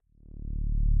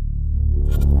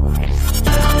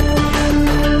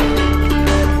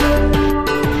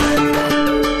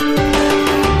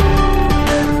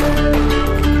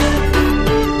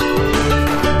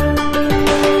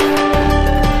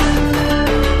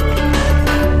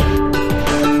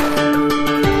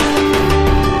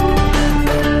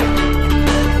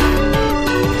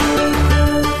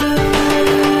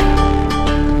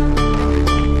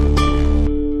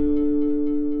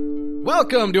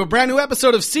welcome to a brand new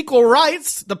episode of Sequel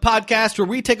Rights, the podcast where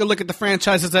we take a look at the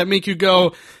franchises that make you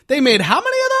go, they made how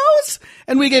many of those?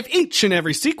 And we give each and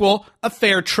every sequel a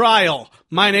fair trial.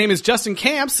 My name is Justin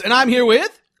Camps, and I'm here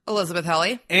with... Elizabeth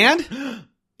Helly. And...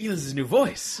 Eliz's new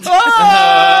voice.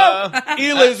 Oh!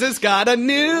 Eliz has got a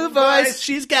new voice.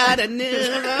 She's got a new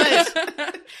voice.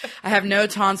 I have no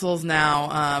tonsils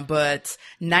now, but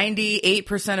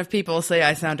 98% of people say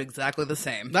I sound exactly the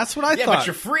same. That's what I Yeah, thought. but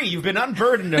you're free. You've been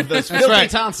unburdened of those filthy right.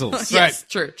 tonsils. Yes,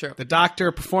 true. The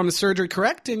doctor performed the surgery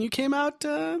correct, and you came out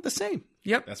the same.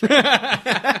 Yep. That's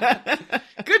right.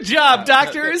 Good job,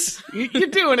 doctors. You're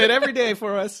doing it every day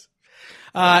for us.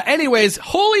 Anyways,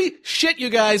 holy shit, you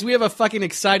guys. We have a fucking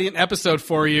exciting episode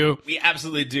for you. We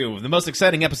absolutely do. The most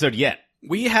exciting episode yet.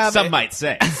 We have Some might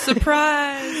say.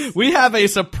 Surprise. We have a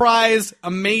surprise,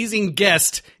 amazing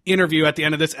guest interview at the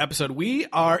end of this episode. We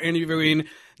are interviewing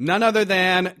none other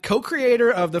than co-creator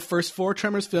of the first 4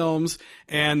 Tremors films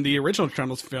and the original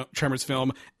Tremors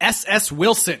film, S.S.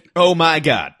 Wilson. Oh my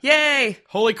God. Yay.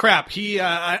 Holy crap. He,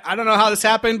 I don't know how this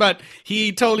happened, but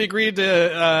he totally agreed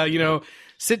to,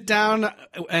 sit down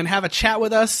and have a chat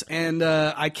with us, and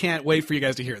I can't wait for you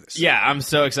guys to hear this. Yeah, I'm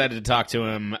so excited to talk to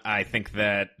him. I think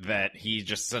that he's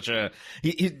just such a...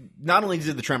 He not only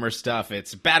did the Tremors stuff,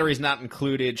 it's Batteries Not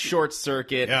Included, Short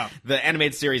Circuit, the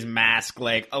animated series Mask.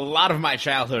 Like, a lot of my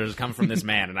childhood has come from this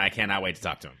man, and I cannot wait to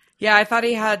talk to him. Yeah, I thought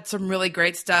he had some really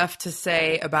great stuff to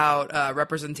say about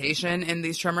representation in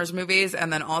these Tremors movies,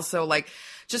 and then also, like,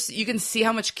 just you can see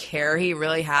how much care he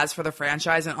really has for the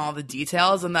franchise and all the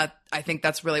details, and that I think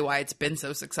that's really why it's been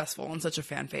so successful and such a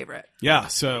fan favorite. Yeah,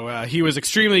 so he was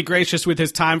extremely gracious with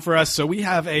his time for us, so we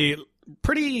have a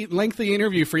pretty lengthy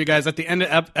interview for you guys at the end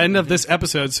of this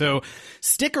episode, so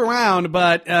stick around,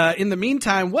 but in the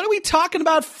meantime, what are we talking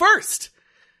about first?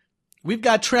 We've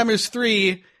got Tremors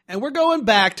 3, and we're going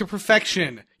back to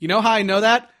perfection. You know how I know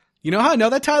that? You know how I know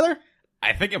that, Tyler?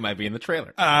 I think it might be in the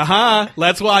trailer. Uh-huh.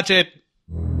 Let's watch it.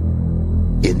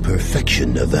 In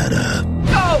Perfection, Nevada.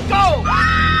 Go, go!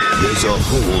 There's a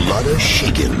whole lot of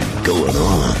shaking going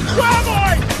on. Go,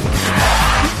 boy!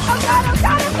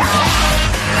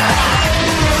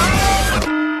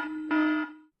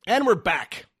 And we're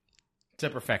back. To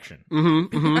perfection.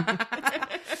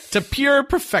 To pure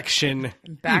perfection.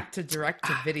 Back to direct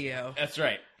to video. That's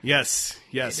right. Yes,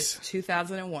 It yes. is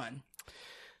 2001.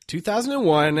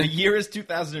 2001. The year is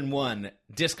 2001.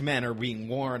 Discmen are being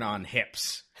worn on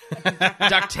hips.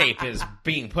 Duct tape is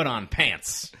being put on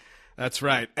pants. That's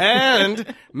right.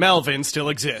 And Melvin still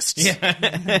exists.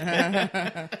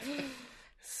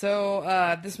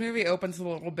 So this movie opens with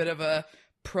a little bit of a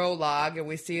prologue, and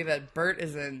we see that Bert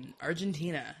is in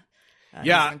Argentina.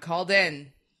 He's been called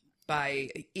in by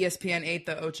ESPN 8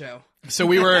 the Ocho. So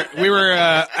we were,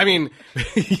 I mean,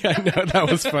 yeah, no, that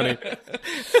was funny.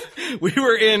 We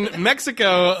were in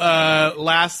Mexico,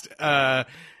 last,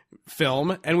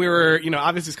 film, and we were,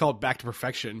 obviously it's called Back to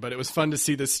Perfection, but it was fun to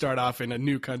see this start off in a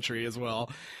new country as well.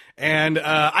 And,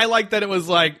 I like that it was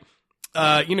like,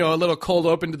 a little cold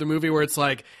open to the movie where it's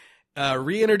like,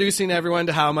 reintroducing everyone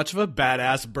to how much of a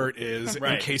badass Bert is,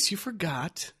 Right. in case you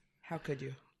forgot. How could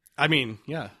you? I mean,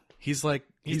 yeah, he's the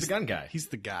gun guy. He's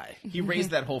the guy. He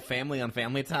raised that whole family on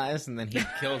Family Ties, and then he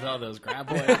killed all those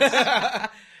graboids.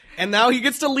 And now he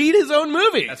gets to lead his own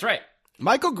movie. That's right.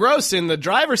 Michael Gross in the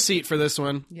driver's seat for this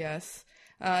one. Yes.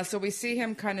 So we see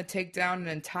him kind of take down an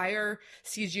entire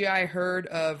CGI herd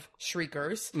of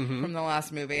shriekers from the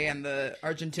last movie and the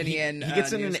Argentinian He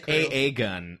gets in news an crew. AA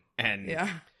gun, and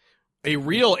A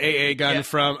real AA gun Yeah.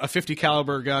 from a 50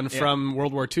 caliber gun from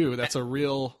World War II. That's a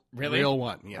real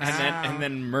one. Yes. and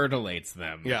then myrtleates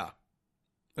them. Yeah.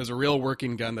 There's a real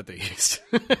working gun that they used.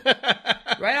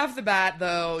 Right off the bat,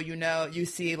 though, you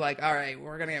see, like, all right,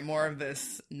 we're going to get more of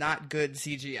this not good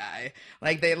CGI.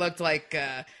 Like, they looked like,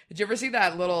 did you ever see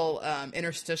that little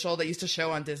interstitial that used to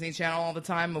show on Disney Channel all the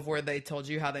time of where they told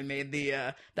you how they made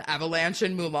the avalanche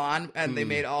in Mulan and they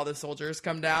made all the soldiers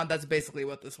come down? That's basically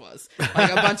what this was.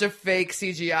 Like, a bunch of fake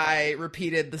CGI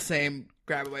repeated the same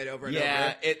graboid over and over.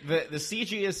 Yeah, the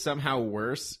CG is somehow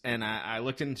worse, and I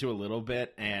looked into a little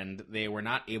bit, and they were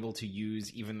not able to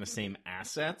use even the same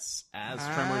assets as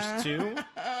Tremors 2.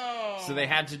 So they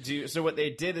had to do. So what they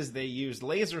did is they used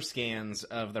laser scans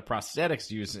of the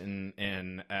prosthetics used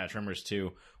in Tremors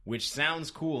 2, which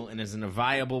sounds cool and is in a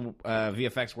viable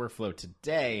VFX workflow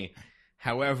today.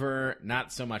 However,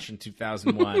 not so much in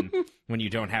 2001 when you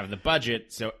don't have the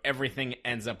budget, so everything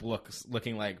ends up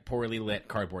looking like poorly lit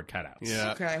cardboard cutouts.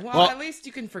 Yeah. Okay, well, at least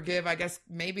you can forgive, I guess,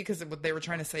 maybe because they were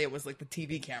trying to say it was like the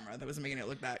TV camera that was making it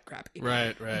look that crappy.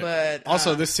 Right. But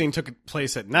Also, this scene took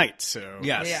place at night, so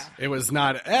Yes. Yeah. it was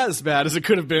not as bad as it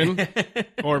could have been,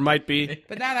 or might be.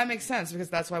 But now that makes sense because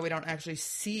that's why we don't actually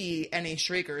see any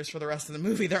shriekers for the rest of the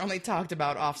movie. They're only talked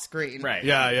about off screen. Right.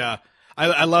 Yeah.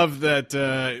 I love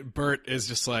that Bert is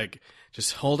just like,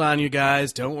 just hold on, you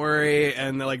guys, don't worry,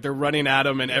 and they're running at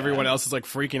him, and everyone else is like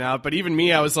freaking out. But even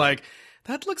me, I was like,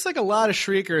 that looks like a lot of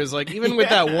shriekers. Like even with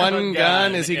that one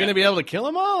gun, is he going to be able to kill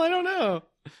them all? I don't know.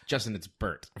 Justin, it's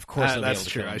Bert. Of course, he'll be That's able to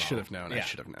true. kill them I should all. have known. Yeah. I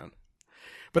should have known.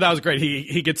 But that was great.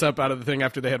 He gets up out of the thing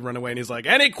after they had run away, and he's like,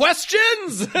 "Any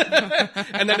questions?"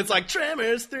 And then it's like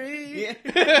Tremors 3.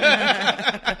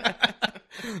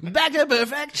 Back to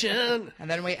perfection. And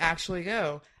then we actually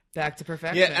go back to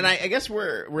perfection. Yeah, and I guess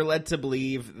we're led to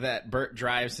believe that Bert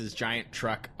drives his giant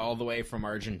truck all the way from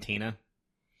Argentina.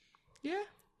 Yeah,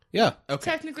 Yeah.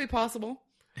 technically possible.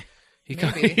 He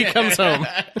Maybe. comes home.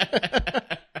 I don't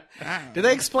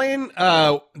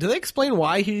know. Do they explain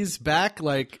why he's back?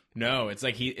 Like, No, it's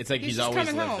like he's He's just always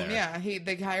coming lived home. there. Yeah,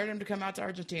 they hired him to come out to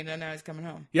Argentina. Now he's coming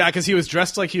home. yeah, because he was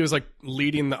dressed like he was like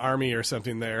leading the army or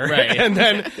something there. Right. And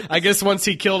then I guess once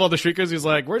he killed all the shriekers, he's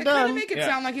like, "We're They kind done." of make it Yeah.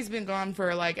 sound like he's been gone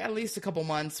for like at least a couple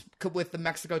months with the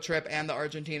Mexico trip and the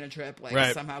Argentina trip, like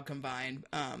Right. somehow combined.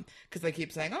 Because they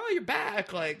keep saying, "Oh, you're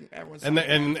back!" Like everyone's and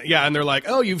talking and they're like,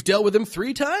 "Oh, you've dealt with him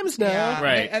 3 times now." Yeah,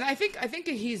 Right. And I think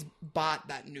he's bought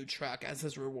that new truck as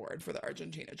his reward for the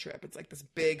Argentina trip. It's like this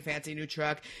big fancy new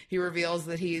truck. He reveals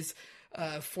that he's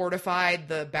fortified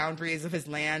the boundaries of his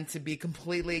land to be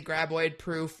completely graboid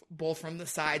proof, both from the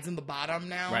sides and the bottom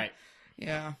now. Right.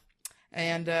 Yeah.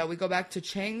 And we go back to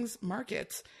Chang's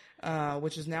Market,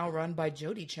 which is now run by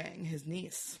Jodie Chang, his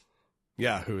niece.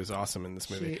 Yeah, who is awesome in this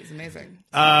movie. She is amazing.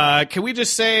 Can we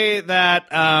just say that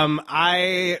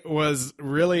I was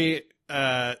really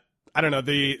I don't know,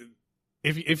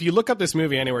 if you look up this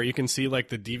movie anywhere, you can see like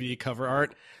the DVD cover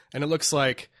art, and it looks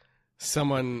like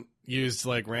someone used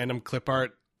like random clip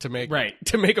art to make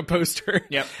a poster.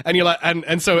 Yep. And you're like,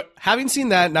 and so having seen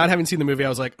that, not having seen the movie, I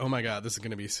was like, oh my god, this is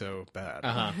going to be so bad.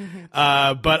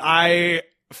 But I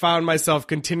found myself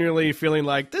continually feeling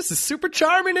like this is super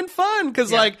charming and fun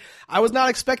because like I was not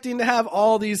expecting to have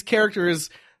all these characters.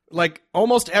 Like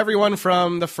almost everyone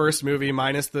from the first movie,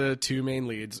 minus the 2 main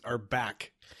leads, are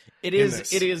back. It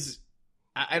this. is.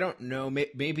 I don't know.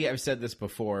 Maybe I've said this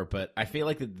before, but I feel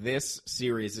like that this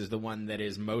series is the one that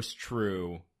is most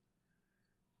true,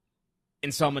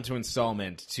 installment to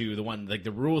installment, to the one like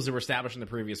the rules that were established in the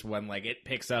previous one. Like it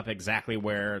picks up exactly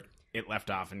where it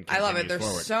left off, and I love it. continues There's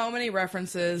forward. so many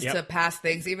references Yep. to past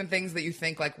things, even things that you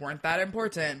think like weren't that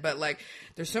important. But like,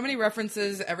 there's so many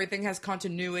references. Everything has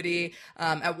continuity.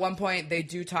 At one point, they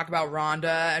do talk about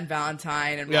Rhonda and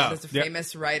Valentine, and Yeah. Rhonda's a Yep.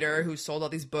 famous writer who sold all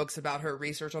these books about her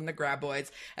research on the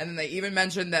graboids. And then they even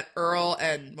mentioned that Earl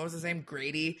and what was his name,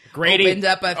 Grady opened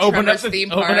up a Tremors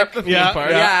theme park. Opened up the theme Yeah, park.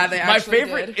 yeah, they My actually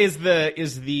favorite did.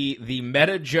 is the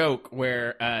meta joke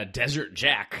where Desert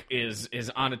Jack is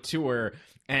on a tour.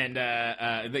 And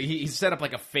he set up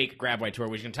like a fake graboid tour,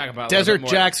 which we can talk about. Desert a little bit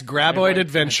more. Jack's Graboid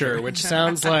Adventure, which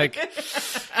sounds like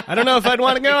I don't know if I'd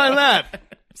want to go on that.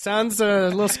 Sounds a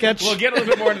little sketch. We'll get a little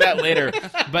bit more into that later.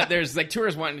 But there's like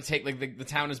tourists wanting to take like the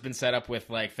town has been set up with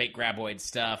like fake graboid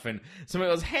stuff, and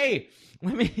somebody goes, "Hey,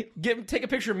 let me take a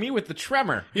picture of me with the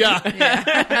tremor." Yeah.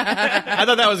 I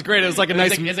thought that was great. It was like a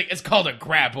nice. It's called a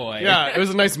graboid. Yeah, it was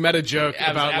a nice meta joke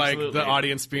about like Absolutely. the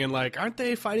audience being like, "Aren't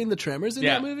they fighting the Tremors in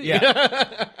yeah, that movie?"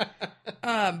 yeah.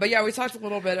 But yeah, we talked a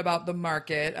little bit about the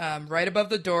market. Right above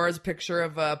the door is a picture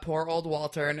of poor old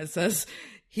Walter, and it says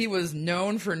he was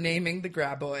known for naming the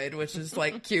graboid, which is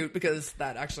like cute because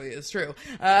that actually is true.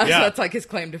 So that's like his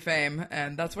claim to fame,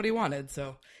 and that's what he wanted.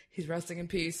 So he's resting in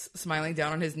peace, smiling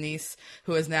down on his niece,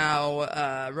 who is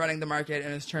now running the market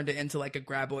and has turned it into like a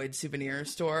graboid souvenir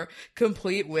store,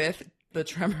 complete with the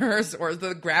Tremors or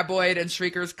the Graboid and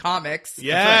Shriekers comics.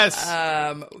 Yes.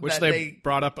 Which that they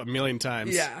brought up a million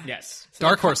times. yeah. Yes. So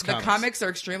Dark Horse the comics. comics are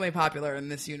extremely popular in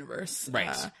this universe.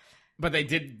 Right. But they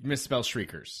did misspell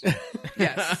Shriekers.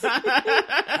 Yes.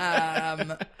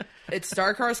 It's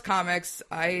Dark Horse Comics.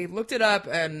 I looked it up,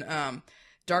 and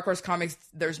Dark Horse Comics,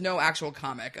 there's no actual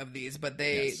comic of these, but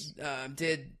they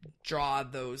did draw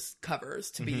those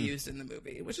covers to be used in the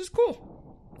movie, which is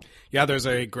cool. Yeah, there's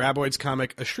a Graboids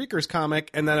comic, a Shriekers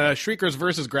comic, and then a Shriekers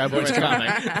versus Graboids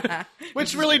comic.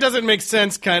 Which really doesn't make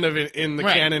sense kind of in the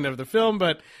Right. canon of the film,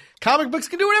 but comic books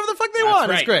can do whatever the fuck they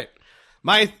want. It's right. great.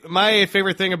 My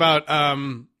favorite thing about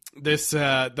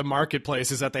the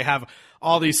marketplace is that they have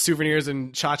all these souvenirs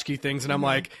and tchotchke things, and I'm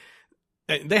like,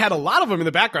 they had a lot of them in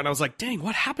the background. I was like, dang,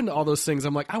 what happened to all those things?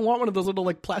 I'm like, I want one of those little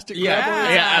like plastic graboids.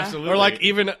 Yeah, absolutely. Or like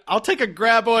even, I'll take a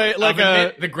graboid, like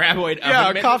the graboid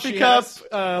oven mitt coffee she cup,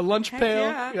 has. lunch pail.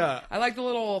 Yeah. Yeah. I like the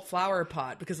little flower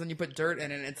pot because then you put dirt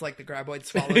in it and it's like the graboid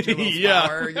swallowed your little Yeah.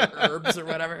 flower, your herbs or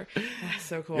whatever.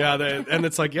 So cool. Yeah, and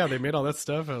it's like, they made all that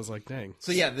stuff. I was like, dang.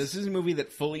 So yeah, this is a movie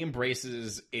that fully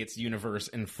embraces its universe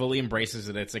and fully embraces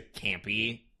that it's a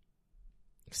campy,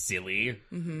 silly,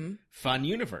 fun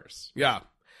universe. Yeah.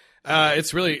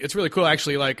 It's really cool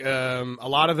actually. Like a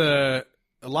lot of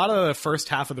the first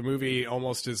half of the movie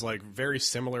almost is like very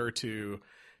similar to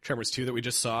Tremors 2 that we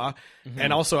just saw.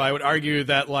 And also I would argue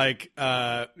that like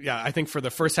I think for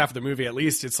the first half of the movie at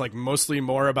least it's like mostly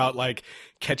more about like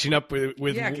catching up with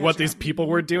what these people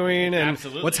were doing and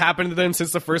Absolutely. what's happened to them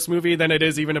since the first movie than it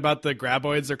is even about the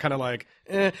graboids. They're kind of like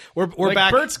we're Like,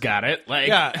 back. Bert's got it. Like,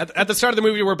 At the start of the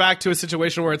movie, we're back to a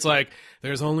situation where it's like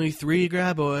there's only 3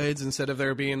 graboids instead of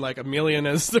there being like a million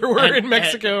as there were in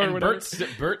Mexico or whatever.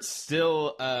 Bert's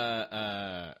still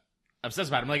obsessed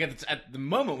about him. Like at the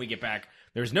moment we get back,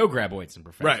 there's no graboids in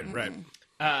Perfection. Right.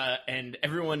 And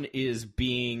everyone is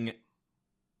being.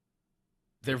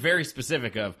 They're very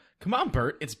specific of, come on,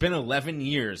 Bert, it's been 11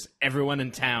 years. Everyone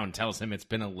in town tells him it's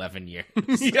been 11 years.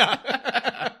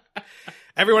 Yeah.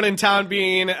 Everyone in town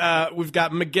being, we've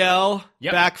got Miguel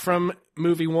back from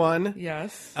movie 1.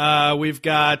 Yes. We've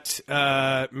got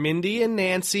Mindy and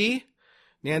Nancy.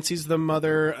 Nancy's the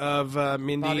mother of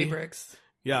Mindy. Bobby Briggs.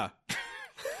 Yeah.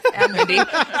 And Mindy.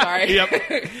 Sorry.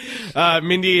 Yep.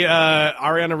 Mindy,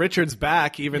 Ariana Richards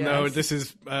back, even though Yes. this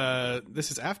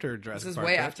is after Jurassic This is Park.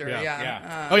 way right? after.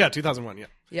 Yeah. Yeah. 2001. Yeah.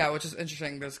 Yeah, which is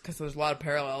interesting because there's a lot of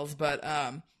parallels. But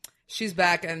she's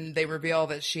back, and they reveal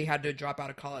that she had to drop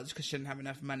out of college because she didn't have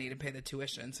enough money to pay the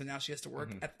tuition. So now she has to work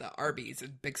at the Arby's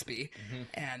in Bixby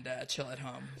and chill at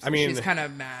home. So I mean- she's kind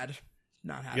of mad,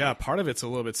 not happy. Yeah, part of it's a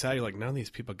little bit sad. You're like, none of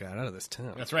these people got out of this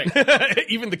town. That's right.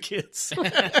 Even the kids.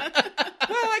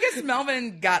 Well, I guess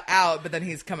Melvin got out, but then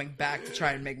he's coming back to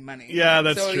try and make money. Yeah,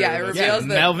 that's so, true. Yeah, it That's reveals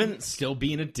that. Melvin still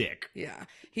being a dick. Yeah,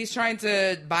 he's trying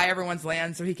to buy everyone's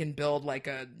land so he can build like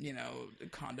a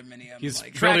condominium. He's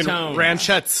like building Track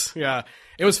ranchettes. Yeah.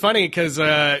 It was funny because,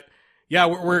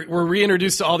 we're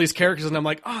reintroduced to all these characters and I'm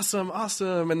like, awesome.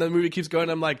 And the movie keeps going.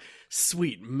 I'm like,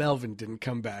 sweet, Melvin didn't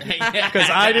come back because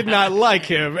I did not like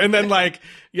him. And then I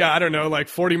don't know, like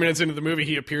 40 minutes into the movie,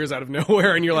 he appears out of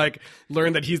nowhere and you're like,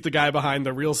 learn that he's the guy behind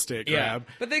the real estate grab.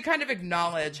 But they kind of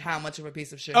acknowledge how much of a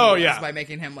piece of shit Oh, he yeah. is by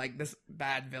making him like this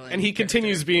bad villain. And he character.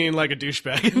 continues being like a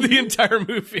douchebag in the entire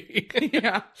movie.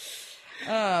 Yeah.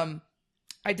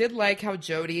 I did like how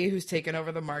Jody, who's taken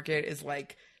over the market, is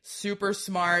like super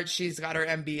smart. She's got her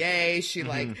MBA. She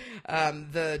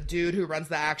the dude who runs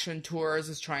the action tours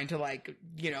is trying to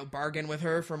bargain with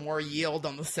her for more yield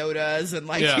on the sodas and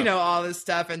all this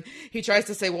stuff. And he tries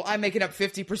to say, well, I'm making up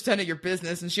 50% of your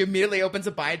business. And she immediately opens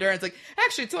a binder and it's like,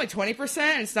 actually, it's only 20%.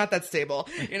 And it's not that stable,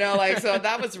 so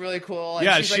that was really cool. And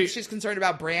Yeah, she's concerned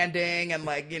about branding and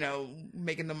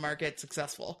making the market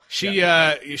successful. She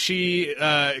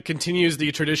continues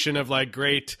the tradition of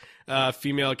great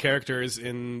female characters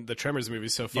in the Tremors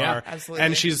movies so far. Yeah, absolutely.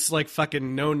 And she's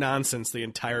fucking no nonsense the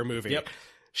entire movie. Yep.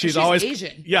 She's always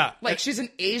Asian. Yeah. She's an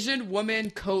Asian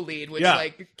woman co-lead, which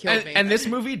killed me. And this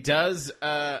movie does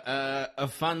a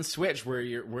fun switch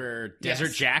where Desert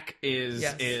Yes. Jack is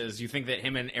Yes. you think that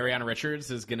him and Ariana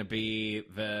Richards is going to be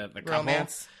the couple.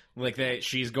 Romance.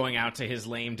 She's going out to his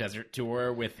lame desert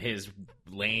tour with his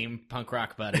lame punk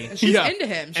rock buddy. And she's Yeah. into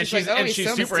him. She's and like, he's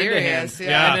so super into him. mysterious.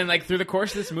 Yeah. And then through the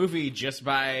course of this movie, just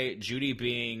by Judy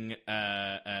being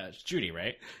Judy,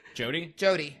 right? Jody?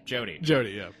 Jody.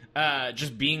 Jody, yeah.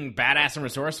 just being badass and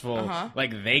resourceful,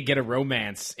 they get a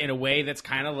romance in a way that's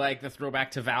kind of like the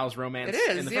throwback to Val's romance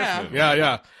It is, in the yeah. first movie.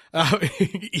 Yeah.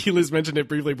 Eliz mentioned it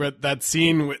briefly, but that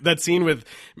scene with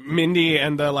Mindy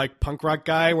and the punk rock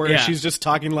guy where she's just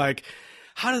talking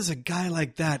how does a guy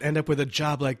like that end up with a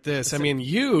job like this? I mean,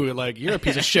 you're a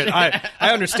piece of shit. I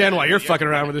understand why you're fucking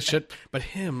around with this shit, but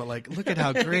him, look at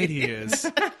how great he is.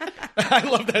 I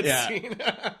love that scene.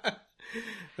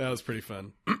 That was pretty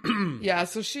fun. Yeah,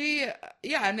 so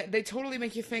and they totally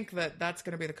make you think that that's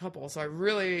going to be the couple. So I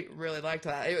really, really liked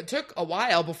that. It took a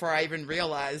while before I even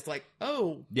realized,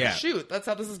 shoot, that's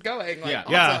how this is going. Yeah.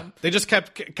 Awesome. Yeah, they just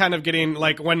kept kind of getting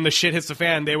when the shit hits the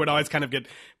fan, they would always kind of get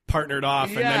partnered off,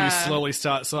 and then you Yeah. slowly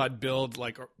saw it build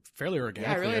fairly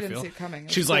organically. Yeah, I really I didn't feel. see it coming. It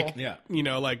was She's cool.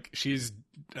 Yeah. she's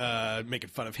making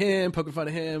fun of him, poking fun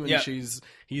of him, and Yeah.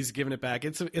 he's giving it back.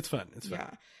 It's fun. It's fun. Yeah.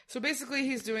 So basically,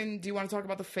 he's doing. Do you want to talk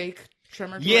about the fake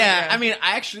Tremor tour? Yeah, I mean,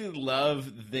 I actually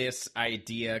love this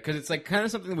idea because it's like kind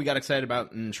of something we got excited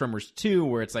about in Tremors 2,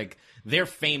 where it's like they're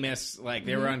famous, like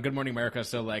they were on Good Morning America,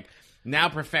 so like now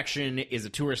Perfection is a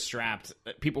tourist strapped.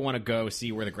 People want to go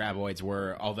see where the Graboids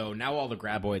were, although now all the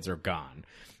Graboids are gone.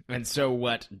 And so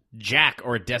what Jack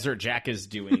or Desert Jack is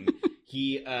doing,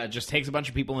 he just takes a bunch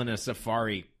of people in a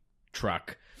safari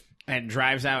truck and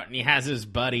drives out, and he has his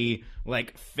buddy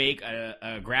like fake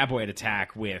a Graboid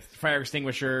attack with fire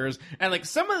extinguishers, and like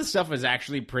some of the stuff is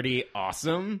actually pretty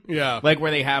awesome. Yeah. like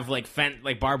where they have like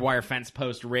barbed wire fence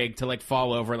post rigged to like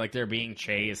fall over like they're being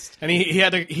chased. And he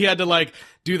had to like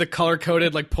do the color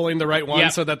coded, like pulling the right one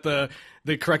Yep. so that the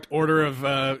correct order of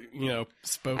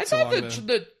spokes. I thought along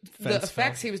the fence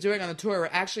effects he was doing on the tour were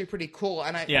actually pretty cool,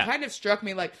 and it Yeah. kind of struck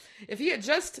me like if he had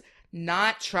just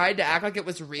not tried to act like it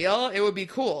was real, it would be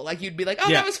cool. Like you'd be like, oh,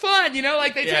 Yeah. that was fun,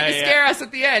 like they Yeah, tried to yeah. scare us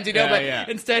at the end, Yeah, but yeah.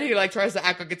 instead he like tries to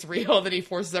act like it's real, then he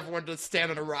forces everyone to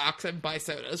stand on a rock and buy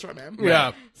sodas from him.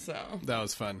 Yeah. So That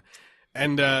was fun.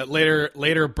 And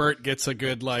later Bert gets a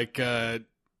good like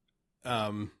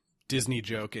Disney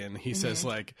joke in. He says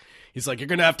like he's like, you're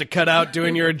gonna have to cut out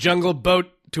doing your jungle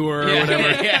boat tour or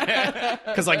whatever. Yeah.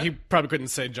 Because like he probably couldn't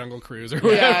say jungle cruise or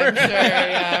whatever. yeah, I'm sure,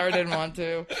 yeah, or didn't want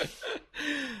to.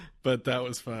 But that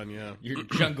was fun, yeah. Your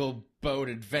jungle boat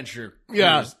adventure cruise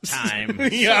Yeah. time. So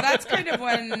that's kind of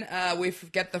when we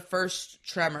get the first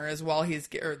Tremor as while he's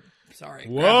sorry.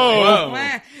 Whoa.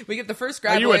 Graboid. We get the first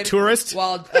Are you a Graboid tourist?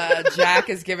 while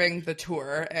Jack is giving the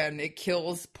tour, and it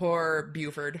kills poor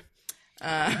Buford.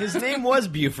 His name was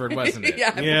Buford, wasn't it?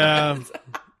 Yeah, Yeah.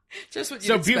 just what you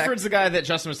So expect. Buford's the guy that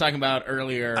Justin was talking about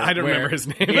earlier. I don't remember his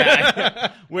name.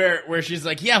 Yeah, where she's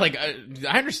like, yeah, like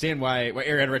I understand why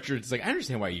Airhead Richards is like, I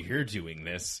understand why you're doing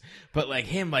this, but like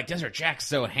him, like Desert Jack's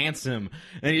so handsome,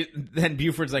 and then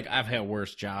Buford's like, I've had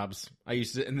worse jobs. I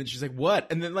used to, and then she's like,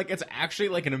 what? And then like it's actually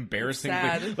like an embarrassing thing.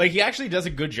 Sad. Like he actually does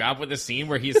a good job with the scene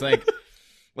where he's like.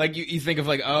 Like, you think of,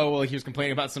 like, oh, well, he was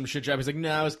complaining about some shit job. He's like,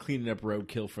 no, I was cleaning up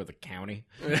roadkill for the county.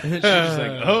 And she's just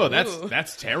like, oh,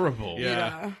 that's terrible.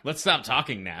 Yeah. Let's stop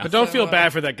talking now. But don't feel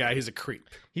bad for that guy. He's a creep.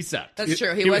 He sucked. That's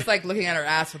true. He was like looking at her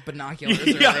ass with binoculars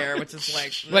earlier, which is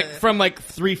like From,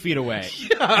 3 feet away.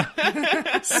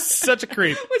 Such a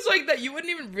creep. It's like that you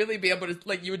wouldn't even really be able to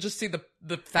like you would just see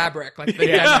the fabric like the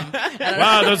denim.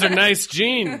 Wow, those are nice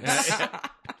jeans.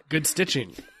 Good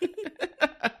stitching.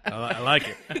 I like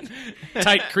it.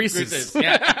 Tight creases.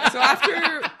 Yeah. So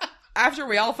after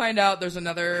we all find out there's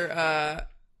another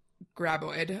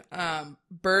Graboid,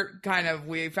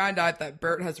 we found out that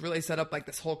Bert has really set up like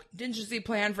this whole contingency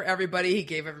plan for everybody. He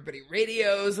gave everybody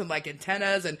radios and like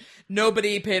antennas, and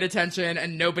nobody paid attention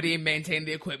and nobody maintained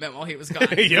the equipment while he was gone.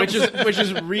 Yep. Which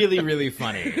is really, really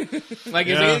funny. Like,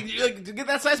 Yeah. it's like, get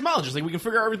that seismologist. Like, we can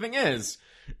figure out everything is.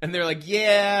 And they're like,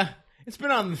 yeah, it's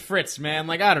been on the fritz, man.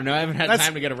 Like, I don't know. I haven't had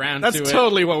time to get around to it. That's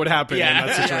totally what would happen Yeah. in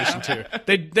that situation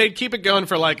too. They'd keep it going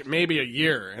for like maybe a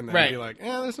year and then Right. be like,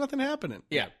 yeah, there's nothing happening.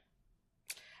 Yeah.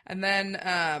 And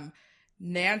then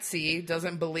Nancy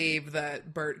doesn't believe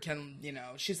that Bert can,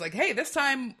 she's like, hey, this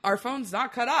time our phone's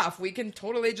not cut off. We can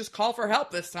totally just call for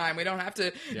help this time. We don't have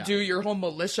to do your whole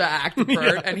militia act,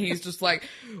 Bert. And he's just like,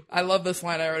 I love this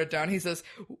line. I wrote it down. He says,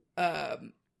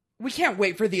 we can't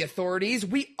wait for the authorities.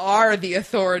 We are the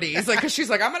authorities. Like, cause she's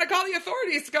like, I'm going to call the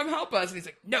authorities to come help us. And he's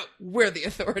like, no, we're the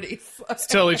authorities. It's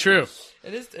totally true.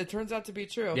 It turns out to be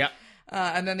true. Yeah.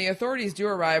 And then the authorities do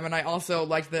arrive, and I also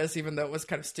liked this, even though it was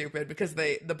kind of stupid, because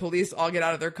the police all get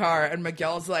out of their car, and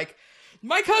Miguel's like,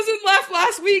 my cousin left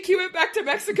last week. He went back to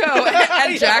Mexico.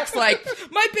 And Jack's like,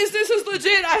 my business is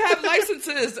legit. I have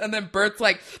licenses. And then Bert's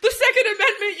like, the Second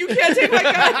Amendment. You can't take my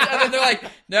guns. And then they're like,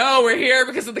 no, we're here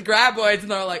because of the Graboids. And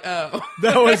they're like, oh.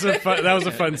 That was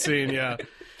a fun scene. Yeah.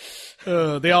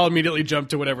 They all immediately jump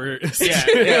to whatever.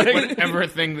 Yeah. Whatever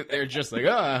thing that they're just like,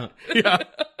 oh. Yeah.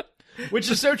 Which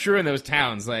is so true in those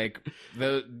towns. Like,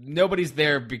 nobody's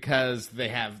there because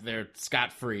they're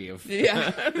scot-free of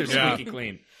they're squeaky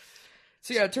clean.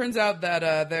 So yeah, it turns out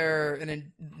that they're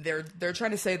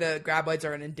trying to say the Graboids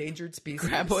are an endangered species.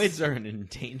 Graboids are an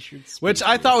endangered species. Which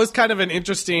I thought was kind of an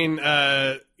interesting,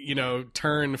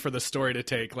 turn for the story to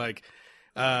take. Like,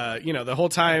 the whole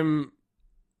time,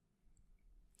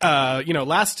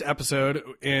 last episode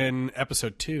in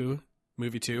episode 2,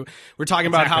 movie 2. We're talking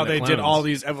about Attack how of the they did Clones. all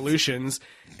these evolutions,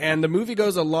 and the movie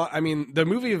goes a lot. I mean, the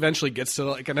movie eventually gets to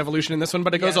like an evolution in this one,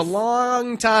 but it goes a Yes.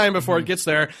 long time before it gets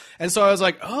there. And so I was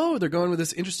like, oh, they're going with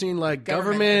this interesting like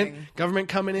Government thing. government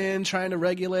coming in trying to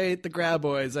regulate the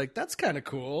graboids. Like that's kind of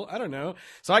cool. I don't know.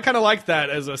 So I kind of like that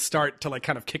as a start to like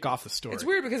kind of kick off the story. It's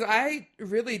weird because I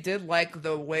really did like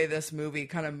the way this movie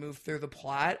kind of moved through the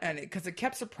plot, and because it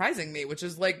kept surprising me, which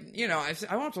is like, you know,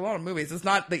 I watch a lot of movies. It's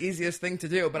not the easiest thing to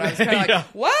do, but I was kind of Yeah. like,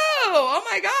 whoa, oh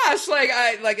my gosh,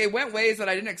 like it went ways that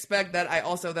I didn't expect that I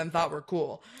also then thought were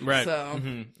cool. Right. So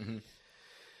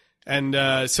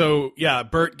And so, yeah,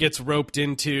 Bert gets roped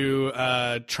into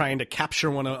trying to capture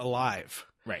one alive.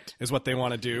 Right. Is what they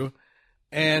want to do.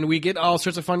 And we get all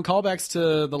sorts of fun callbacks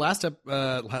to the last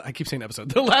I keep saying episode.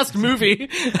 The last movie.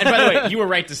 And by the way, you were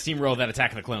right to steamroll that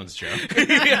Attack of the Clones joke. Sorry.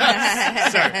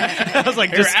 I was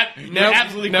like, You're, just, you're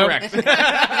absolutely correct.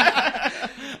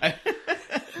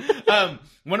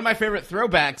 One of my favorite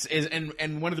throwbacks is,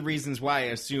 and one of the reasons why I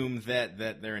assume that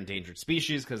they're endangered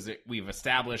species, because we've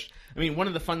established. I mean, one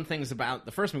of the fun things about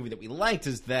the first movie that we liked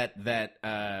is that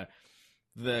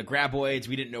the graboids,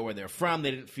 we didn't know where they're from.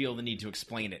 They didn't feel the need to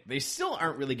explain it. They still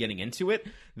aren't really getting into it.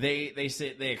 They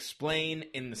explain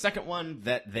in the second one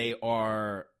that they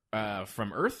are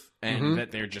from Earth and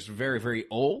that they're just very, very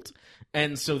old.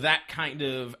 And so that kind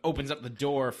of opens up the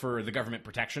door for the government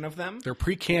protection of them. they're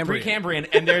pre-Cambrian. Precambrian,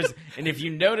 and and if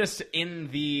you noticed in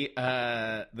the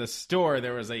store,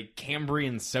 there was a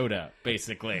Cambrian soda,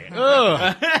 basically.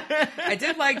 Ugh. I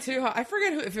did like too. I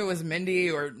forget if it was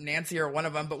Mindy or Nancy or one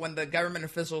of them, but when the government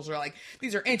officials are like,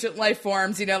 "These are ancient life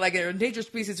forms, you know, like they're endangered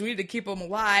species. We need to keep them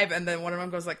alive," and then one of them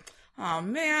goes like, "Oh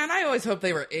man, I always hoped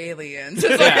they were aliens."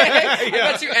 It's like, I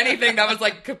bet you anything that was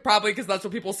like probably because that's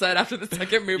what people said after the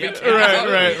second movie. Yep. came out.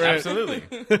 Right. Absolutely.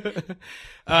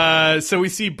 So we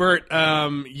see Bert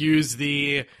use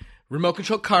the remote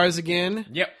control cars again.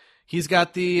 Yep. He's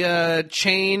got the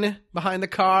chain behind the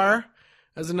car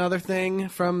as another thing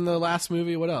from the last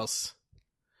movie. What else?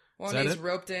 Well, Is and that he's it?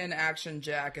 roped in Action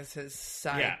Jack as his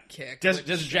sidekick. Desert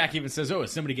Jack even says, "Oh,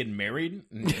 is somebody getting married?"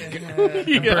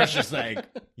 And Bert's just like,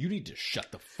 "You need to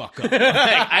shut the fuck up. Like,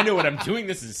 I know what I'm doing.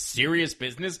 This is serious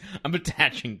business. I'm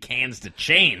attaching cans to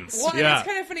chains." Well, and Yeah. it's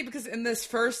kind of funny because in this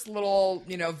first little,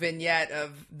 you know, vignette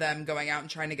of them going out and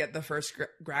trying to get the first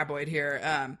graboid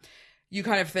here, you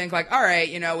kind of think like, all right,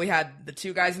 you know, we had the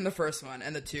two guys in the first one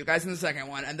and the two guys in the second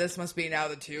one, and this must be now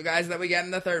the two guys that we get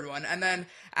in the third one. And then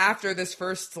after this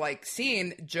first like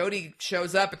scene, Jodie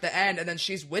shows up at the end, and then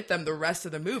she's with them the rest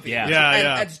of the movie. Yeah.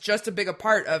 Yeah. It's just as big a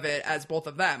part of it as both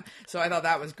of them. So I thought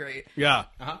that was great. Yeah.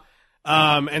 Uh-huh.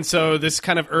 And so this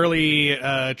kind of early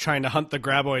trying to hunt the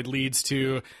graboid leads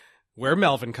to where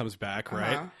Melvin comes back,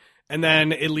 right? Uh-huh. And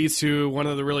then it leads to one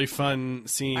of the really fun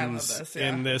scenes this, yeah.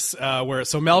 in this where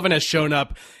so Melvin has shown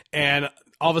up and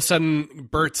all of a sudden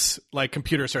Bert's like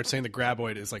computer starts saying the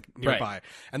graboid is like nearby. Right.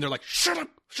 And they're like, shut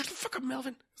the fuck up,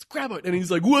 Melvin. It's a graboid. And he's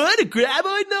like, what? A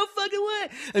graboid? No fucking way.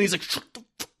 And he's like, shut the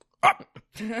fuck up.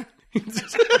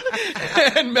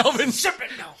 And Melvin, shut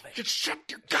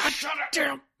your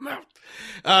goddamn mouth.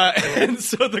 And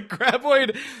so the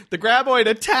graboid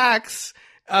attacks,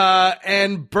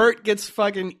 and Bert gets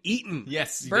fucking eaten.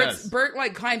 Yes, he does. Bert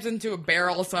like climbs into a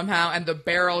barrel somehow, and the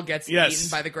barrel gets Yes. eaten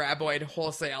by the graboid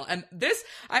wholesale. And this,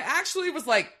 I actually was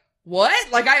like,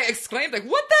 "What?" Like I exclaimed, like,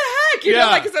 "What the heck?" You know, Yeah.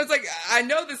 like 'cause I was like, I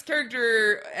know this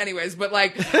character, anyways, but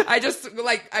like, I just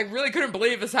like I really couldn't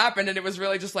believe this happened, and it was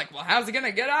really just like, well, how's he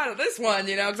gonna get out of this one?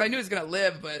 You know, because I knew he was gonna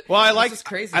live, but Well, it's just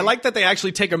crazy. I like that they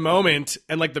actually take a moment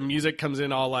and like the music comes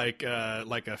in all like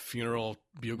a funeral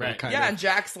bugle Right. kind Yeah, of. and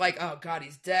Jack's like, "Oh God,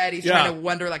 he's dead." He's Yeah. trying to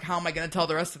wonder like, how am I gonna tell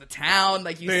the rest of the town?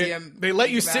 Like you see him. They let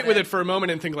you think sit about with it for a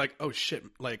moment and think like, oh shit,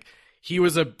 like he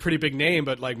was a pretty big name,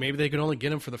 but like maybe they could only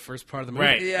get him for the first part of the movie.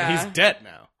 Right. Yeah. And he's dead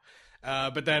now.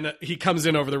 But then he comes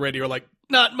in over the radio like,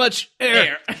 not much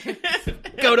air.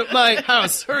 Go to my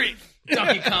house, hurry.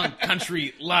 Donkey Kong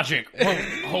Country logic won't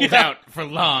hold out for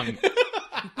long.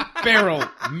 Barrel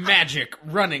magic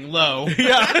running low.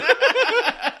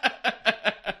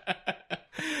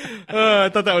 I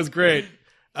thought that was great.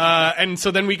 And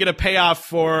so then we get a payoff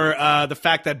for the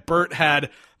fact that Bert had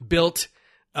built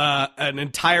an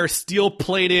entire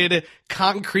steel-plated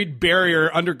concrete barrier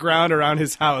underground around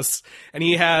his house, and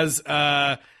he has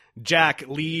Jack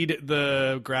lead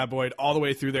the graboid all the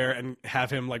way through there and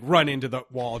have him like run into the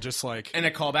wall, just like. And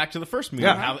a callback to the first movie.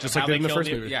 Yeah, just like they in the killed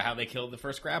first movie. Yeah, how they killed the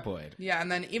first graboid. Yeah,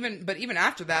 and then even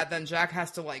after that, then Jack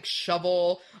has to like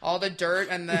shovel all the dirt,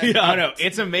 and then Oh no,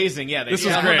 it's amazing. Yeah, they This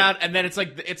was shovel great. him out, and then it's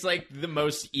like the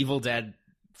most Evil Dead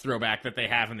throwback that they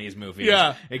have in these movies.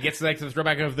 Yeah. It gets like the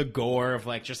throwback of the gore of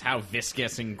like just how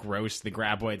viscous and gross the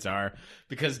graboids are,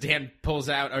 because Dan pulls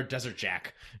out, or Desert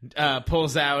Jack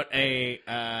pulls out he's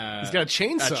got a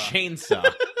chainsaw. A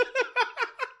chainsaw.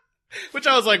 Which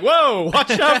I was like, whoa,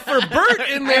 watch out for Bert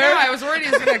in I there. know, I was worried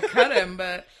he was going to cut him,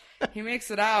 but he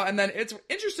makes it out. And then it's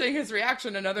interesting, his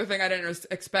reaction. Another thing I didn't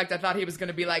expect. I thought he was going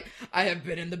to be like, I have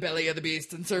been in the belly of the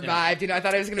beast and survived. You know, I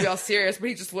thought he was going to be all serious, but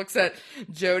he just looks at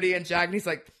Jody and Jack and he's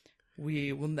like,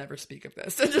 we will never speak of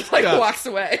this. And just like walks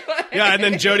away. Yeah, and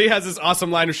then Jody has this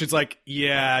awesome line where she's like,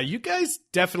 yeah, you guys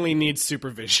definitely need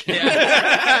supervision.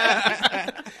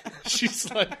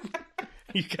 She's like,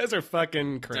 you guys are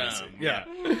fucking crazy. Dumb, yeah.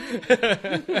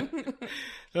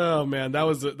 Oh man, that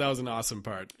was an awesome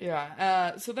part.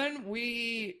 Yeah. So then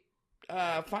we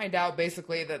find out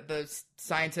basically that the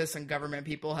scientists and government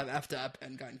people have effed up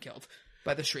and gotten killed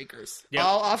by the Shriekers. Yep.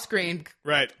 All off screen,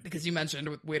 Right. because you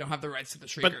mentioned we don't have the rights to the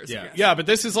But Shriekers. yeah, but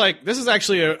this is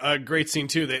actually a great scene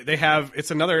too. They have,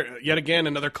 it's another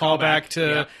callback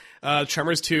to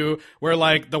Tremors 2, where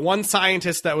like the one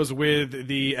scientist that was with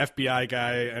the FBI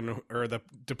guy or the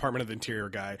Department of the Interior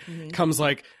guy comes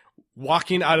like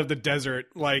walking out of the desert,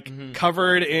 like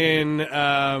covered in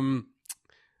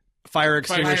fire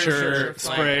extinguisher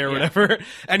spray or whatever,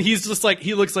 and he's just like,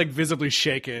 he looks like visibly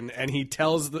shaken, and he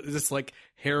tells this like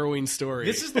harrowing story.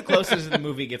 This is the closest the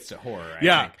movie gets to horror.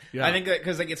 I think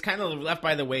because like it's kind of left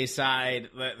by the wayside.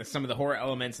 Some of the horror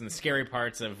elements and the scary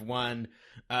parts of 1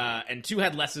 and 2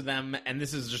 had less of them, and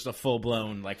this is just a full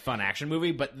blown like fun action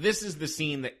movie. But this is the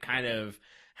scene that kind of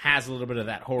has a little bit of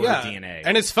that horror DNA.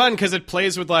 And it's fun because it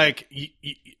plays with like,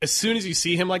 as soon as you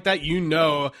see him like that, you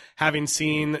know, having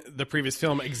seen the previous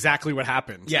film, exactly what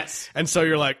happened. Yes. And so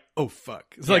you're like, oh fuck.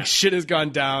 It's like shit has gone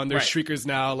down. There's Shriekers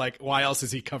now. Like, why else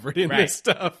is he covered in this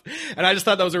stuff? And I just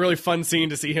thought that was a really fun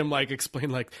scene to see him like explain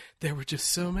like, there were just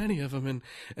so many of them,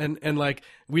 and like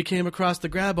we came across the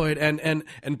graboid,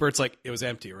 and Bert's like, it was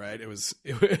empty, right? It was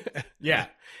Yeah.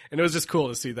 And it was just cool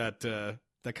to see that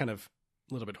that kind of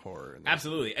little bit horror in there.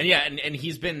 Absolutely. And and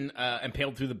he's been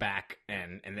impaled through the back,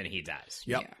 and then he dies.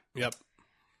 Yep. Yeah.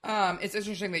 Yep. It's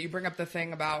interesting that you bring up the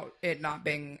thing about it not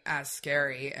being as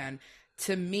scary, and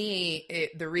to me,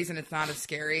 the reason it's not as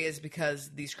scary is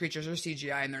because these creatures are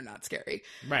CGI and they're not scary.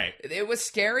 Right. It was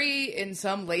scary in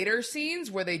some later scenes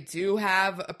where they do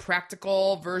have a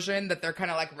practical version that they're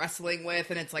kind of like wrestling with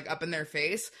and it's like up in their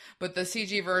face. But the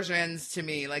CG versions, to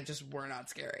me, like just were not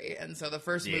scary. And so the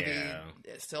first movie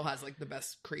it still has like the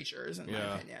best creatures in my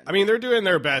opinion. I mean, they're doing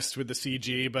their best with the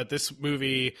CG, but this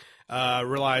movie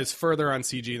relies further on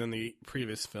CG than the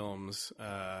previous films.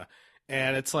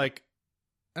 And it's like,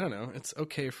 I don't know. It's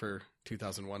okay for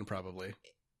 2001, probably.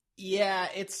 Yeah,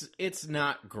 it's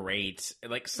not great.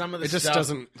 Like some of the it just stuff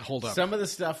doesn't hold up. Some of the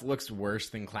stuff looks worse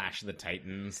than Clash of the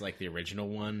Titans, like the original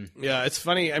one. Yeah, it's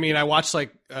funny. I mean, I watched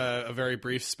like a very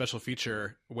brief special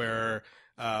feature where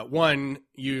one,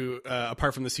 you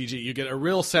apart from the CG, you get a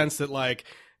real sense that like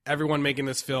everyone making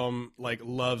this film like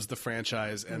loves the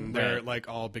franchise and they're like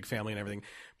all big family and everything.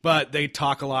 But they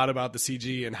talk a lot about the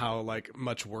CG and how like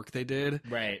much work they did,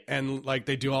 right? And like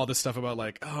they do all this stuff about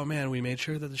like, oh man, we made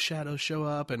sure that the shadows show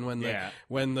up, and when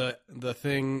the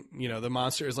thing, you know, the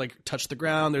monster is like touch the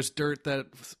ground, there's dirt that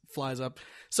flies up.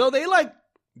 So they went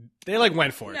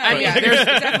for it. There's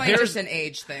definitely just an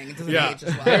age thing. It doesn't age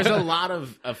as well. There's a lot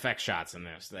of effect shots in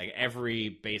this. Like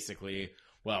basically.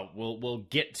 Well, we'll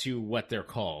get to what they're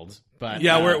called, but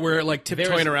we're like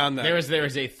tiptoeing around that. There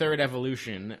is a third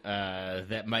evolution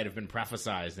that might have been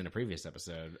prophesized in a previous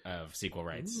episode of Sequel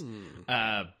Rights,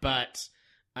 but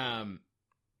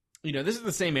you know, this is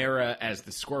the same era as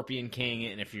the Scorpion King,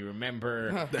 and if you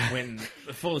remember when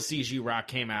the full CG Rock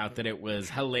came out, that it was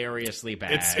hilariously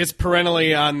bad. It's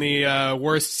perennially on the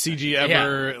worst CG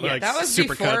ever. Yeah. Like that was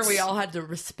super before cuts. we all had to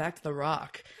respect The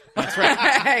Rock. That's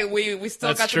right. we still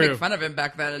That's got true. to make fun of him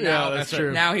back then, and now that's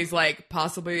true. Now he's like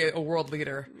possibly a world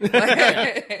leader.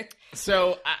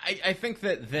 So I think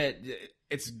that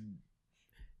it's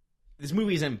this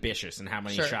movie's ambitious in how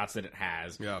many shots that it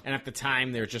has, and at the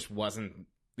time there just wasn't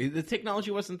the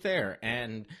technology wasn't there,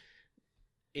 and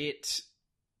the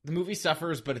movie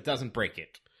suffers, but it doesn't break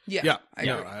it. Yeah, I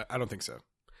don't think so.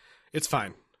 It's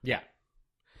fine. Yeah.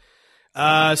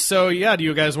 So yeah, do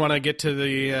you guys want to get to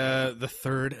the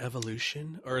third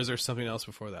evolution, or is there something else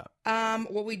before that?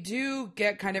 Well, we do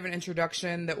get kind of an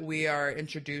introduction that we are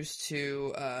introduced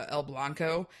to El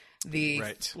Blanco, the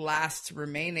last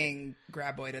remaining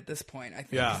graboid at this point, I think,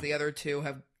 because the other two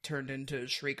have turned into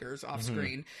Shriekers off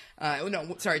screen.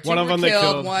 No, sorry, two one of were them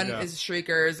killed, one is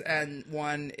Shriekers, and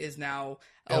one is now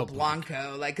El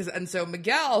Blanco. And so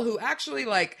Miguel, who actually,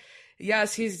 like,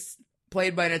 yes, he's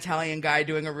played by an Italian guy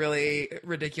doing a really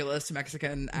ridiculous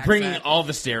Mexican accent. Bringing all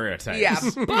the stereotypes. Yeah,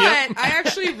 but I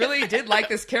actually really did like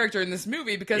this character in this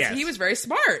movie because he was very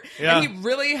smart. Yeah. And he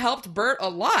really helped Bert a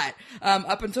lot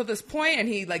up until this point, and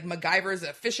he like MacGyver's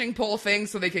a fishing pole thing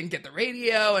so they can get the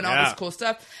radio and all this cool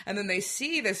stuff. And then they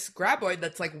see this graboid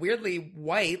that's like weirdly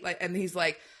white, like, and he's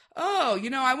like, oh, you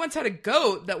know, I once had a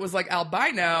goat that was like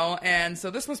albino, and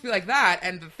so this must be like that.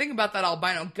 And the thing about that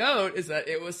albino goat is that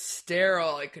it was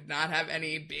sterile. It could not have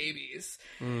any babies.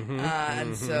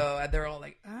 And so they're all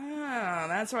like, oh,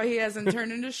 that's why he hasn't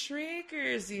turned into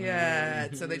Shriekers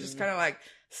yet. So they just kind of like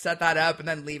set that up and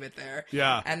then leave it there.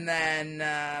 Yeah. And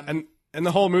then... And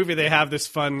the whole movie, they have this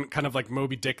fun kind of like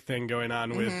Moby Dick thing going on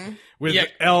with Yeah.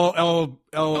 El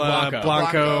Blanco.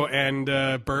 Blanco and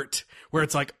Bert, where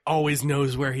it's like always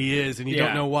knows where he is and you don't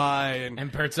Yeah. know why.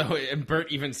 And Bert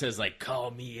even says, like,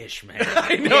 call me Ishmael.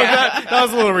 I know that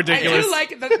was a little I ridiculous. do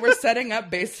like that we're setting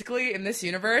up basically in this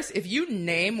universe, if you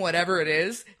name whatever it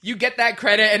is, you get that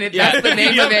credit and that's the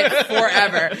name of it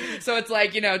forever. So it's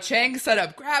like, you know, Chang set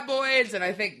up Graboids and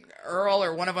I think Earl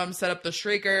or one of them set up the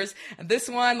Shriekers. And this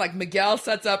one, like Miguel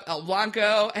sets up El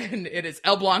Blanco and it is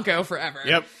El Blanco forever.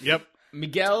 Yep.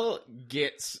 Miguel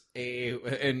gets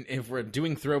and if we're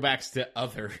doing throwbacks to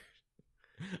other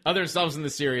selves in the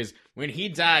series, when he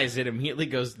dies, it immediately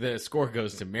the score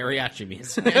goes to mariachi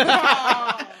music.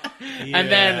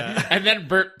 And then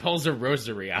Bert pulls a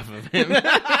rosary off of him.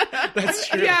 That's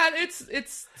true. Yeah,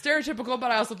 it's stereotypical,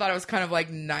 but I also thought it was kind of like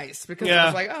nice because it Yeah.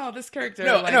 was like, oh, this character.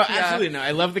 No, like, absolutely no.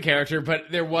 I love the character,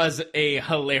 but there was a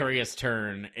hilarious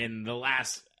turn in the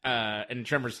last in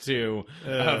Tremors 2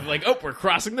 of like, oh, we're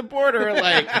crossing the border,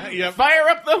 like fire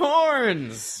up the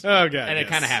horns. Oh god. And it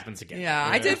kind of happens again. Yeah,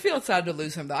 I did feel sad to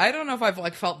lose him though. I don't know if I've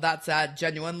like felt that sad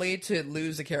genuinely to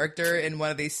lose a character in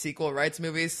one of these sequel rights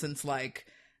movies since like,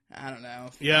 I don't know.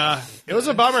 Yeah. It was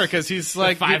a bummer because he's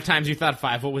like 5 times you thought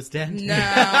Fievel was dead.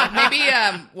 No, maybe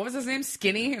what was his name?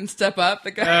 Skinny and Step Up.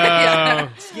 The guy. Yeah.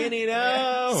 Skinny,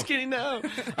 no. Skinny no.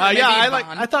 Maybe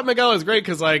I thought Miguel was great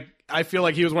because like I feel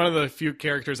like he was one of the few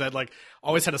characters that like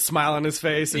always had a smile on his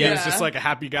face and he was Yeah. just like a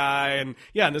happy guy and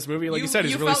in this movie like you said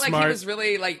he's really felt smart. like he was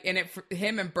really like in it for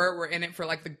him and Bert were in it for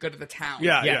like the good of the town.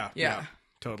 Yeah.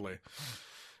 Totally.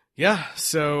 Yeah,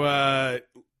 so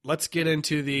let's get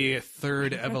into the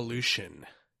third evolution.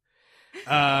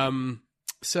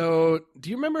 So do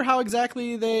you remember how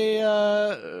exactly they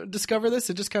discover this?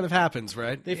 It just kind of happens,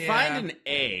 right? They find an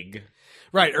egg.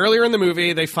 Right. Earlier in the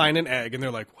movie, they find an egg, and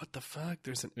they're like, "What the fuck?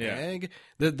 There's an egg."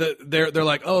 They're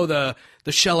like, "Oh, the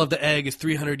shell of the egg is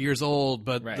 300 years old,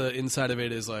 but the inside of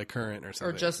it is like current or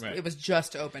something." Or just it was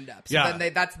just opened up. So Yeah.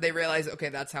 then they realize, okay,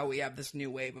 that's how we have this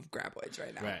new wave of graboids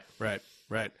right now. Right.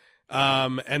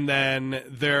 And then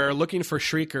they're looking for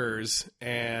Shriekers,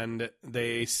 and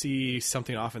they see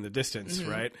something off in the distance,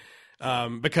 right?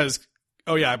 Because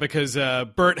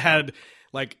Bert had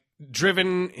like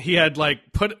he had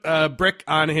like put a brick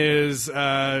on his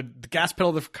the gas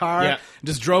pedal of the car,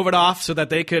 just drove it off so that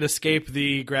they could escape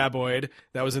the graboid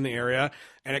that was in the area.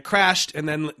 And it crashed, and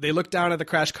then they look down at the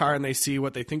crashed car and they see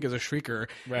what they think is a Shrieker,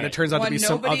 and it turns out to be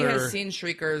some nobody other. has seen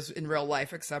Shriekers in real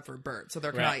life except for Bert, so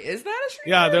they're kind of like, "Is that a Shrieker?"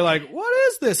 Yeah, they're like, "What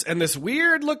is this?" And this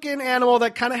weird looking animal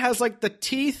that kind of has like the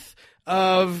teeth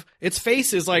of its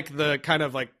face is like the kind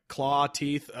of like claw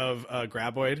teeth of a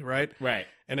graboid, right? Right.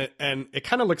 And it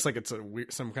kind of looks like it's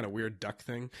some kind of weird duck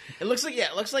thing. It looks like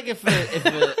if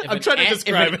I'm trying to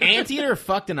describe if an anteater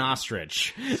fucked an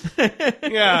ostrich.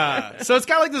 Yeah. So it's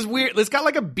got like this weird. It's got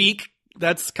like a beak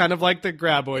that's kind of like the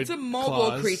graboid. It's a mobile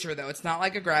claws. creature, though. It's not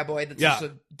like a graboid that's just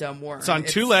a dumb worm. It's on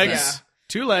two legs,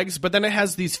 but then it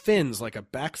has these fins, like a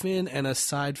back fin and a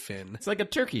side fin. It's like a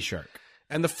turkey shark.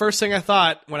 And the first thing I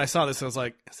thought when I saw this, I was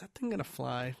like, "Is that thing gonna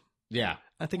fly?" Yeah.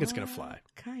 I think it's gonna fly.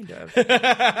 Kind of.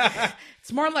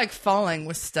 It's more like falling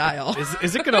with style.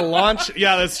 Is it gonna launch?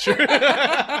 Yeah, that's true.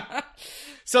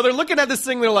 So they're looking at this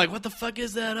thing. They're like, "What the fuck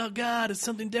is that? Oh god, it's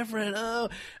something different." Oh,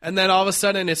 and then all of a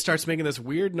sudden, it starts making this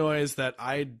weird noise that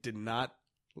I did not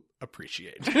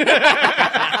appreciate.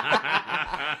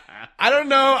 I don't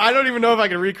know. I don't even know if I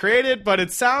can recreate it, but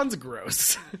it sounds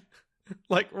gross.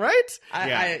 Like, right?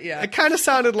 Yeah. It kind of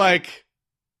sounded like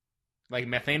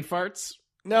methane farts.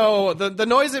 no, the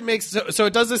noise it makes. So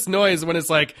it does this noise when it's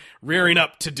like rearing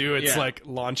up to do its like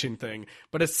launching thing,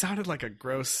 but it sounded like a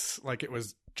gross, like it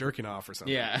was jerking off or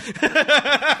something. Yeah.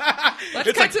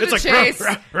 Let's cut to the chase.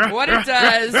 What it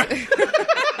does.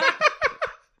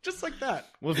 Just like that.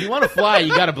 Well, if you want to fly,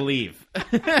 you got to believe.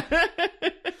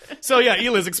 So yeah,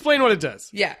 Eliz, explain what it does.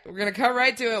 Yeah, we're gonna cut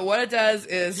right to it. What it does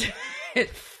is it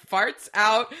farts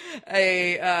out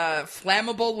a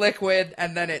flammable liquid,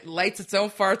 and then it lights its own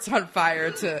farts on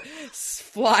fire to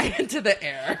fly into the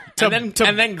air. And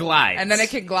then glides. And then it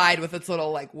can glide with its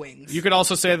little, like, wings. You could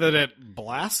also say that it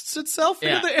blasts itself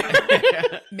into the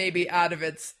air. Maybe out of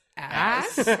its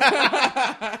ass.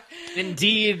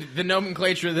 Indeed, the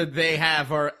nomenclature that they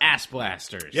have are ass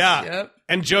blasters. Yeah. Yep.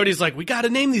 And Jody's like, we got to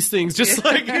name these things, just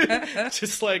like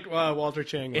Walter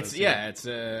Chang was. It's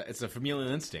a familial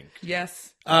instinct.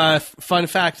 Yes. Fun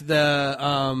fact: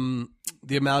 the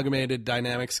Amalgamated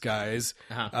Dynamics guys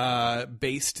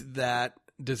based that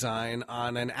design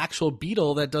on an actual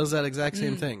beetle that does that exact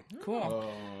same thing.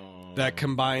 Cool. That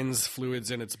combines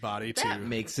fluids in its body That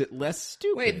makes it less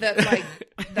stupid. Wait, that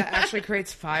actually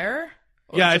creates fire?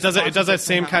 Or Yeah, it just does. It does that causes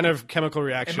same somehow? kind of chemical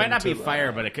reaction. It might not be to-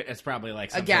 fire, but it's probably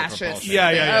like some A sort of gaseous- propulsion.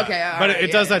 Yeah. Okay, all but right, it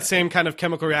yeah, does yeah. that same kind of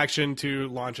chemical reaction to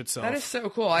launch itself. That is so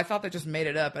cool. I thought they just made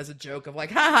it up as a joke of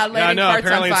like, haha, yeah, lighting no. farts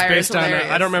Apparently, on it's fire based is on. hilarious.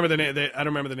 I don't remember the name. I don't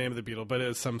remember the name of the beetle, but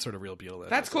it's some sort of real beetle.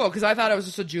 That's cool, because I thought it was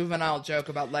just a juvenile joke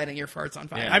about lighting your farts on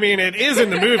fire. Yeah. I mean, it is in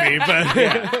the movie,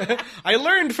 but I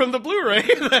learned from the Blu-ray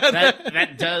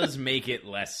That does make it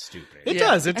less stupid. It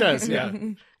does. It does. Yeah.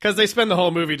 Because they spend the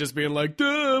whole movie just being like,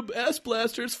 "Duh, ass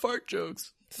blasters, fart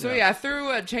jokes." So yeah,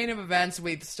 through a chain of events,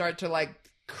 we start to like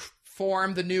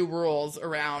form the new rules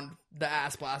around the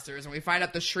ass blasters, and we find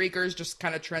out the Shriekers just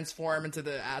kind of transform into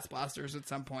the ass blasters at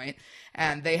some point,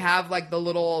 and they have like the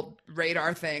little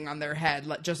radar thing on their head,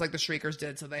 just like the Shriekers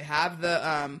did. So they have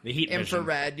the heat vision.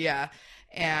 infrared, yeah,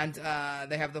 and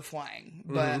they have the flying,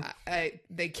 but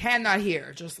they cannot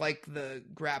hear, just like the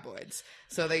graboids.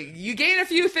 So you gain a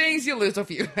few things, you lose a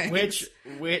few things.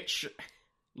 Which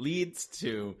leads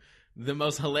to the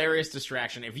most hilarious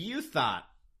distraction. If you thought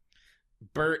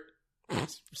Bert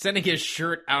sending his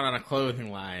shirt out on a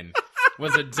clothing line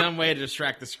was a dumb way to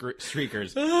distract the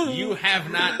Shriekers, you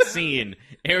have not seen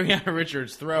Ariana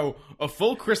Richards throw a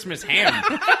full Christmas ham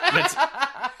that's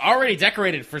already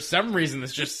decorated for some reason,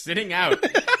 that's just sitting out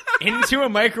into a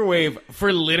microwave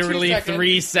for literally 2 seconds.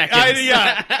 3 seconds.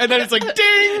 Yeah, and then it's like,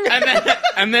 ding.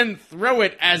 and then throw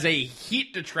it as a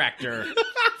heat detractor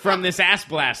from this ass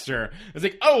blaster. It's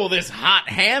like, oh, well, this hot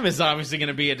ham is obviously going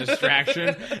to be a distraction.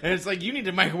 And it's like, you need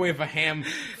to microwave a ham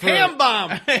for... Ham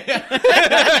bomb. I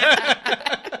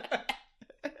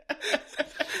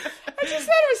just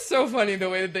thought it was so funny the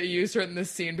way that they used her in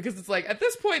this scene, because it's like, at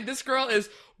this point, this girl is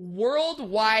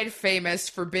worldwide famous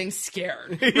for being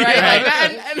scared, right?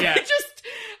 Like, Yeah. it just,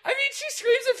 I mean, she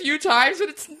screams a few times, but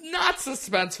it's not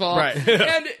suspenseful. Right.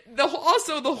 And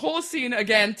also the whole scene,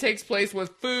 again, takes place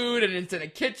with food, and it's in a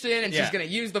kitchen, and Yeah. she's going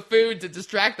to use the food to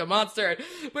distract the monster.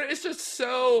 But it's just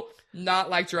so not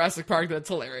like Jurassic Park that it's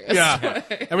hilarious. Yeah,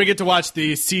 and we get to watch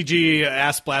the CG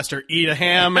ass blaster eat a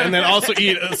ham and then also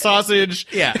eat a sausage.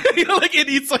 Yeah. Like it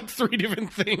eats like 3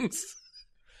 different things.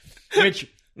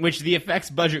 Which the effects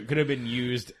budget could have been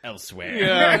used elsewhere.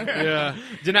 Yeah.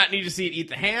 Did not need to see it eat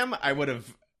the ham. I wouldn't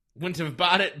have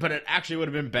bought it, but it actually would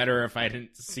have been better if I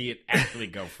didn't see it actually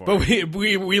go for But it.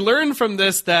 we learned from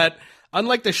this that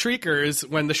unlike the Shriekers,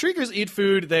 when the Shriekers eat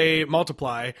food, they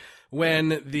multiply.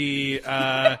 When the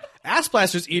ass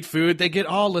blasters eat food, they get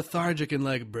all lethargic and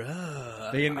like,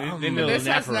 bruh. This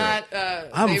has not.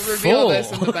 I'm they reveal full.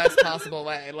 this in the best possible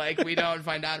way. Like, we don't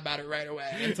find out about it right away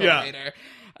until Yeah. later.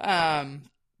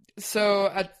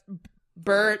 So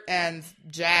Bert and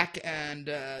Jack and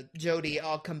Jody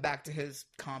all come back to his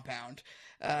compound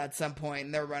at some point,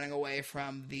 and they're running away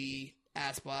from the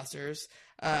ass blasters.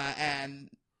 And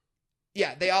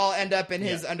yeah, they all end up in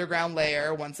his underground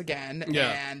lair once again, Yeah.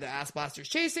 and the ass blaster's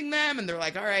chasing them, and they're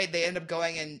like, all right, they end up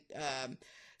going in.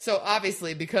 So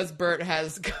obviously, because Bert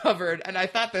has covered, and I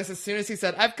thought this as soon as he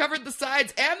said, I've covered the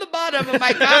sides and the bottom of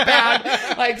my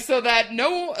compound, like, so that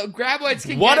no graboids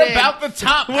can What get in. about the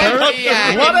top? And, Bert?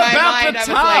 yeah, What in my about mind, the I was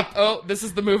top? like, oh, this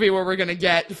is the movie where we're gonna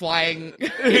get flying,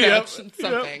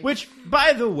 something. Which,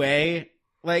 by the way,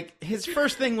 like, his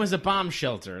first thing was a bomb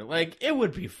shelter. Like, it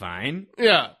would be fine.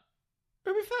 Yeah. It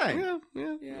would be fine.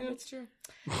 Yeah, that's true.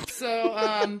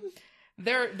 So,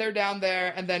 they're down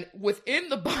there, and then within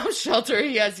the bomb shelter,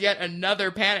 he has yet another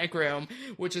panic room,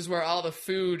 which is where all the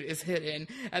food is hidden.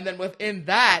 And then within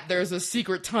that, there's a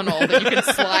secret tunnel that you can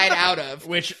slide out of.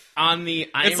 Which, on the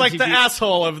IMDb... It's like the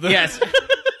asshole of the... Yes.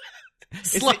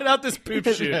 Slide out this poop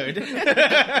chute.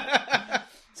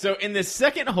 So in the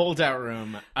second holdout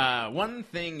room, one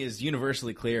thing is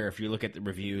universally clear if you look at the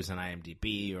reviews on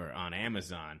IMDb or on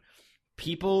Amazon.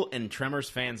 People and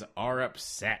Tremors fans are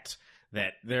upset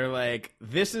that they're like,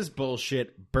 this is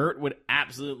bullshit. Bert would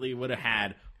have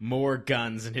had more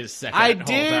guns in his second I holdout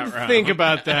did room. think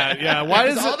about that. Yeah, why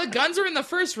does All it? the guns were in the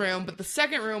first room, but the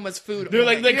second room was food. They're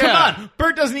like, only. come on,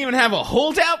 Bert doesn't even have a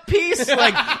holdout piece?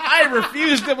 Like, I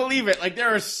refuse to believe it. Like,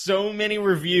 there are so many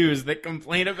reviews that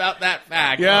complain about that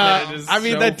fact. Yeah, that it is I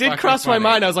mean so that did fucking cross my funny.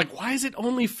 mind. I was like, why is it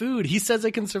only food? He says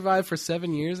they can survive for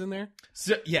 7 years in there,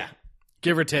 So, yeah,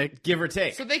 give or take. give or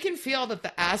take. So they can feel that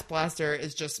the ass blaster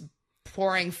is just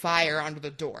pouring fire onto the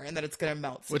door and that it's going to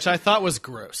melt. Which I thought was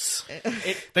gross.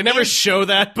 It They never is- show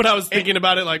that, but I was thinking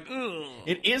about it like, ugh.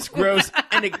 It is gross.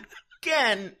 And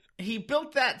again, he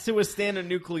built that to withstand a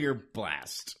nuclear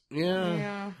blast.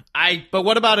 Yeah. Yeah. But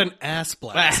what about an ass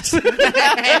blast? No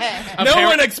No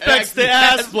one expects the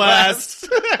ass blast.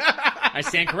 I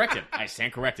stand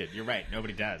corrected. You're right.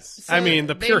 Nobody does. I mean,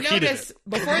 the They pure heat of notice it.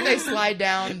 before they slide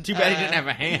down. Too bad he didn't have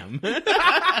a ham.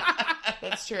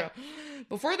 That's true.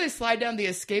 Before they slide down the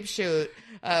escape chute,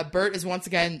 Bert is once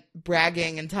again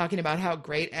bragging and talking about how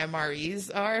great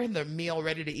MREs are, the meal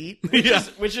ready to eat.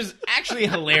 Which is actually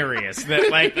hilarious. That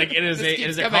like it is This a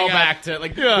keeps callback coming up. to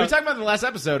like Yeah. we were talking about in the last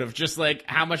episode of just like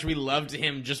how much we loved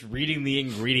him just reading the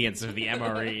ingredients of the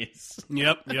MREs.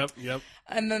 Yep.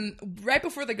 And then right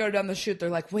before they go down the chute, they're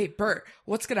like, wait, Bert,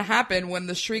 what's going to happen when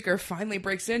the Shrieker finally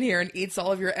breaks in here and eats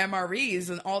all of your MREs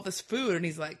and all this food? And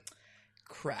he's like,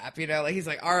 crap, like he's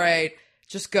like, all right,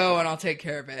 just go and I'll take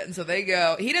care of it. And so they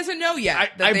go. He doesn't know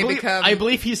yet that they become. I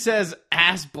believe he says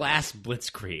ass blast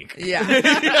blitzkrieg.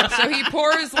 Yeah. So he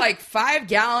pours like 5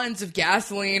 gallons of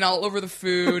gasoline all over the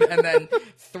food and then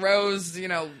throws,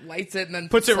 lights it and then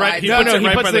Puts it right- slides he out. puts it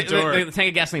right by the the door. tank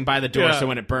of gasoline by the door, Yeah. so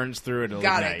when it burns through, it'll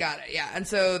Got ignite. it. Yeah. And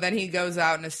so then he goes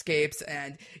out and escapes,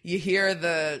 and you hear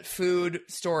the food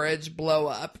storage blow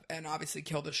up and obviously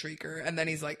kill the Shrieker. And then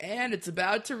he's like, and it's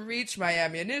about to reach my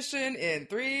ammunition in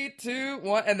 3, 2,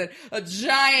 1. And then a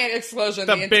giant explosion.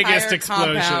 The The biggest entire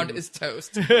explosion. compound is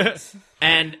toast.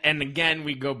 And again,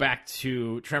 we go back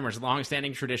to Tremors'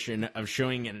 long-standing tradition of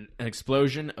showing an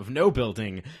explosion of no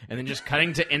building and then just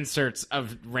cutting to inserts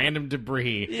of random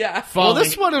debris. Yeah. falling Well,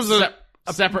 this one was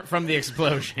separate from the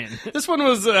explosion. This one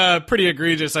was pretty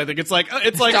egregious. I think it's like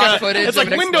Stock footage it's like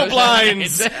of an window explosion.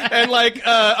 blinds and like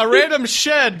a random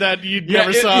shed that you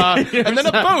never saw, and then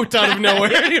a boat out of nowhere.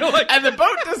 Like, And the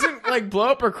boat doesn't like blow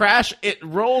up or crash; it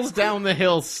rolls down the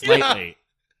hill slightly.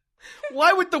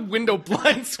 why would the window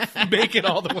blinds make it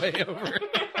all the way over?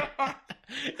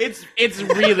 It's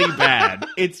really bad.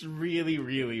 It's really,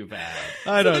 really bad.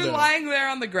 I don't They're know. lying there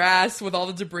on the grass with all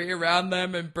the debris around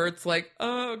them, and Bert's like,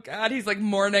 oh God, he's like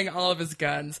mourning all of his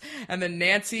guns. And then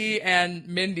Nancy and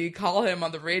Mindy call him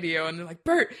on the radio, and they're like,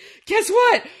 Bert, guess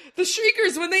what? The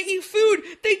Shriekers, when they eat food,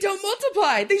 they don't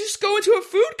multiply. They just go into a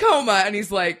food coma. And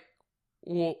he's like,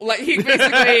 well, like he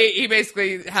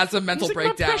basically has a mental He's like, "My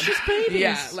breakdown. precious babies."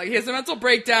 Yeah, like he has a mental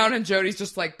breakdown, and Jody's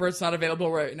just like, Bert's not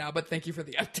available right now, but thank you for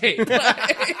the update.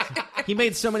 Like, He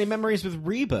made so many memories with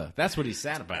Reba. That's what he's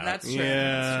sad about. that's true.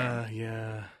 That's true.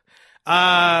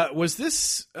 Yeah. Was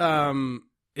this?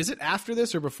 Is it after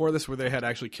this or before this where they had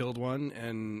actually killed one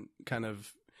and kind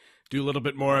of do a little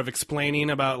bit more of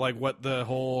explaining about like what the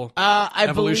whole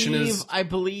evolution is? I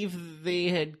believe they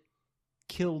had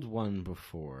killed one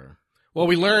before. Well,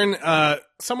 we learn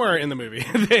somewhere in the movie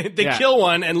they Yeah. kill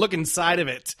one and look inside of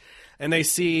it, and they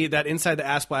see that inside the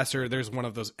ass blaster there's one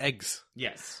of those eggs,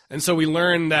 Yes. and so we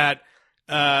learn that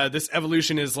this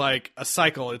evolution is like a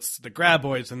cycle. It's the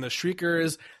graboids and the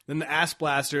shriekers, then the ass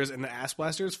blasters, and the ass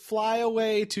blasters fly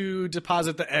away to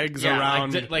deposit the eggs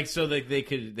around. So they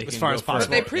could As far as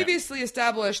possible. They previously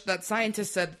established that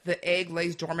scientists said the egg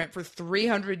lays dormant for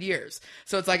 300 years.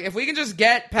 So it's like, if we can just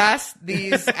get past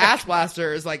these ass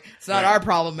blasters, like, it's not our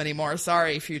problem anymore.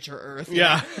 Sorry, future Earth.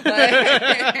 Yeah.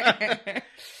 Like-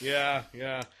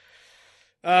 Yeah.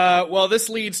 Well, this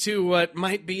leads to what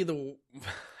might be the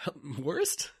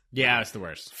worst, Yeah, it's the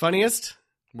worst. funniest,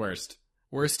 Worst.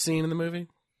 worst scene in the movie.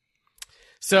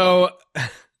 So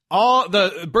all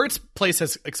the Bert's place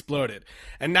has exploded,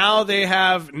 and now they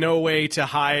have no way to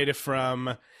hide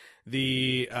from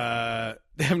the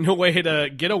they have no way to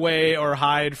get away or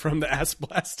hide from the ass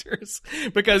blasters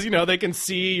because they can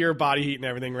see your body heat and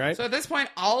everything, right? So at this point,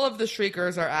 all of the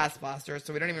Shriekers are ass blasters,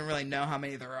 so we don't even really know how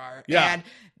many there are. Yeah. And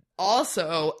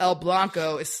also, El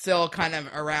Blanco is still kind of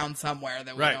around somewhere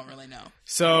that we Right. don't really know.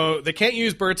 So they can't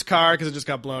use Bert's car because it just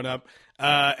got blown up.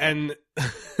 And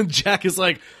Jack is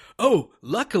like, oh,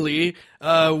 luckily,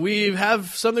 we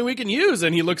have something we can use.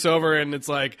 And he looks over and it's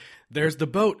like, there's the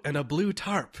boat and a blue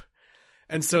tarp.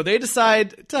 And so they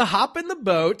decide to hop in the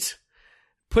boat,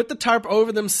 put the tarp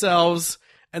over themselves,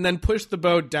 and then push the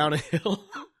boat down a hill,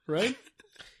 right?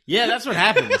 Yeah, that's what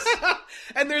happens.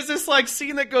 And there's this like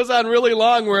scene that goes on really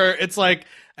long where it's like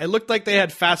it looked like they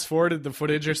had fast forwarded the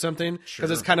footage or something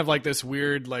because it's kind of like this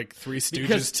weird like Three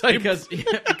Stooges type.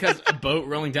 Because a boat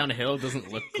rolling down a hill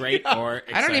doesn't look great or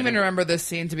exciting. I don't even remember this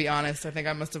scene, to be honest. I think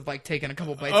I must have like taken a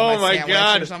couple bites Oh of my my sandwich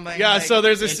god! or something. Yeah, Like, so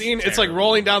there's a scene. It's like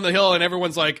rolling down the hill, and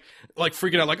everyone's like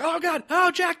freaking out, like, "Oh god,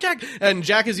 oh Jack!" And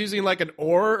Jack is using like an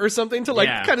oar or something to like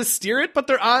kind of steer it, but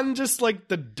they're on just like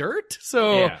the dirt,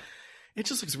 so it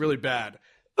just looks really bad.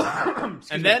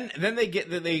 And then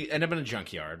they end up in a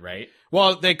junkyard, right?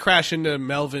 Well, they crash into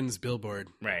Melvin's billboard.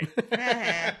 Right.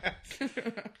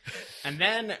 And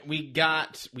then we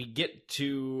get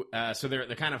to so they're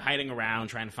kind of hiding around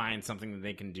trying to find something that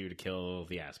they can do to kill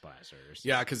the ass blasters.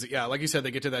 Yeah, because like you said,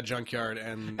 they get to that junkyard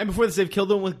and before this, they've killed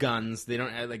them with guns. They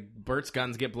don't like Bert's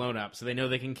guns get blown up, so they know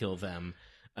they can kill them.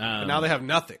 But now they have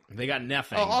nothing. They got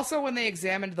nothing. Oh, also, when they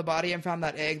examined the body and found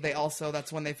that egg,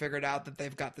 that's when they figured out that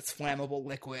they've got this flammable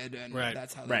liquid, and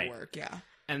that's how they work. Yeah.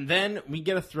 And then we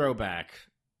get a throwback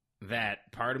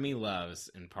that part of me loves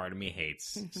and part of me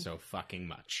hates so fucking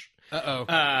much.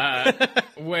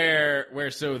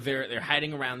 Where so they're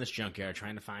hiding around this junkyard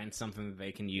trying to find something that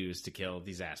they can use to kill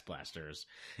these ass blasters,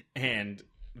 and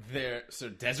so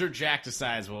Desert Jack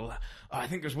decides, well, I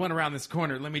think there's one around this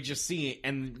corner. Let me just see.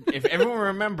 And if everyone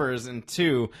remembers in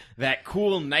 2, that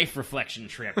cool knife reflection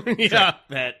trip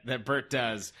that Bert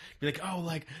does, be like, oh,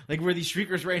 like were these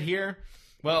shriekers right here?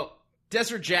 Well,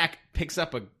 Desert Jack picks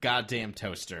up a goddamn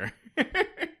toaster.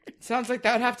 Sounds like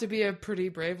that would have to be a pretty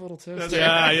brave little toaster.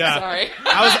 Yeah. Sorry.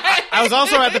 I was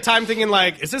also at the time thinking,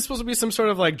 like, is this supposed to be some sort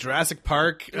of like Jurassic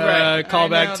Park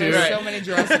callback to? There's so many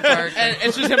Jurassic Park, and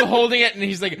it's just him holding it, and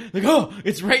he's like, oh,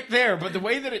 it's right there. But the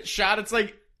way that it's shot, it's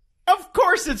like, of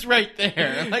course it's right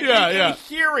there. Like, you can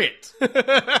hear it.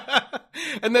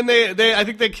 And then they I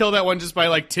think they kill that one just by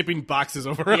like tipping boxes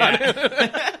over on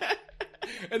it.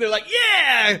 And they're like,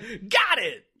 yeah, got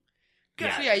it.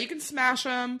 So yeah, you can smash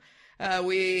them.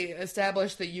 We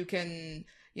established that you can,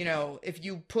 if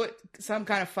you put some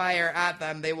kind of fire at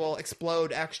them, they will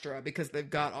explode extra because they've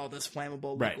got all this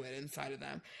flammable liquid inside of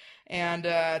them. And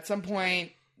at some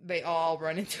point, they all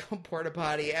run into a porta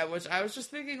potty, at which I was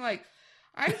just thinking, like,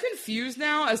 I'm confused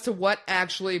now as to what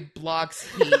actually blocks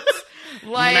heat.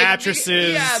 Like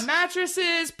mattresses. Yeah,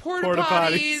 mattresses, porta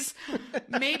potties,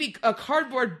 maybe a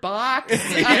cardboard box,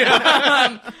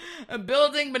 a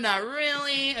building, but not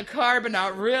really, a car, but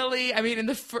not really. I mean, in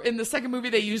the second movie,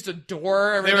 they used a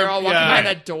door. They're all walking behind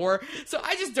that door. So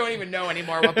I just don't even know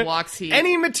anymore what blocks heat.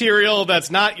 Any material that's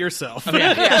not yourself.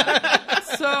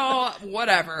 So,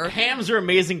 whatever. Hams are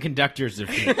amazing conductors of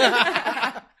heat.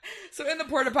 So in the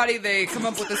porta potty, they come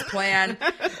up with this plan.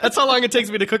 That's how long it takes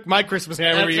me to cook my Christmas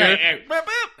ham every year. Right.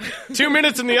 2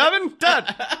 minutes in the oven, done.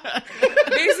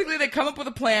 Basically, they come up with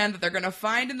a plan that they're going to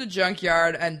find in the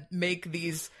junkyard and make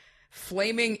these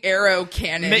flaming arrow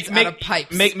cannons out of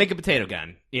pipes. Make a potato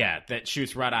gun. Yeah, that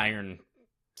shoots wrought iron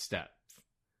stuff.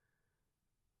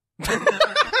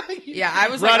 Yeah, I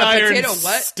was Wrought like, a iron potato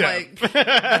what? stuff. Like,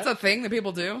 that's a thing that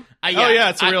people do?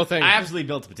 It's a real thing. I absolutely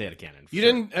built a potato cannon. You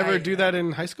didn't ever do that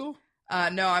in high school?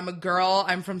 No, I'm a girl.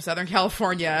 I'm from Southern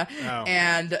California,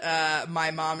 and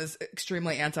my mom is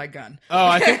extremely anti-gun. Oh,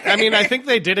 I think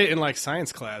they did it in like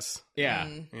science class. Yeah.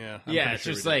 Yeah. It's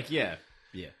just like, yeah.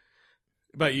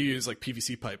 But you use like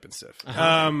PVC pipe and stuff.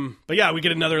 But yeah, we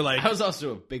get another like. I was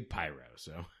also a big pyro,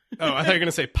 so. Oh, I thought you were going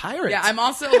to say pirates. Yeah, I'm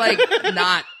also like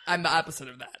I'm the opposite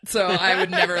of that. So I would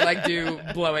never like do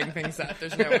blowing things up.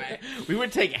 There's no way. We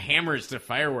would take hammers to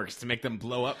fireworks to make them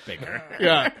blow up bigger.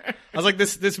 Yeah. I was like,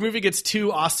 this movie gets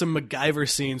 2 awesome MacGyver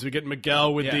scenes. We get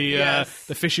Miguel with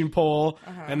the fishing pole,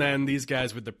 and then these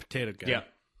guys with the potato gun. Yeah.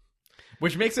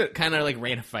 Which makes it kind of like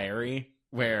Reign of Fiery,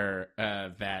 where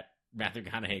that Matthew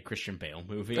McConaughey Christian Bale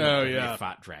movie. Oh, where yeah. They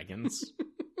fought dragons.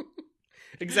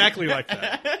 Exactly like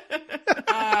that.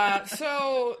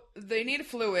 So they need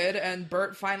fluid, and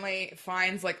Bert finally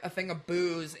finds like a thing of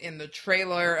booze in the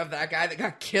trailer of that guy that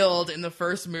got killed in the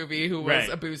first movie, who was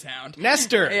a booze hound.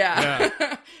 Nestor.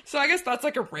 Yeah. So I guess that's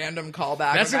like a random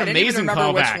callback. That's like, an I didn't even amazing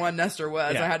remember callback. which one Nestor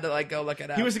was. Yeah. I had to like go look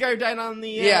it up. He was the guy who died on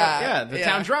the the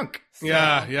town drunk. So.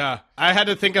 Yeah. I had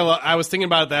to think. I was thinking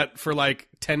about that for like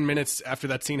 10 minutes after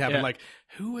that scene happened. Yeah. Like,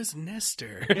 who was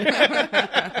Nestor?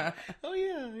 Oh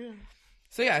yeah.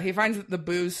 So yeah, he finds the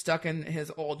booze stuck in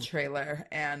his old trailer,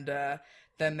 and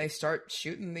then they start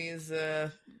shooting these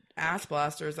ass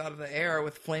blasters out of the air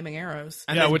with flaming arrows.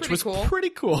 Yeah, which was cool. pretty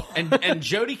cool. And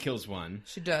Jodie kills one.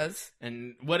 She does.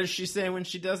 And what does she say when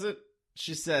she does it?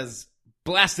 She says,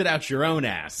 "Blast it out your own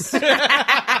ass."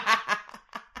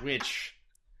 Which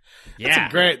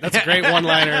That's a great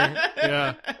one-liner.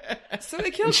 Yeah. So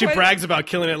they kill. And she brags about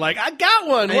killing it like, I got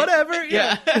one, whatever.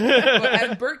 Yeah.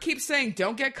 And Bert keeps saying,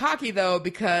 don't get cocky, though,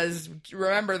 because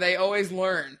remember, they always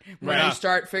learn. When you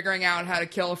start figuring out how to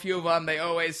kill a few of them, they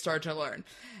always start to learn.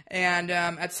 And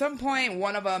at some point,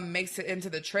 one of them makes it into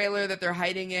the trailer that they're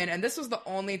hiding in. And this was the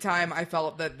only time I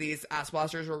felt that these ass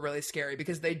blasters were really scary,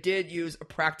 because they did use a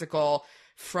practical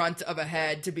front of a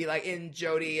head to be like in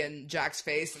Jody and Jack's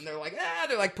face. And they're like,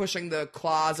 they're like pushing the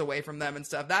claws away from them and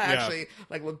stuff. That actually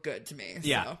like looked good to me.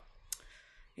 Yeah. So,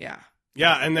 yeah.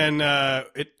 Yeah, and then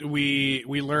we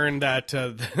learned that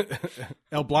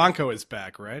El Blanco is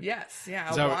back, right? Yes, yeah.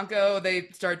 El Blanco, they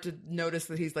start to notice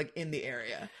that he's like in the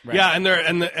area. Right. Yeah,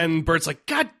 and Bert's like,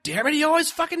 God damn it, he always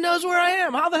fucking knows where I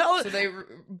am. How the hell?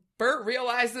 Bert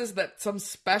realizes that some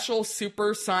special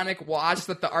supersonic watch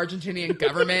that the Argentinian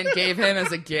government gave him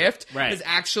as a gift is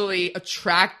actually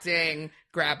attracting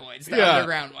graboids, the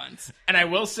underground ones. And I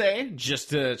will say,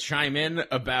 just to chime in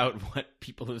about what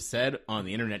people have said on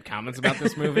the internet comments about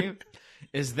this movie,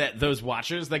 is that those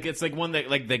watches, like it's like one that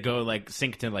like they go like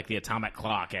sync to like the atomic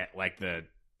clock at like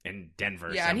in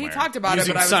Denver. Yeah, somewhere. and he talked about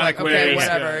Using it, but I was sonic like, okay, waves.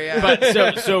 whatever. Yeah.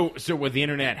 But so what the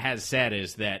internet has said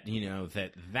is that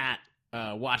that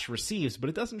watch receives, but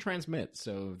it doesn't transmit.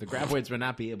 So the graboids would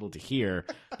not be able to hear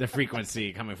the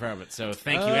frequency coming from it. So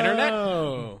thank you, internet.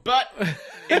 But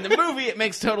in the movie, it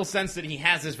makes total sense that he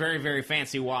has this very, very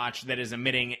fancy watch that is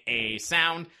emitting a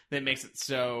sound that makes it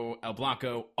so El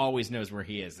Blanco always knows where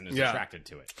he is and is attracted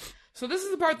to it. So this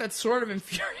is the part that sort of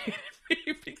infuriated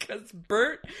me, because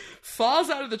Bert falls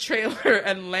out of the trailer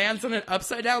and lands on an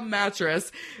upside-down mattress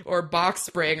or box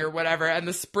spring or whatever, and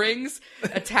the spring's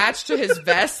attached to his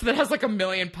vest that has like 1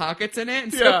 million pockets in it,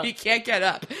 and so he can't get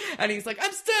up. And he's like,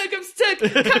 I'm stuck,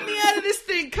 cut me out of this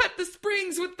thing, cut the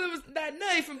springs with that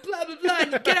knife and blah, blah, blah,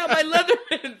 and get out my leather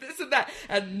and this and that.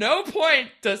 At no point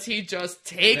does he just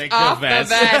take off the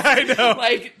vest. I know.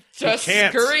 Like, just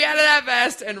scurry out of that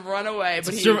vest and run away.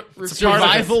 But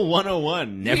Survival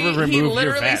 101. Never remove your vest. He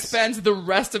literally spends the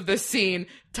rest of this scene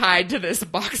tied to this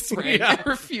box spring and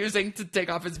refusing to take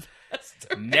off his vest.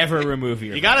 Never remove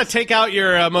your vest. You got to take out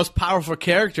your most powerful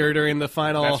character during the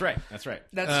final. That's right.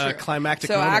 That's true. Climactic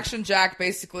so moment. Action Jack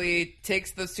basically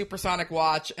takes the supersonic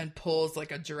watch and pulls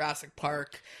like a Jurassic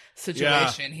Park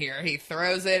situation here. He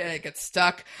throws it and it gets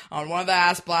stuck on one of the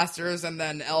ass blasters, and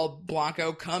then El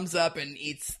Blanco comes up and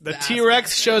eats the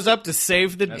T-Rex shows up to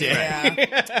save the day.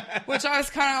 Yeah. Which I was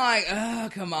kind of like, oh,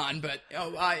 come on, but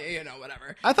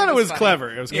whatever. I thought it was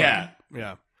clever. It was clever.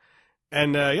 Yeah.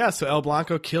 And so El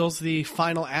Blanco kills the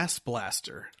final ass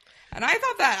blaster. And I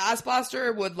thought that ass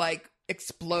blaster would like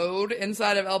explode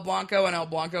inside of El Blanco and El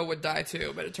Blanco would die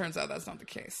too, but it turns out that's not the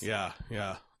case. Yeah.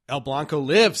 El Blanco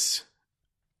lives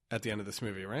at the end of this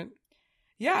movie, right?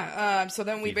 Yeah. So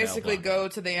then we basically go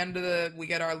to the end of we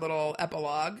get our little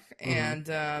epilogue,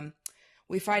 and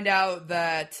we find out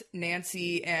that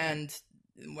Nancy and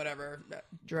whatever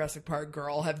Jurassic Park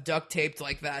girl have duct taped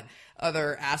like that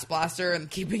other ass blaster and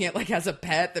keeping it like as a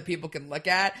pet that people can look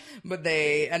at, but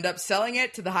they end up selling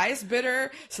it to the highest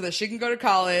bidder so that she can go to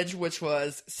college, which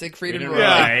was Siegfried and Roy.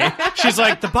 Yeah. She's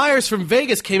like, the buyers from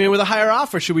Vegas came in with a higher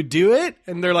offer. Should we do it?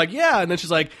 And they're like, yeah. And then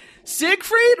she's like,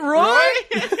 Siegfried, Roy?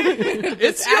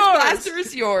 It's yours. Ass blaster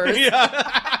is yours.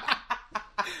 Yeah.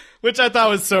 Which I thought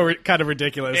was so kind of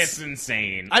ridiculous. It's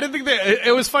insane. I didn't think that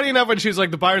it was funny enough when she was like,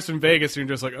 the buyer's from Vegas, and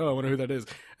you're just like, oh, I wonder who that is.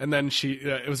 And then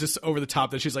it was just over the top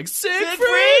that she's like,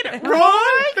 Siegfried,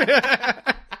 Roy?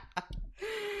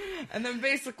 And then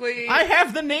basically, I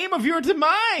have the name of your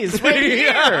demise right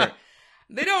here.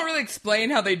 They don't really explain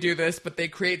how they do this, but they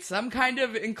create some kind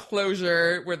of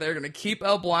enclosure where they're going to keep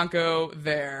El Blanco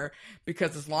there,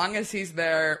 because as long as he's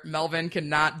there, Melvin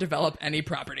cannot develop any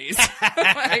properties.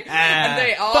 And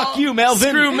they all fuck you,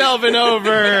 Melvin. Screw Melvin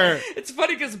over. It's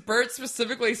funny because Bert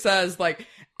specifically says, like,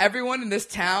 everyone in this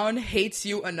town hates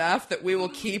you enough that we will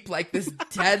keep like this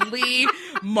deadly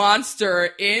monster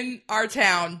in our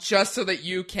town just so that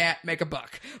you can't make a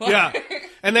buck. Yeah.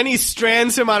 And then he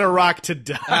strands him on a rock to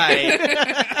die.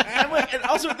 And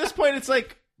also at this point, it's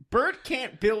like, Bert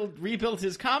can't rebuild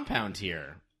his compound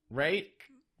here, right?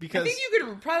 Because I think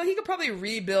he could probably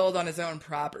rebuild on his own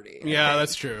property. Yeah,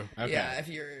 that's true. Okay.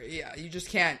 Yeah, you just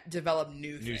can't develop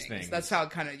new things. That's how it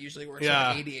kind of usually works with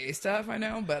ADA stuff, I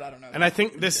know, but I don't know. And I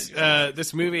think this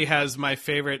movie has my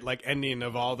favorite like ending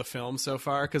of all the films so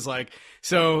far, because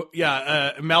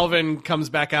Melvin comes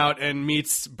back out and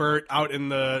meets Bert out in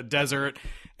the desert.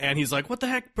 And he's like, what the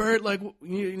heck, Bert? Like,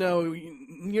 you're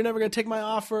never going to take my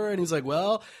offer? And he's like,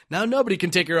 well, now nobody can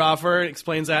take your offer. And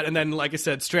explains that. And then, like I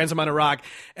said, strands him on a rock.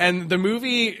 And the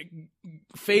movie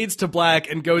fades to black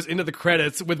and goes into the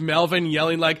credits with Melvin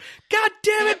yelling like, "God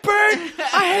damn it, Bert!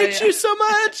 I hate you so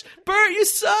much, Bert! You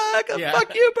suck!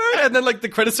 Fuck you, Bert!" And then like the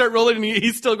credits start rolling, and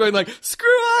he's still going like, "Screw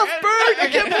off, Bert! I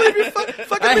can't believe you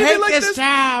fucking made me like this!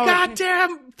 Town. God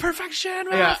damn perfection!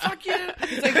 Fuck you!"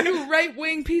 It's like, you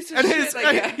right-wing piece of And shit. his,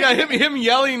 Like, him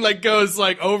yelling like goes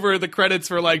like over the credits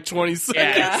for like 20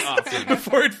 seconds it's awesome.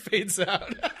 before it fades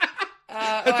out.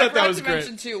 I thought that was to great.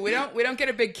 mention too, we don't get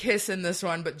a big kiss in this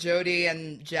one, but Jody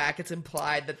and Jack, it's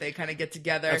implied that they kind of get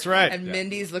together. That's right. And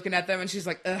Mindy's looking at them, and she's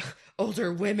like, "Ugh,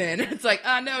 older women." It's like,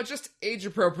 no, just age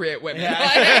appropriate women.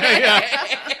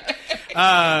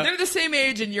 They're the same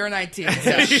age, and you're 19.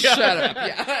 So shut up.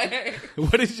 Yeah.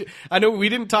 What did you? I know we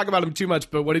didn't talk about him too much,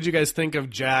 but what did you guys think of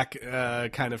Jack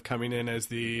kind of coming in as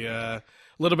the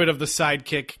little bit of the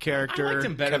sidekick character? I liked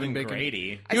him better Kevin than Bacon?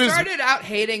 Grady. I started out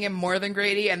hating him more than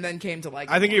Grady, and then came to like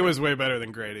him I think he more. was way better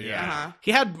than Grady. Yeah, Uh-huh.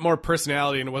 he had more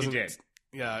personality and it wasn't. He did.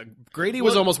 Yeah, Grady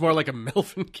was almost more like a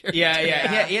Melvin character.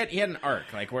 Yeah. He had an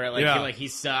arc like where like Yeah. he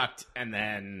sucked and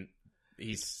then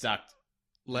he sucked.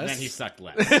 Less. Then he sucked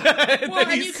less. Well,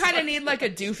 and you kind of need like a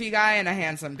doofy guy and a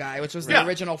handsome guy, which was the Yeah.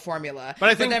 original formula. But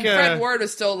I think, then Fred Ward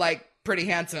was still like pretty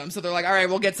handsome, so they're like, all right,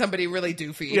 we'll get somebody really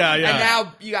doofy. Yeah. And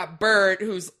now you got Bert,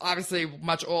 who's obviously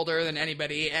much older than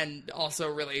anybody, and also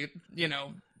really,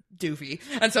 doofy.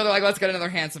 And so they're like, let's get another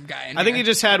handsome guy in I think he here.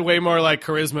 just had way more like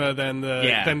charisma than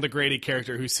Yeah. the Grady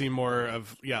character, who seemed more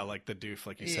of like the doof,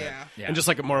 like you said, Yeah. and just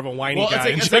like more of a whiny Well, guy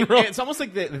in it's general. it's almost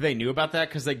like they knew about that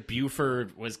because like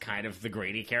Buford was kind of the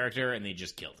Grady character and they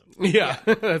just killed him. yeah,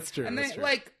 that's true. And that's then, true.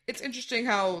 like, it's interesting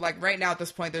how, like, right now at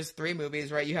this point, there's 3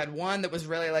 movies, right? You had one that was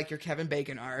really like your Kevin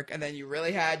Bacon arc, and then you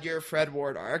really had your Fred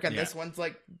Ward arc, and Yeah. this one's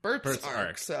like Bert's arc.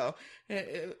 arc. So,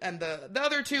 and the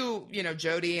other 2,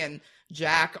 Jody and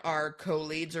Jack are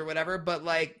co-leads or whatever, but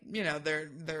like,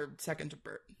 they're second to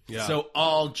Bert. yeah. So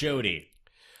all Jody.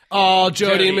 oh,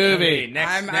 Jody movie.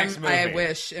 Next movie. I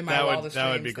wish in my That would- wildest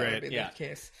that would dreams be that great. would be Yeah. the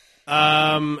case.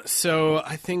 So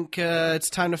I think it's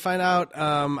time to find out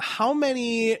how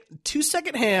many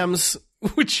 2-second hams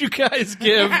would you guys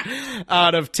give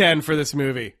out of 10 for this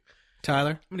movie?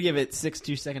 Tyler? I'm gonna give it 6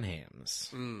 2-second hams.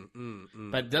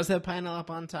 But it does have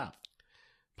pineapple on top.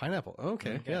 Pineapple.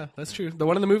 Okay, yeah, that's true. The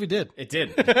one in the movie did. It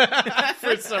did.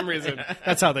 For some reason.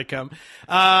 That's how they come.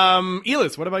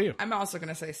 Elis, what about you? I'm also going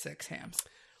to say 6 hams.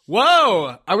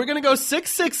 Whoa! Are we going to go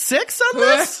 666 on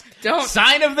this? Don't.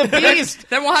 Sign of the beast.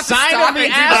 Then we'll have to Sign stop of the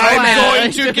and do asshole. the I'm going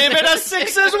math. to give it a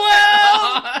 6 as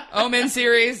well! Omen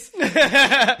series.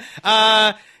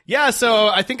 Yeah, so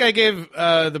I think I gave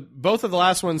both of the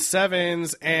last ones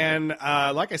 7s, and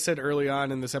like I said early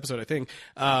on in this episode, I think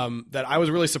that I was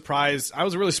really surprised. I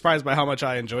was really surprised by how much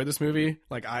I enjoyed this movie.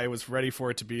 Like, I was ready for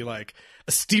it to be like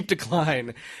a steep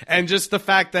decline, and just the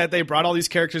fact that they brought all these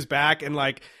characters back and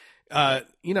like.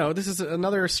 This is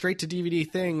another straight to DVD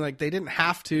thing. Like, they didn't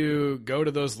have to go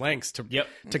to those lengths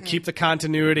to keep the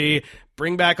continuity,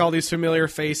 bring back all these familiar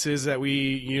faces that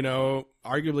we,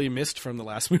 arguably missed from the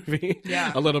last movie.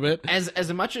 Yeah. A little bit.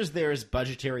 As much as there's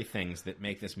budgetary things that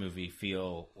make this movie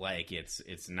feel like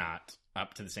it's not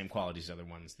up to the same quality as other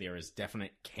ones, there is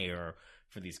definite care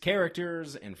for these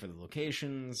characters and for the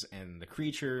locations and the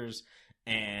creatures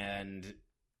and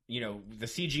the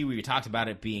CG. We talked about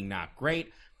it being not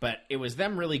great, but it was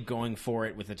them really going for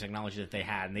it with the technology that they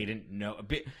had, and they didn't know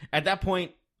at that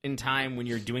point in time when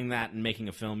you're doing that and making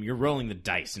a film, you're rolling the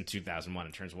dice in 2001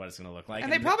 in terms of what it's going to look like.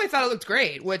 And they probably thought it looked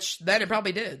great, which then it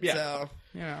probably did. Yeah. So,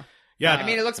 Yeah. I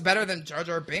mean, it looks better than Jar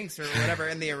Jar Binks or whatever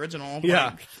in the original.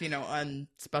 Yeah.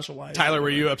 Unspecialized. Tyler, were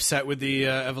you upset with the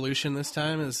evolution this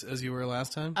time as you were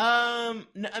last time?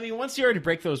 No, I mean, once you already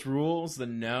break those rules,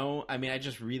 then no. I mean, I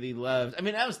just really loved. I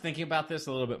mean, I was thinking about this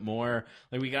a little bit more.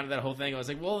 Like, we got into that whole thing. I was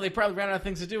like, well, they probably ran out of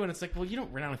things to do, and it's like, well, you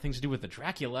don't run out of things to do with the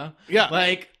Dracula. Yeah.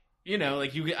 Like,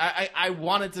 I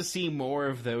wanted to see more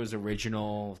of those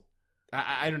original.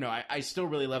 I don't know. I still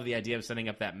really love the idea of setting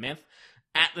up that myth.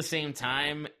 At the same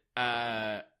time,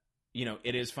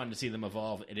 it is fun to see them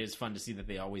evolve. It is fun to see that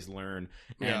they always learn.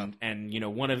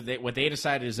 And one of what they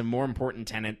decided is a more important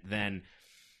tenet than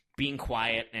being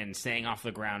quiet and staying off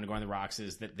the ground and going on the rocks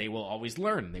is that they will always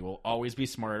learn. They will always be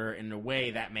smarter in a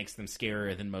way that makes them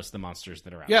scarier than most of the monsters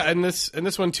that are out there. Yeah, and this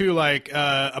one too, like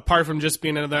apart from just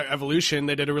being another evolution,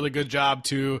 they did a really good job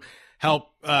to help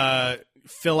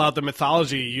fill out the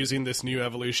mythology using this new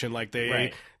evolution. Like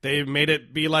they made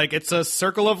it be like it's a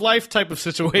circle of life type of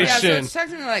situation. Yeah, so it's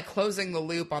technically like closing the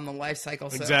loop on the life cycle.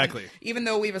 So Exactly. Even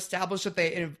though we've established that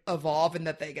they evolve and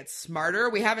that they get smarter,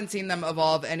 we haven't seen them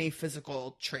evolve any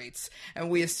physical traits. And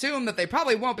we assume that they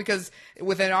probably won't because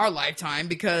within our lifetime,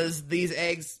 because these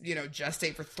eggs,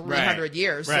 gestate for 300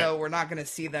 years. Right. So we're not going to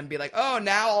see them be like, oh,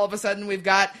 now all of a sudden we've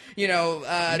got,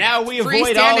 now we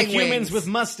avoid all humans with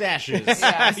mustaches.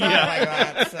 Yeah, something like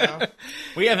that. So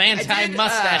we have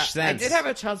anti-mustache sense. I did have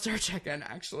a child star check-in,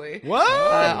 actually. What?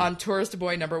 On Tourist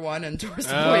Boy #1 and Tourist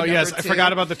Boy Oh, #2. yes. I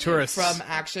forgot about the tourists. From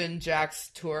Action Jack's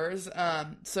tours.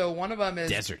 So one of them is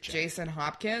Desert Jack. Jason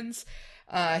Hopkins.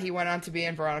 He went on to be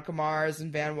in Veronica Mars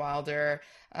and Van Wilder.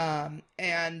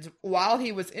 And while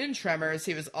he was in Tremors,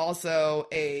 he was also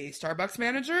a Starbucks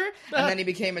manager, and then he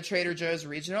became a Trader Joe's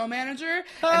regional manager,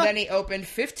 and then he opened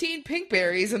 15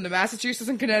 Pinkberries in the Massachusetts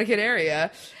and Connecticut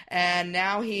area, and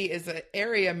now he is an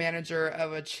area manager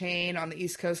of a chain on the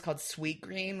East Coast called Sweet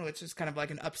Green, which is kind of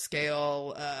like an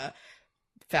upscale,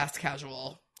 fast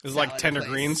casual. Is it like salad Tender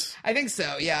place. Greens? I think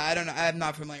so. Yeah, I don't know. I'm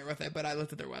not familiar with it, but I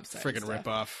looked at their website. Freaking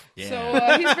ripoff. Yeah.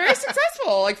 So he's very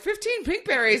successful. Like 15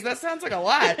 Pinkberries. That sounds like a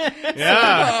lot.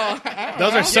 Yeah.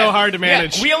 Those are so hard to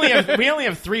manage. We only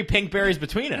have 3 pink berries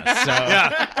between us. So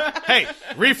Yeah. Hey,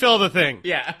 refill the thing.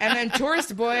 yeah. And then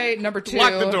Tourist Boy #2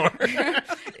 Lock the door.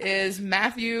 is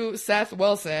Matthew Seth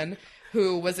Wilson,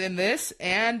 who was in this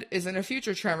and is in a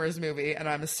future Tremors movie, and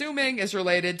I'm assuming is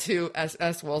related to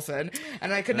S.S. Wilson.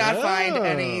 And I could not find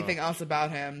anything else about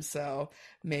him, so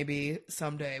maybe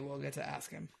someday we'll get to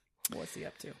ask him what's he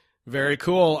up to. Very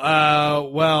cool.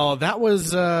 Well, that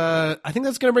was, I think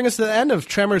that's going to bring us to the end of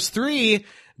Tremors 3,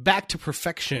 Back to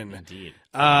Perfection. Indeed.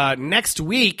 Next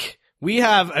week, we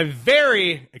have a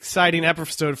very exciting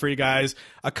episode for you guys.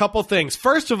 A couple things.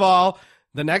 First of all,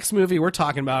 the next movie we're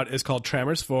talking about is called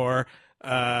Tremors 4.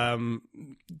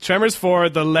 Tremors 4,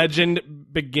 The Legend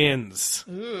Begins.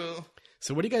 Ooh.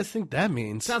 So what do you guys think that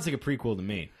means? Sounds like a prequel to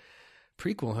me.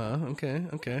 Prequel, huh?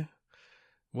 Okay.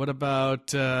 What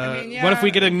about, yeah. what if we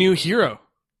get a new hero?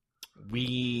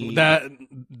 We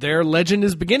Their legend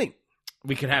is beginning.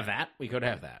 could have that.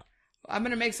 I'm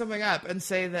going to make something up and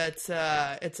say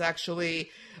that it's actually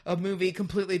a movie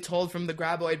completely told from the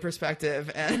Graboid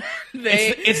perspective, and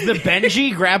It's the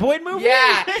Benji Graboid movie?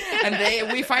 yeah,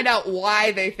 and we find out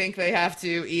why they think they have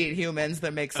to eat humans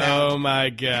that make sense. Oh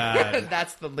my god.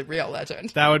 That's the real legend.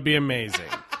 That would be amazing.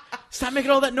 Stop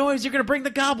making all that noise. You're going to bring the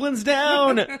goblins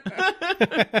down.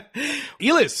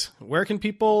 Elis, where can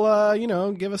people,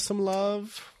 give us some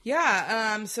love?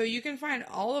 Yeah, so you can find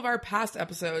all of our past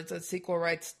episodes at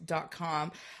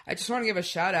sequelrights.com. I just want to give a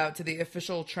shout out to the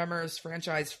official Tremors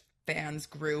franchise fans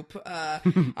group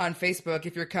on Facebook.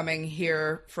 If you're coming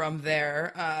here from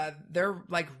there, they're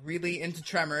like really into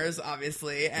Tremors,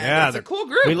 obviously, and it's a cool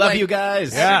group. We love Like, you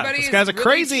guys. Yeah, everybody these is guys are really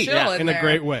crazy chill in a there.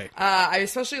 great way. I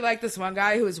especially like this one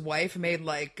guy whose wife made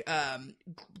like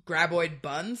Graboid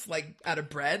buns, like out of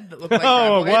bread that looked like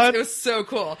Oh, Graboids. what? It was so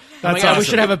cool. Oh my That's God, we awesome.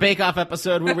 should have a bake-off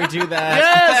episode where we do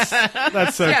that.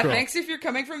 That's so Yeah, cool. thanks if you're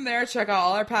coming from there. Check out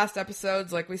all our past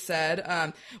episodes, like we said.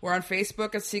 We're on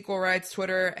Facebook at Sequel Rights,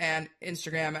 Twitter, and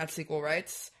Instagram at Sequel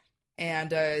Rights.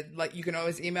 And you can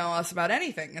always email us about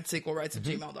anything at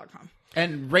sequelrights@gmail.com.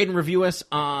 And rate and review us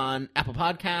on Apple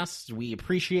Podcasts. We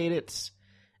appreciate it.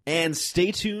 And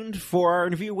stay tuned for our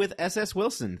interview with S.S.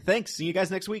 Wilson. Thanks. See you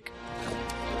guys next week.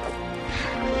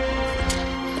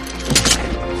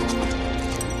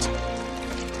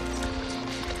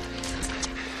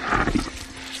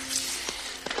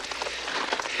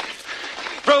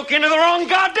 Broke into the wrong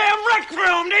goddamn rec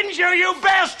room, didn't you, you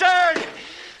bastard?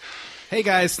 Hey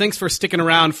guys, thanks for sticking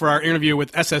around for our interview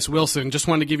with S.S. Wilson. Just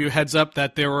wanted to give you a heads up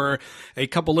that there were a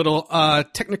couple little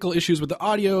technical issues with the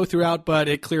audio throughout, but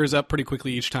it clears up pretty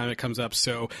quickly each time it comes up,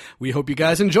 so we hope you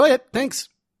guys enjoy it. Thanks.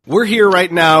 We're here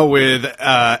right now with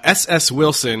S.S.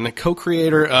 Wilson,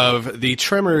 co-creator of the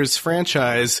Tremors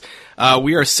franchise.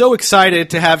 We are so excited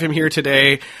to have him here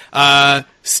today.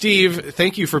 Steve,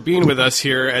 thank you for being with us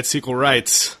here at Sequel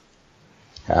Rights.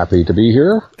 Happy to be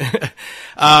here.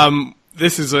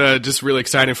 This is just really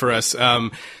exciting for us.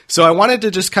 So I wanted to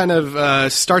just kind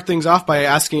of start things off by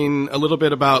asking a little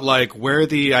bit about like where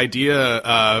the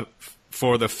idea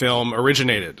for the film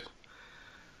originated.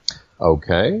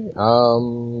 Okay.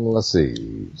 Let's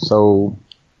see. So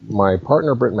my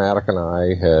partner Britt Maddock and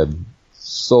I had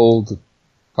sold a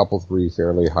couple, 3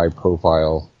 fairly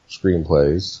high-profile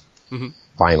screenplays. Mm-hmm.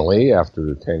 Finally,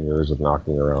 after 10 years of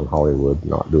knocking around Hollywood,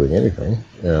 not doing anything,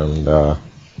 and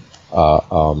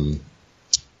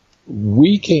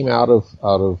we came out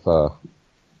of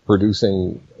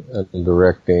producing and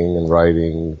directing and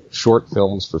writing short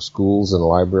films for schools and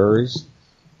libraries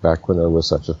back when there was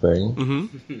such a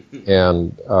thing.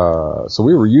 And so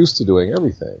we were used to doing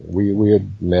everything. We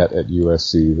had met at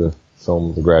USC,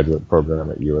 the graduate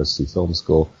program at USC Film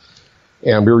School,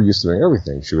 and we were used to doing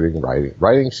everything: shooting,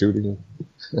 writing, shooting,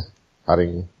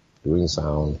 cutting, doing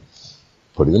sound,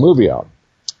 putting the movie out.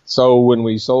 So when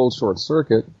we sold Short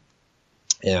Circuit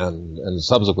and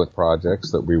subsequent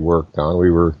projects that we worked on,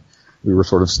 we were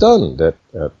sort of stunned at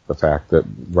the fact that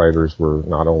writers were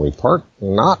not only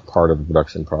not part of the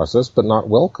production process, but not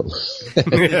welcome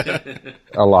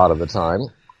a lot of the time.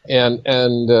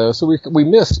 And so we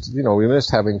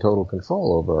missed having total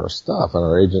control over our stuff. And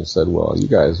our agent said, well, you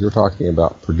guys, you're talking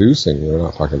about producing, you're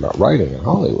not talking about writing in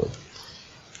Hollywood.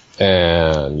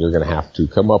 And you're going to have to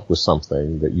come up with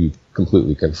something that you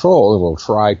completely control, and we'll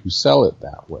try to sell it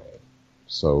that way.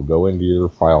 So go into your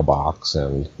file box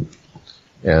and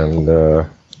come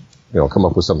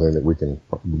up with something that we can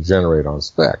generate on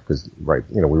spec. Because,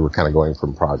 we were kind of going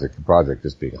from project to project,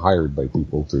 just being hired by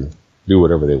people to do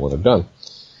whatever they wanted done.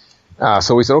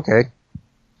 So we said, okay.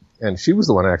 And she was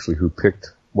the one actually who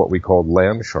picked what we called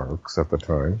land sharks at the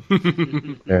time.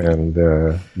 And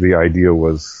the idea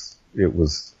was, it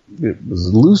was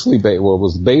loosely based, it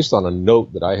was based on a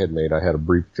note that I had made. I had a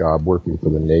brief job working for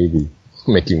the Navy,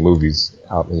 making movies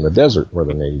out in the desert where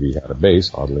the Navy had a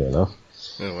base, oddly enough.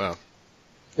 Oh, wow.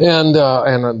 And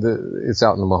it's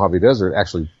out in the Mojave Desert,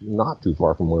 actually not too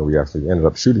far from where we actually ended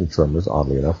up shooting Tremors,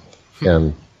 oddly enough.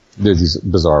 And there's these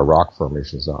bizarre rock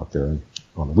formations out there. And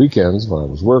on the weekends, when I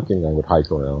was working, I would hike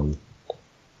around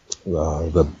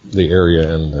the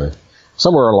area, and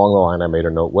somewhere along the line I made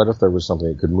a note, what if there was something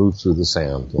that could move through the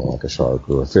sand, like a shark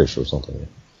or a fish or something,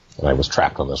 and I was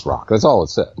trapped on this rock. That's all it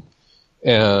said.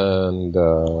 And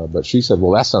but she said,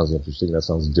 well, that sounds interesting, that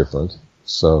sounds different.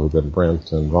 So then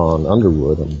Brent and Ron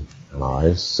Underwood and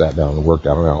I sat down and worked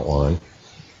out an outline.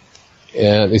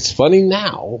 And it's funny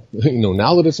now,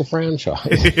 now that it's a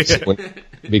franchise,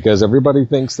 because everybody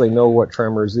thinks they know what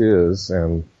Tremors is,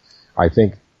 and I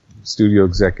think studio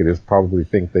executives probably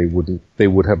think they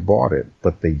would have bought it,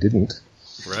 but they didn't.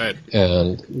 Right.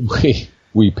 And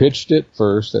we pitched it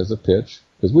first as a pitch,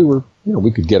 because we were,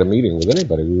 we could get a meeting with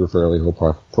anybody. We were fairly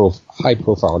high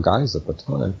profile guys at the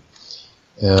time.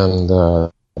 And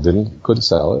couldn't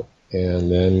sell it. And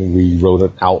then we wrote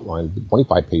an outline,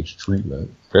 25-page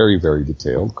treatment, very, very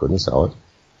detailed, couldn't sell it.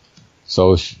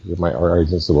 So our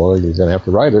agent said, well, you're going to have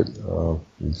to write it. You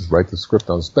just write the script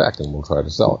on spec and we'll try to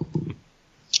sell it.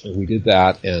 And we did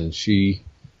that, and she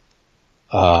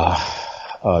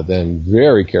then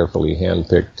very carefully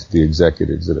handpicked the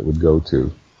executives that it would go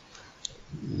to,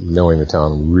 knowing the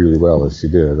town really well as she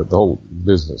did. The whole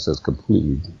business has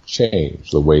completely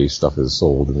changed. The way stuff is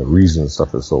sold and the reason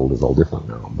stuff is sold is all different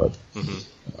now.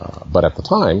 But at the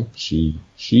time, she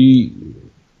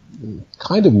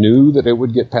kind of knew that it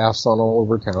would get passed on all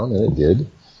over town, and it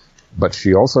did. But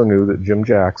she also knew that Jim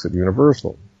Jacks at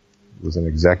Universal was an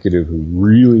executive who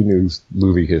really knew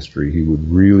movie history. He would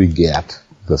really get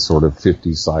the sort of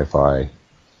 50s sci-fi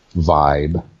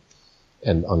vibe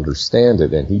and understand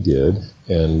it, and he did.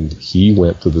 And he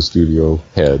went to the studio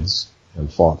heads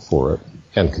and fought for it,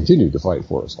 and continued to fight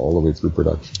for us all the way through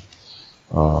production.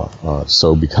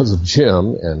 So because of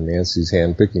Jim and Nancy's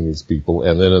handpicking these people,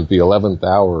 and then at the 11th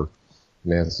hour,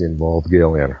 Nancy involved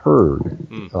Gail Ann Hurd,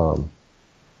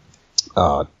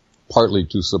 partly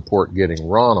to support getting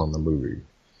Ron on the movie.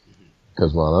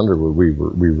 Because Ron Underwood,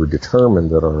 we were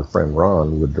determined that our friend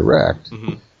Ron would direct.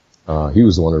 He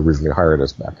was the one who originally hired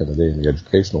us back in the day in the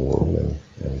educational world,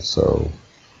 and so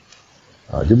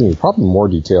giving you probably more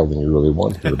detail than you really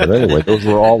want to. But anyway, those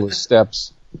were all the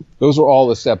steps. Those were all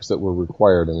the steps that were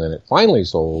required, and then it finally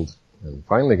sold, and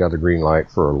finally got a green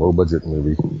light for a low budget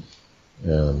movie,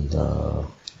 and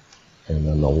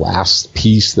then the last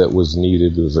piece that was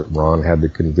needed was that Ron had to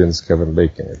convince Kevin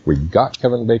Bacon. If we got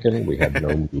Kevin Bacon, we had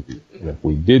no movie. And if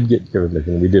we did get Kevin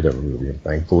Bacon, we did have a movie. And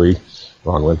thankfully,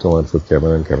 Ron went to lunch with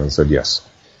Kevin, and Kevin said yes.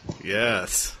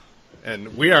 Yes.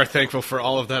 And we are thankful for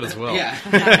all of that as well. Yeah.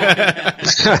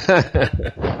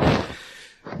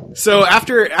 So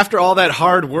after all that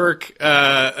hard work,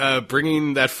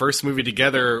 bringing that first movie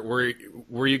together,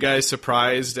 were you guys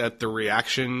surprised at the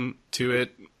reaction to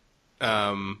it?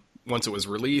 Once it was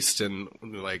released, and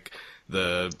like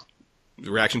the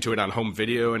reaction to it on home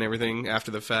video and everything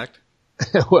after the fact?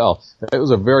 Well, it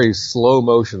was a very slow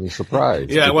motion surprise.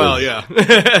 Yeah, well, yeah.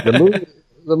 the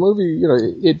movie,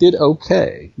 it did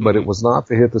okay, but it was not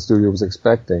the hit the studio was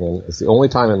expecting, and it's the only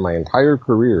time in my entire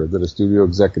career that a studio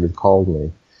executive called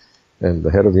me, and the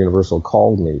head of Universal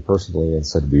called me personally and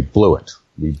said, we blew it.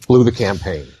 We blew the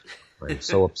campaign. I'm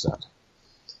so upset.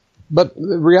 But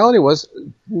the reality was,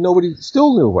 nobody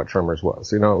still knew what Tremors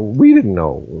was. We didn't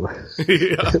know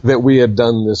that we had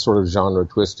done this sort of genre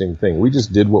twisting thing. We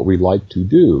just did what we liked to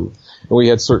do, and we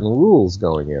had certain rules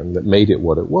going in that made it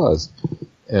what it was.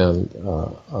 And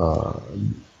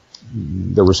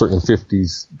there were certain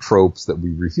 50s tropes that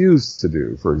we refused to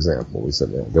do. For example, we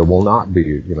said there will not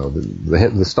be,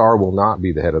 the star will not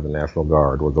be the head of the National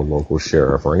Guard or the local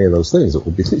sheriff or any of those things. It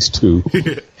will be these two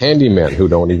handymen who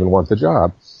don't even want the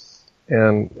job.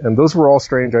 And those were all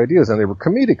strange ideas, and they were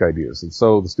comedic ideas. And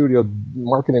so the studio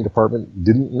marketing department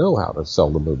didn't know how to sell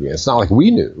the movie. And it's not like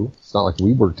we knew. It's not like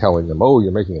we were telling them, oh,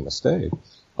 you're making a mistake,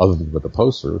 other than with the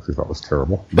poster, which we thought was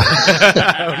terrible.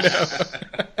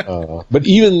 But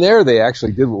even there, they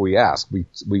actually did what we asked.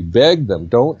 We begged them,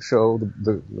 don't show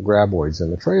the graboids in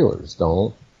the trailers.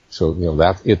 Don't show,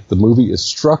 the movie is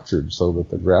structured so that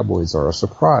the graboids are a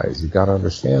surprise. You've got to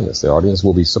understand this. The audience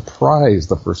will be surprised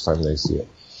the first time they see it.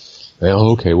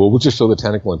 Okay, well, we'll just show the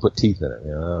tentacle and put teeth in it.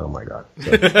 Oh my God. So,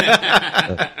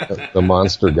 the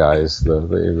monster guys,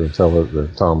 the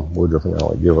Tom Woodruff and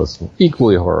Alec Gillis,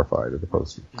 equally horrified at the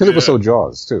poster. Because it was so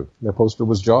Jaws, too. The poster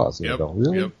was Jaws. And Yep.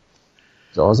 Really? Yep.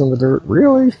 Jaws in the dirt?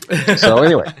 Really? So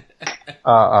anyway.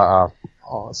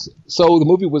 So the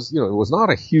movie was, it was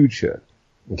not a huge hit.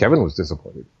 And Kevin was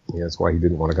disappointed. That's why he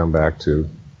didn't want to come back to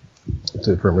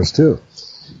Tremors 2.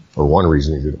 Or one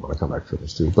reason he didn't want to come back to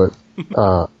Tremors 2. But,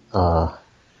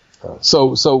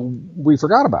 so we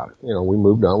forgot about it. We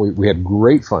moved on. We had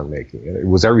great fun making it. It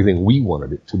was everything we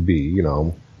wanted it to be.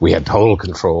 We had total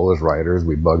control as writers.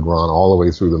 We bugged Ron all the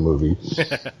way through the movie.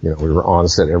 We were on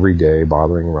set every day,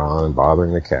 bothering Ron and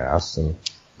bothering the cast and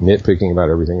nitpicking about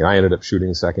everything. I ended up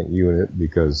shooting second unit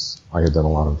because I had done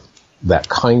a lot of that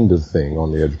kind of thing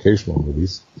on the educational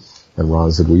movies. And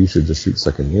Ron said, well, you should just shoot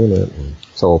second unit. And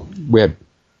so we had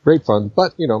great fun,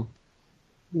 but,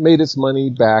 made its money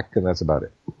back, and that's about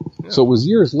it. Yeah. So it was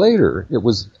years later, it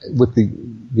was with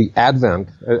the advent,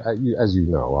 as you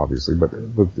know, obviously, but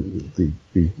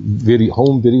the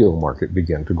home video market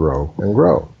began to grow and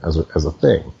grow as a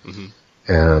thing. Mm-hmm.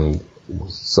 And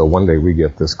so one day we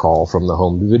get this call from the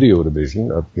home video division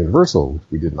of Universal, which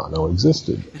we did not know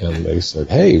existed. And they said,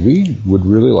 hey, we would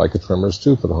really like a Tremors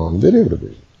 2 for the home video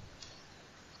division.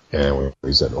 And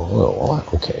we said, oh,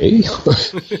 okay.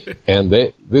 And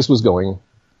this was going,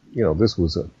 this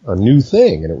was a new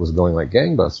thing, and it was going like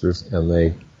gangbusters, and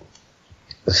they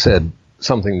said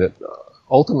something that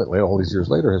ultimately, all these years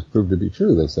later, has proved to be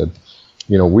true. They said,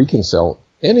 we can sell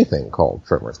anything called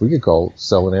Tremors. We could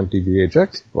sell an empty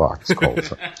VHX box called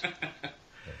Tremors.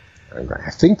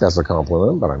 I think that's a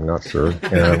compliment, but I'm not sure.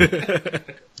 And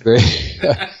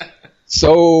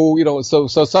so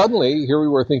suddenly, here we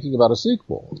were thinking about a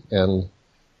sequel, and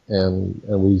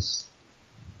we,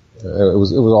 it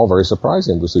was all very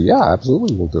surprising. We said, yeah,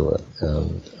 absolutely, we'll do it.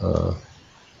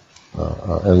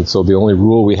 And so the only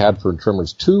rule we had for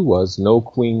Tremors 2 was no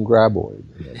Queen Graboid.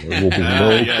 There will be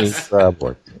no Queen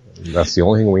Graboid. That's the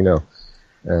only thing we know.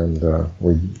 And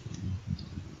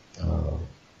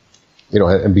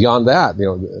and beyond that,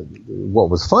 what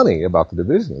was funny about the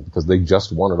division, because they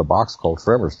just wanted a box called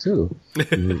Tremors 2,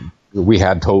 we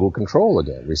had total control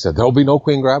again. We said, there'll be no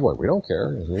Queen Graboid. We don't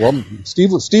care. Well,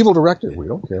 Steve will direct it. We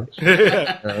don't care.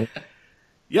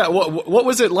 Yeah, what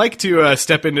was it like to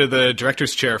step into the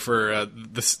director's chair for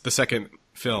the second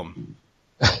film?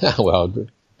 Well,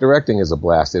 directing is a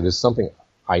blast. It is something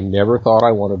I never thought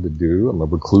I wanted to do. I'm a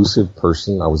reclusive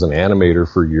person. I was an animator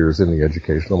for years in the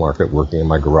educational market, working in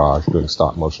my garage doing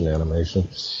stop motion animation.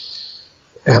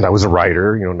 And I was a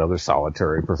writer, another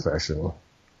solitary profession.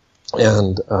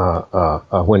 And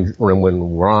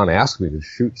when Ron asked me to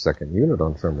shoot second unit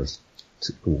on Tremors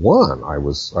 1, I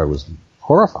was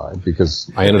horrified,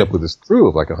 because I ended up with this crew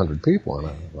of like 100 people, and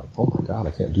I was like, oh my God,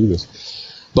 I can't do this.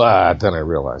 But then I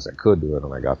realized I could do it,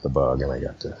 and I got the bug, and I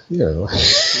got to, yeah.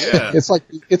 It's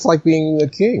like being a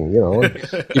king,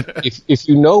 If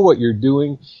you know what you're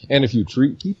doing, and if you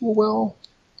treat people well,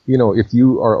 if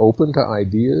you are open to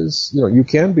ideas, you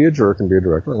can be a jerk and be a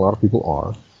director, and a lot of people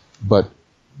are, but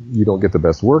you don't get the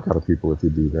best work out of people if you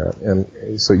do that.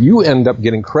 And so you end up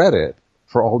getting credit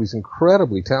for all these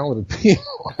incredibly talented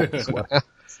people. That's what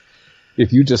happens.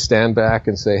 If you just stand back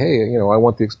and say, hey, I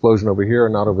want the explosion over here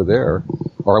and not over there,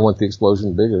 or I want the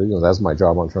explosion bigger, that's my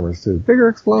job on Tremors 2. Bigger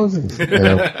explosions. That's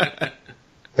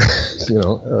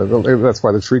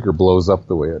why the Shrieker blows up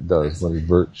the way it does when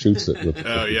Bert shoots it.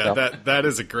 That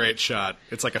is a great shot.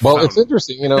 It's like a Well, fountain. It's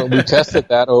interesting. We tested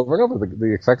that over and over.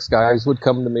 The effects guys would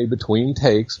come to me between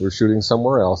takes. We're shooting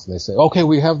somewhere else, and they say, okay,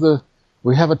 we have a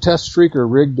test Shrieker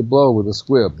rigged to blow with a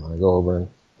squib. And I go over and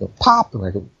pop, and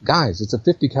I go, guys, it's a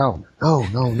 50 caliber. No.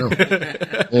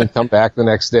 And come back the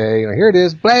next day, here it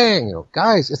is, bang,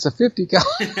 guys, it's a 50 caliber.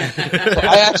 So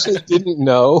I actually didn't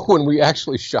know when we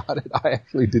actually shot it. I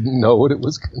actually didn't know what it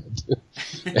was going to do.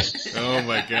 Oh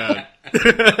my God.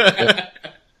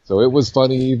 So it was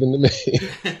funny even to me.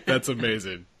 That's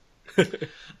amazing.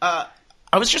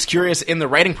 I was just curious, in the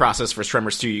writing process for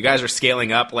Tremors 2, you guys are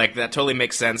scaling up. Like, that totally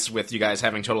makes sense with you guys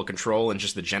having total control, and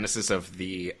just the genesis of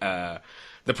the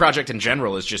project in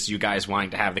general is just you guys wanting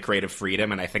to have the creative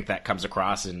freedom, and I think that comes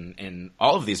across in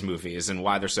all of these movies and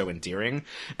why they're so endearing.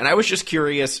 And I was just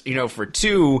curious, for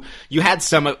 2, you had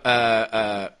some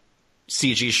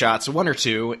CG shots, 1 or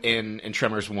 2 in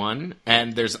Tremors 1,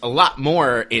 and there's a lot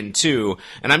more in 2,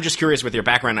 and I'm just curious, with your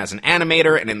background as an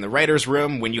animator and in the writer's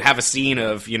room, when you have a scene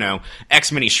of,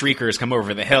 X many Shriekers come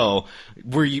over the hill,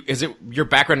 is it your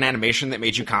background in animation that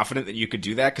made you confident that you could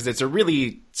do that? Because it's a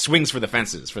really swings for the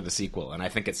fences for the sequel, and I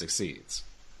think it succeeds.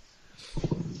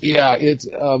 Yeah, it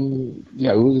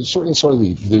was certainly sort of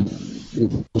it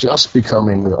was just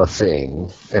becoming a thing,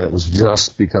 and it was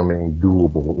just becoming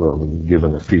doable,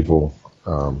 given that people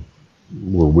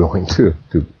were willing to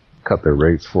cut their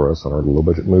rates for us on our low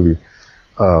budget movie.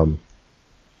 It's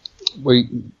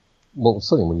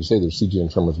funny when you say there's CG in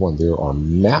Tremors 1, there are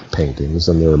map paintings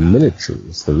and there are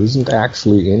miniatures. There isn't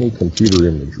actually any computer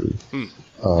imagery.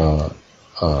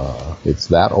 It's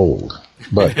that old,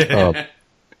 but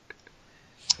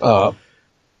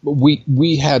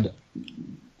we had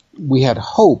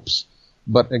hopes,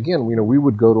 but again, we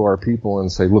would go to our people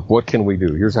and say, look, what can we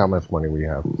do? Here's how much money we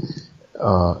have,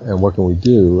 and what can we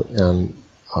do? And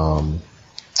I'm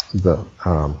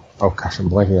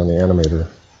blanking on the animator.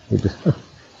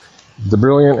 The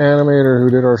brilliant animator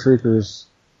who did our Shriekers,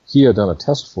 he had done a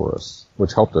test for us,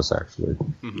 which helped us actually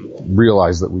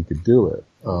realize that we could do it.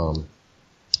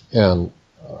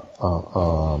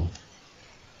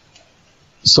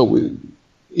 So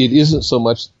it isn't so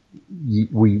much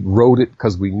we wrote it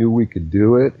because we knew we could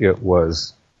do it. It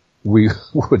was we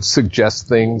would suggest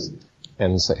things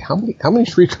and say, how many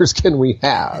Shriekers can we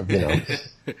have?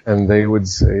 And they would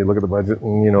say, look at the budget,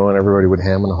 and and everybody would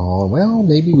ham and haw. Well,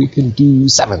 maybe we can do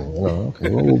 7. Okay,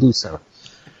 we'll do 7.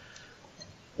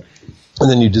 And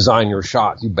then you design your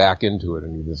shots. You back into it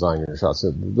and you design your shots.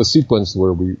 So the sequence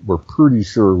where we were pretty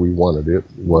sure we wanted it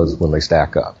was when they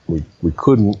stack up. We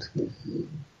couldn't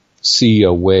see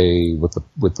a way with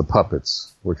the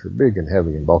puppets, which are big and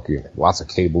heavy and bulky, and lots of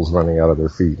cables running out of their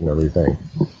feet and everything.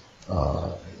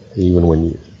 Even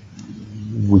when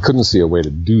we couldn't see a way to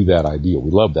do that idea.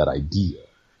 We loved that idea.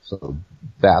 So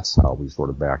that's how we sort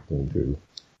of backed into,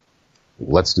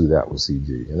 let's do that with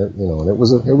CG. And it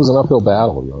was an uphill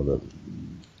battle,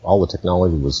 all the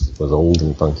technology was old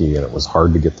and funky, and it was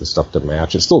hard to get the stuff to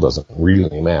match. It still doesn't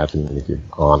really match, if you're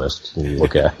honest and you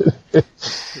look at it.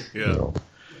 Yeah.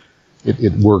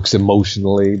 It works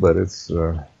emotionally, but it's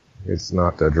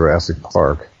not Jurassic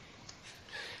Park.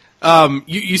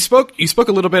 You spoke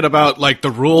a little bit about the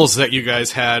rules that you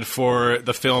guys had for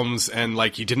the films, and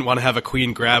you didn't want to have a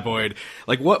queen graboid.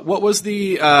 What was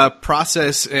the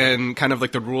process and kind of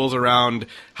the rules around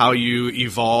how you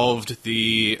evolved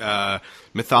the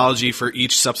mythology for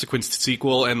each subsequent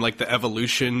sequel, and the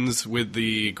evolutions with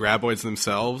the graboids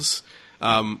themselves?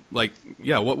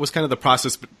 What was kind of the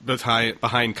process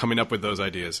behind coming up with those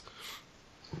ideas?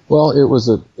 Well, it was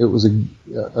a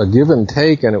give and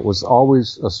take, and it was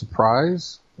always a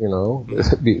surprise.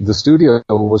 The studio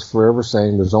was forever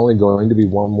saying there's only going to be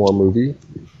one more movie.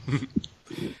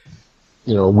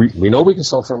 We know we can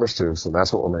sell Tremors 2, so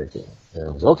that's what we're making. And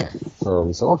it was okay. So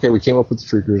we said, okay, we came up with the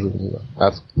Shriekers, and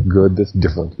that's good, that's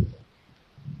different. And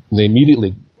they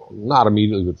not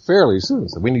immediately, but fairly soon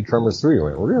said, we need Tremors 3. We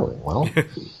went, really? Well,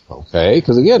 okay.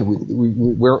 Because again,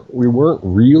 we weren't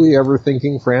really ever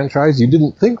thinking franchise. You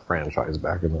didn't think franchise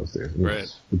back in those days. Right.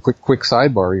 Quick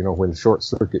sidebar, when Short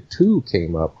Circuit 2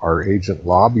 came up, our agent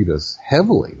lobbied us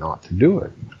heavily not to do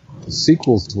it. The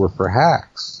sequels were for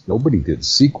hacks. Nobody did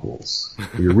sequels.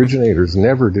 The originators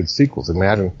never did sequels.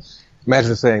 Imagine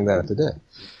saying that today.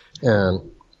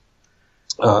 And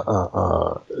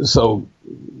so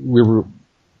we were,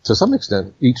 to some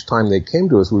extent, each time they came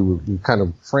to us, we kind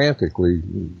of frantically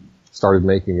started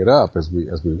making it up as we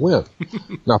went.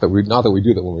 Not that we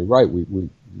do that when we write. We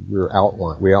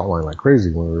outline like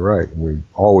crazy when we write, and we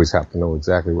always have to know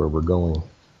exactly where we're going.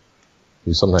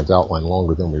 We sometimes outline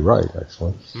longer than we write,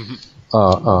 actually.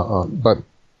 But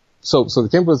so they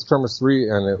came with Tremors 3,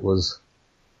 and it was,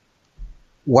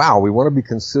 wow, we want to be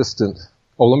consistent.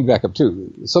 Oh, let me back up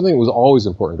too. Something that was always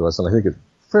important to us, and I think it's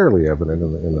fairly evident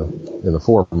in the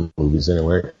 4 movies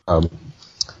anyway.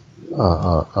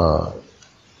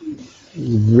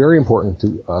 very important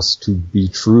to us to be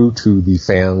true to the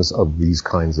fans of these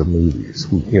kinds of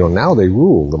movies. Now they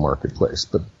rule the marketplace,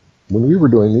 but when we were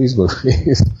doing these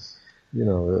movies,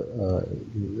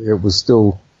 it was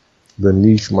still the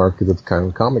niche market of kind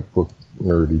of comic book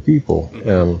nerdy people,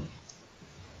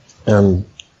 and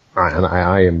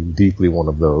I am deeply one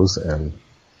of those, and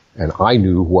I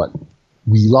knew what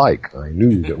we like. I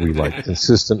knew that we like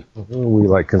consistent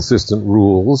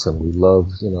rules, and we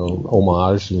love,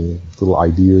 homage and little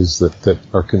ideas that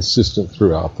are consistent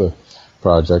throughout the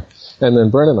project. And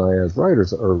then Brent and I, as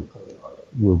writers,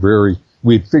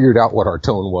 we had figured out what our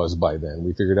tone was by then.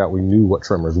 We figured out we knew what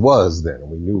Tremors was then, and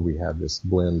we knew we had this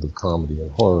blend of comedy and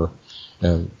horror.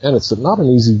 And it's not an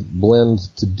easy blend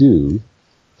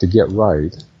to get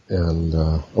right. And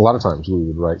a lot of times we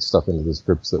would write stuff into the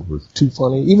scripts that were too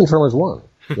funny. Even Tremors 1.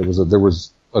 There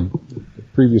was a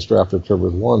previous draft of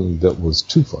Tremors 1 that was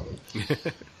too funny.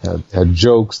 Had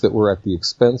jokes that were at the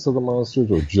expense of the monsters,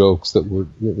 or jokes that were,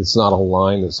 it's not a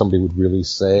line that somebody would really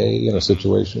say in a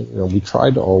situation. We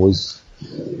tried to always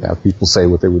have people say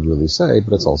what they would really say,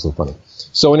 but it's also funny.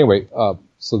 So anyway,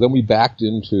 so then we backed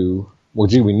into, well,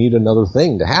 gee, we need another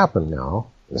thing to happen now.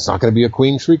 It's not going to be a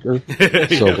Queen Shrieker.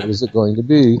 So what is it going to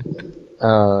be?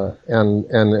 And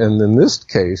in this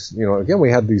case, again,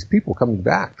 we had these people coming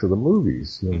back to the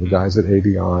movies, the guys at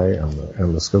ADI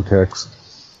and the Skotex,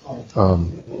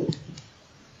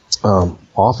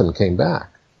 often came back,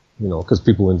 because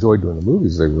people enjoyed doing the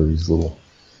movies. They were these little,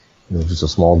 just a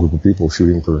small group of people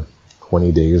shooting for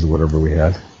 20 days or whatever we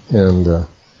had. And,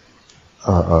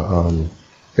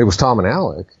 it was Tom and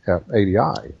Alec at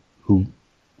ADI who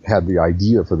had the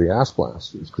idea for the ass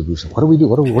blasters, because we said, what do we do?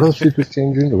 What are the Shriekers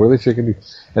changing? What are they shaking?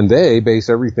 And they base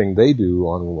everything they do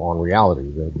on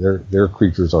reality. Their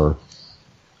creatures are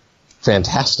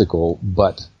fantastical,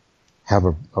 but have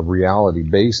a reality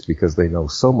base because they know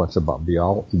so much about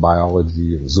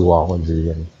biology and zoology,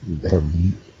 and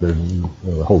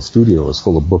the whole studio is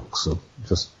full of books of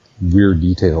just weird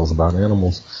details about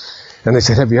animals. And they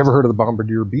said, have you ever heard of the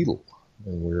bombardier beetle?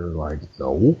 And we were like,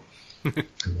 no.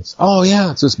 Oh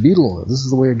yeah, it's this beetle. This is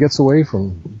the way it gets away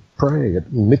from prey.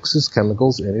 It mixes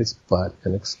chemicals in its butt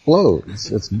and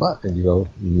explodes its butt. And you go,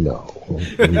 no.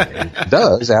 And it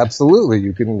does, absolutely.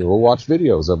 You can go watch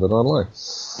videos of it online.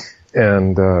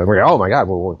 And we're like, oh my god,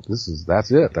 well that's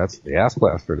it. That's the ass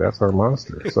blaster. That's our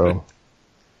monster. So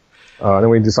then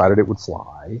we decided it would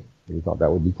fly. We thought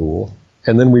that would be cool.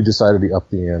 And then we decided to up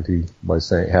the ante by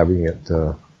having it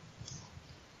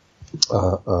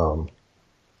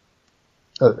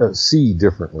see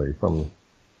differently from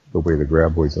the way the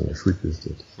Graboids and the Shriekers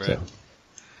did. Right. So.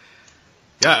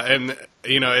 Yeah, and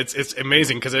it's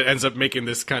amazing because it ends up making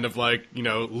this kind of like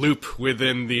loop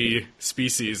within the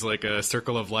species, like a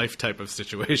circle of life type of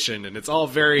situation, and it's all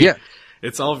very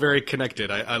connected.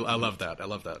 I love that. I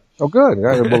love that. Oh, good.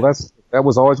 Yeah, well, that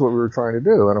was always what we were trying to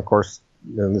do, and of course.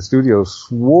 And the studio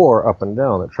swore up and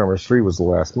down that Tremors 3 was the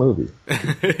last movie.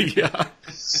 Yeah.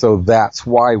 So that's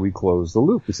why we closed the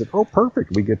loop. We said, oh, perfect.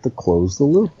 We get to close the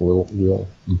loop. We'll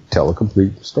tell a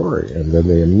complete story. And then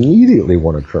they immediately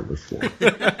wanted Tremors 4.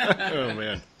 Oh,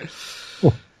 man.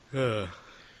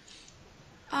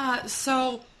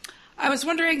 So I was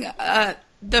wondering,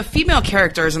 the female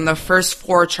characters in the first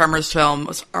 4 Tremors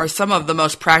films are some of the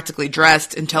most practically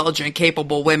dressed, intelligent,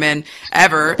 capable women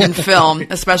ever in film,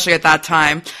 especially at that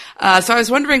time. So I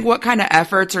was wondering what kind of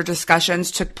efforts or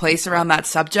discussions took place around that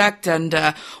subject, and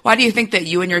why do you think that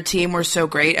you and your team were so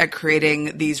great at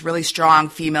creating these really strong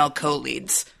female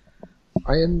co-leads?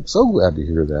 I am so glad to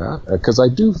hear that, because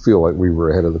I do feel like we were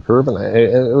ahead of the curve, and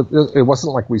it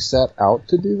wasn't like we set out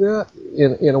to do that.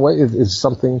 In a way, it's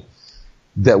something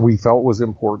that we felt was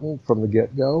important from the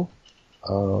get-go.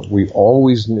 We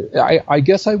always knew. I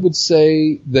guess I would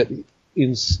say that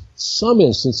in some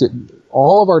instance,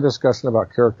 all of our discussion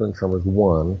about character in Tremors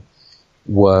 1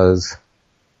 was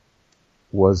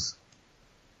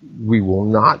we will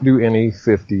not do any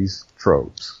 50s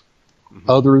tropes,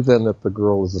 other than that the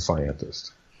girl is a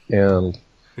scientist. And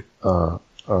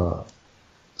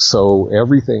so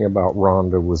everything about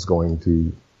Rhonda was going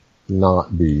to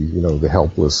not be, the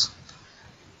helpless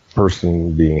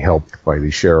person being helped by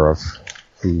the sheriff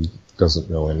who doesn't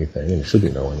know anything and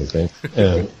shouldn't know anything.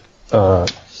 And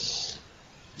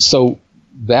so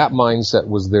that mindset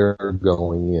was there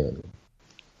going in.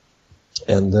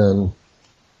 And then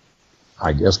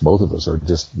I guess both of us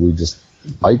we just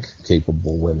like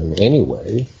capable women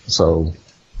anyway. So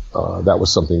that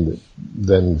was something that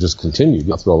then just continued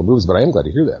through all the movies. But I am glad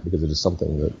to hear that, because it is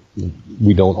something that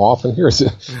we don't often hear.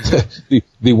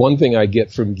 The one thing I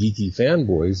get from geeky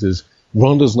fanboys is,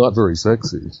 Rhonda's not very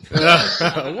sexy.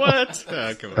 What?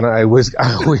 Come on. And I always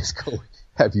go,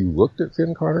 have you looked at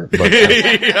Finn Carter? But,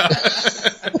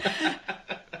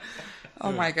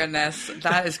 Oh my goodness,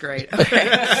 that is great.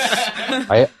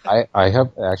 Okay. I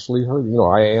have actually heard,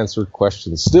 I answer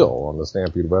questions still on the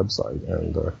Stampede website,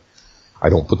 and I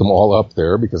don't put them all up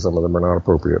there because some of them are not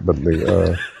appropriate, but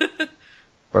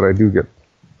but I do get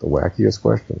the wackiest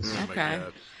questions. Okay.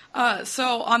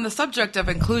 So on the subject of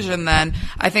inclusion then,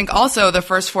 I think also the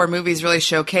first 4 movies really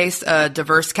showcase a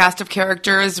diverse cast of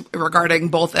characters regarding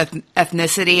both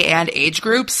ethnicity and age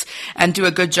groups, and do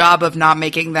a good job of not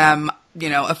making them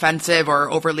offensive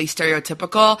or overly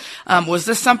stereotypical. Was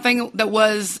this something that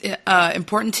was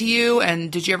important to you? And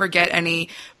did you ever get any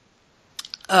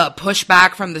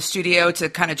pushback from the studio to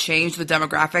kind of change the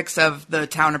demographics of the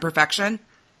Town of Perfection?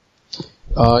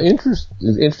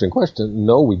 Interesting question.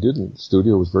 No, we didn't.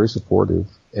 Studio was very supportive,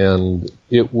 and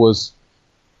it was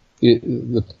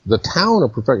the Town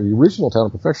of Perfection. The original Town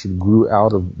of Perfection grew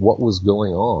out of what was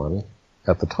going on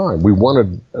at the time. We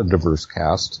wanted a diverse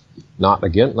cast, not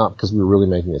because we were really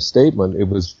making a statement. It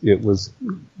was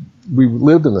we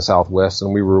lived in the Southwest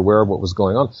and we were aware of what was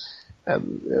going on.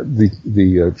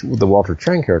 The Walter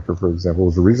Chang character, for example,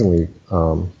 was originally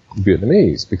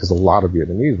Vietnamese, because a lot of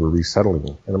Vietnamese were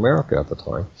resettling in America at the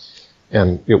time,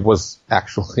 and it was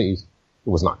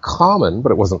not common,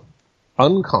 but it wasn't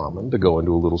uncommon to go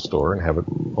into a little store and have it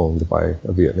owned by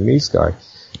a Vietnamese guy.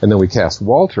 And then we cast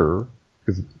Walter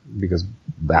because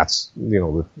that's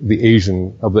the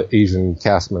Asian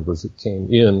cast members that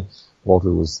came in.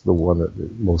 Walter was the one that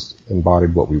most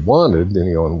embodied what we wanted,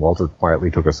 and Walter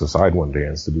quietly took us aside one day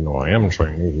and said, I am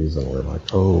Chinese, and we're like,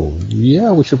 oh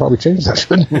yeah, we should probably change that,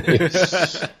 shouldn't we?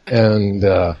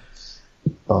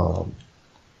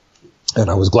 And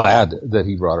I was glad that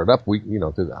he brought it up.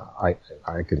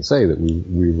 I can say that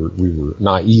we were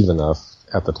naive enough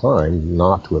at the time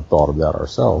not to have thought of that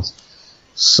ourselves.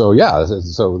 So yeah,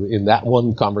 so in that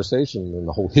one conversation, and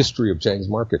the whole history of Chang's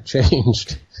Market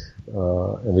changed,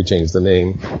 and we changed the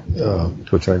name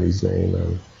to a Chinese name,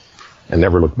 and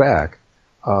never looked back.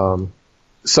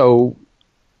 So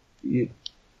it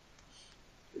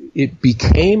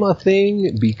became a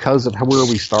thing because of where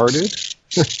we started,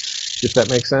 if that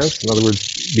makes sense. In other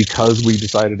words, because we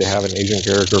decided to have an Asian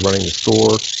character running the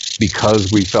store, because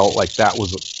we felt like that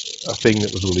was a thing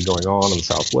that was really going on in the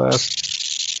Southwest.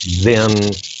 Then,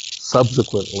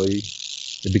 subsequently,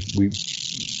 we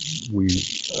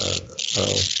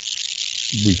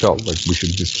felt like we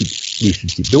should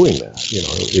keep doing that.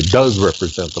 It does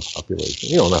represent the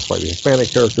population. And that's why the Hispanic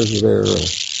characters are there,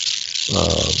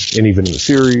 and even in the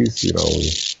series,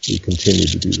 we continue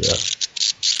to do that.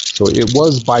 So it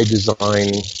was by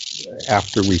design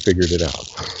after we figured it out.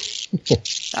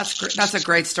 That's a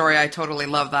great story. I totally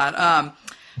love that.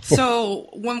 So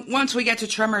once we get to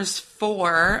Tremors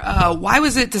 4, why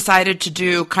was it decided to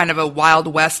do kind of a Wild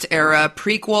West era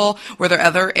prequel? Were there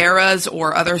other eras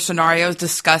or other scenarios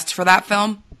discussed for that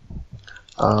film?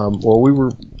 Well, we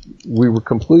were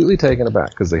completely taken aback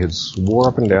because they had swore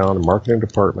up and down the marketing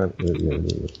department.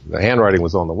 The handwriting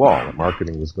was on the wall. The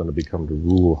marketing was going to become to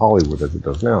rule Hollywood as it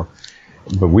does now.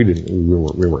 But we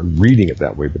weren't reading it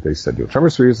that way, but they said,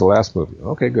 Tremors 3 is the last movie.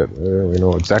 Okay, good. We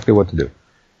know exactly what to do.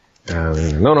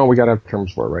 And no, we got to have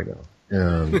Tremors 4 right now.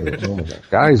 And oh my God,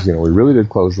 guys, we really did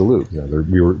close the loop.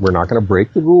 We're not going to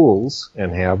break the rules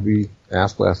and have the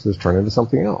Ass Blasters turn into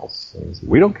something else. And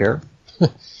we don't care.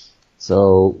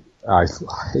 So I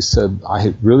said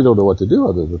I really don't know what to do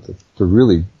other than to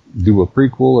really do a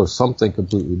prequel or something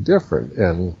completely different.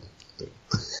 And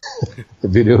the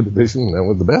video division, that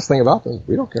was the best thing about them.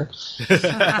 We don't care.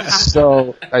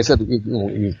 So I said,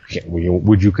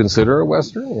 would you consider a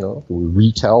Western? Could we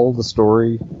retell the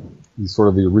story, sort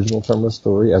of the original Tremors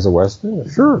story as a Western?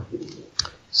 Sure.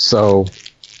 So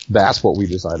that's what we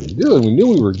decided to do. And we knew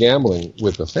we were gambling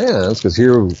with the fans because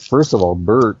here, first of all,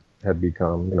 Bert had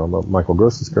become, Michael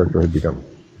Gross's character had become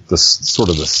the sort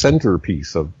of the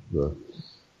centerpiece of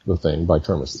the thing by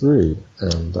Tremors 3.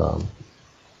 And,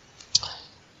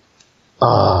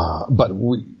 but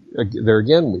we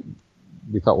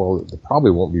thought, well, there probably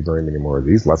won't be very many more of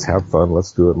these. Let's have fun.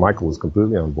 Let's do it. Michael was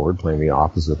completely on board, playing the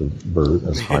opposite of Bert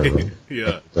as Hiram.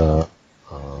 Yeah.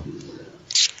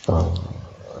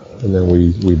 And then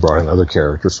we brought in other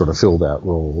characters, sort of fill that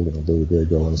role, Billy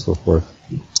Grego and so forth.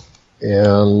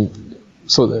 And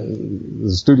so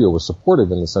the studio was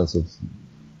supportive in the sense of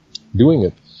doing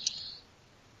it.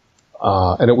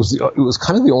 And it was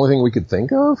kind of the only thing we could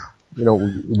think of.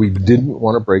 We didn't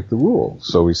want to break the rules.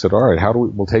 So we said, all right,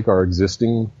 we'll take our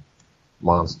existing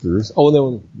monsters. Oh,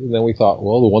 and then we thought,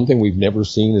 well, the one thing we've never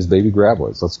seen is baby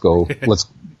graboids.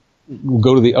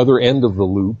 go to the other end of the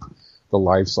loop, the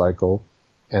life cycle,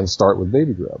 and start with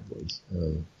baby graboids.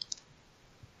 And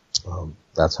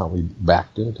that's how we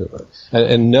backed into it.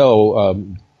 And no,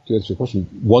 to answer your question,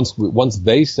 once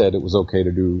they said it was okay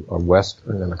to do a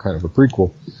Western and a kind of a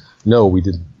prequel, no, we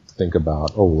didn't think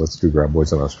about, let's do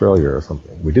Graboids in Australia or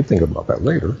something. We did think about that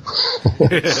later.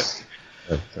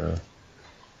 But,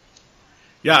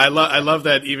 yeah, I love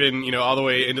that even, all the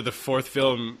way into the fourth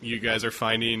film, you guys are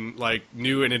finding, like,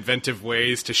 new and inventive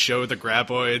ways to show the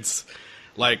Graboids.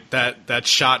 Like, that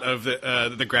shot of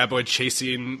the Graboid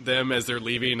chasing them as they're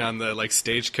leaving on the, like,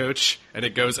 stagecoach, and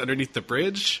it goes underneath the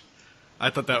bridge. I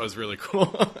thought that was really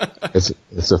cool.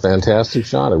 It's a fantastic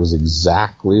shot. It was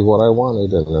exactly what I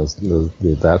wanted,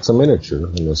 and that's a miniature,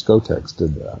 and the Skotex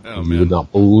did that. Oh, you would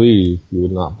not believe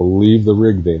the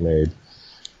rig they made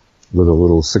with a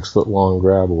little 6-foot-long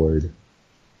Graboid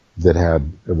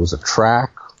it was a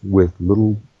track with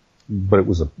but it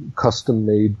was a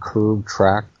custom-made curved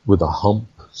track with a hump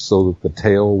so that the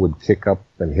tail would kick up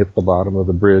and hit the bottom of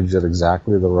the bridge at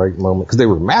exactly the right moment, because they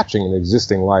were matching an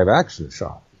existing live-action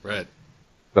shot. Right.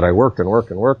 That I worked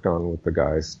on with the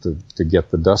guys to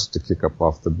get the dust to kick up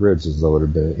off the bridge as though it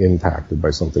had been impacted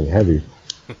by something heavy.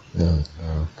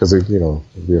 Because, the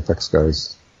effects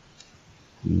guys,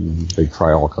 they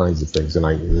try all kinds of things, and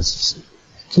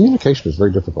communication is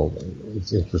very difficult.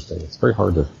 It's interesting. It's very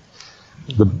hard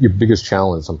your biggest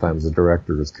challenge sometimes as a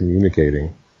director is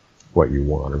communicating what you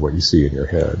want or what you see in your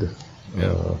head.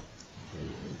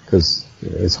 Because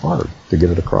it's hard to get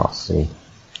it across.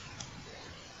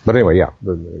 But anyway,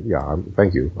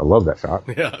 thank you. I love that shot.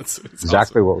 Yeah, it's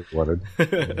exactly awesome. What we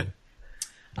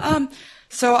wanted.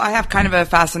 So I have kind of a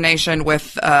fascination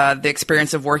with the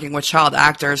experience of working with child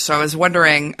actors. So I was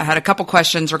wondering, I had a couple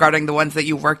questions regarding the ones that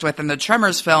you worked with in the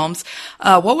Tremors films.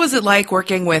 What was it like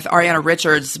working with Ariana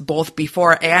Richards both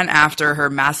before and after her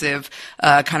massive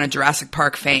kind of Jurassic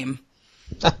Park fame?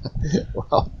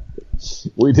 Well,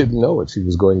 we didn't know what she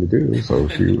was going to do, so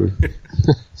she was...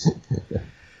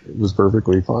 It was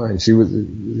perfectly fine. She was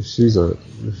a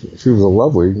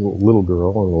lovely little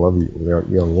girl and a lovely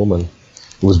young woman.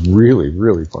 It was really,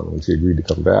 really fun when she agreed to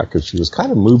come back, because she was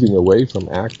kind of moving away from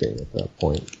acting at that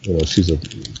point. She's a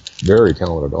very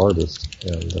talented artist,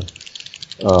 and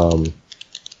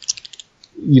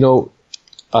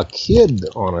a kid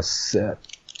on a set,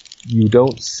 you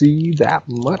don't see that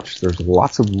much. There's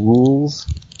lots of rules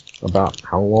about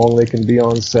how long they can be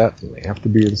on set, and they have to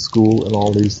be in school and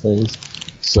all these things.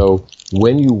 So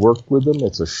when you work with them,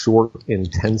 it's a short,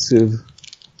 intensive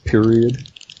period.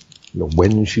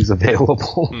 When she's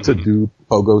available to do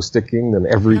pogo sticking, then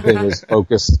everything is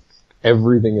focused.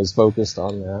 Everything is focused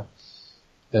on that.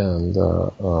 And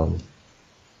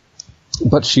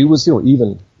but she was,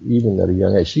 even at a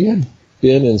young age, she had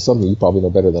been in something you probably know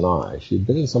better than I. She had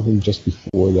been in something just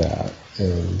before that,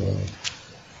 and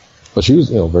but she was,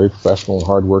 very professional and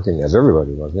hardworking, as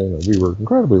everybody was. We were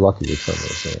incredibly lucky with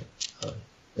Tremors.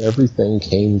 Everything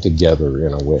came together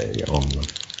in a way on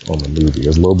the movie,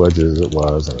 as low budget as it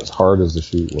was, and as hard as the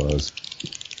shoot was,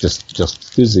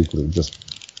 just physically, just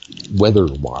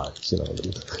weather-wise,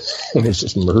 it was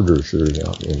just murder shooting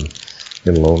out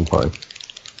in Lone Pine.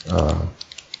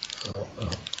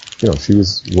 She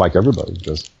was like everybody,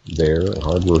 just there and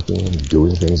hardworking and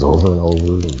doing things over and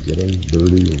over and getting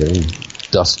dirty and getting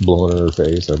dust blown in her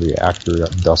face. Every actor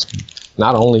got dust.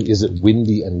 Not only is it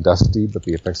windy and dusty, but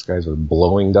the effects guys are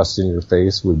blowing dust in your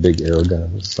face with big air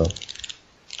guns. So.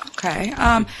 Okay.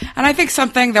 And I think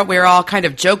something that we're all kind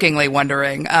of jokingly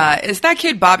wondering, is that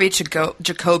kid Bobby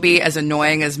Jacoby as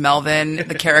annoying as Melvin,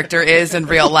 the character, is in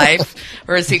real life?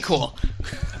 Or is he cool?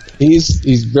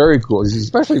 He's very cool. He's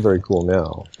especially very cool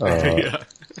now.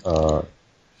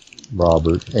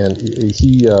 Robert. And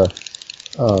he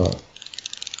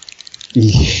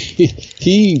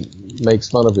makes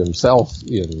fun of himself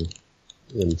in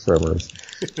Tremors,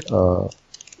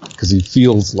 because he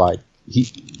feels like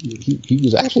he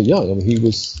was actually young. I mean,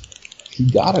 I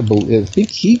think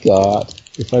he got,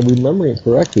 if I'm remembering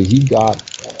correctly, he got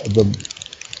the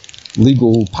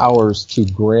legal powers to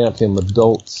grant him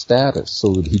adult status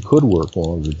so that he could work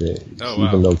longer days,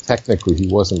 even though technically he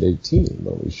wasn't 18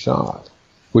 when he shot,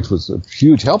 which was a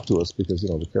huge help to us because,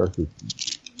 the character,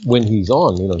 when he's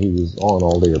on, he was on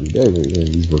all day, every day.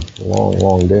 These were long,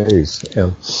 long days.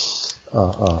 And,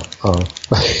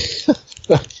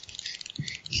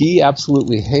 he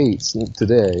absolutely hates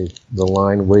today the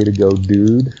line, "Way to go,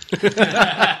 dude."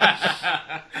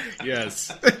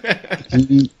 Yes.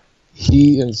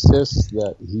 He insists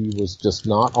that he was just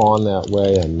not on that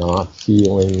way and not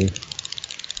feeling.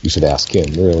 You should ask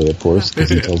him, really, of course, because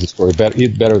he tells the story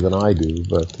better than I do.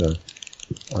 But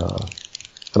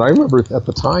And I remember at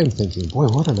the time thinking, boy,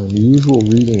 what an unusual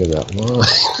reading of that line.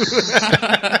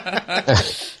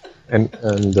 and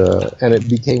it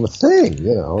became a thing,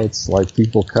 you know. It's like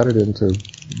people cut it into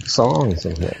songs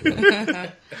and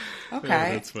whatnot. Okay.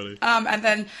 Yeah, that's funny. And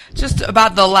then just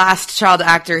about the last child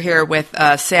actor here with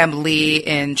Sam Lee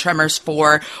in Tremors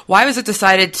 4, why was it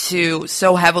decided to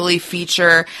so heavily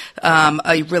feature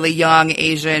a really young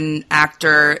Asian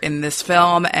actor in this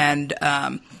film? And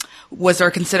was there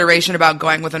consideration about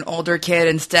going with an older kid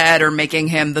instead, or making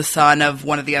him the son of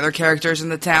one of the other characters in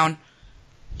the town?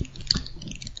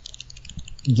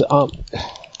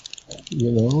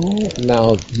 You know,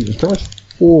 now, Tremors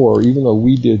 4, even though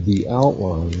we did the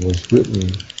outline, was written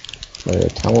by a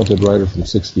talented writer from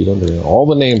 6 Feet Under. And all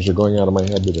the names are going out of my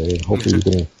head today. Hopefully you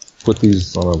can put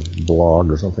these on a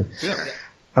blog or something.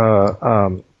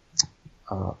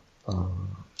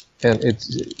 And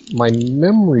my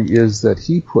memory is that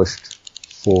he pushed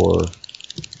for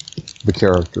the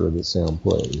character that Sam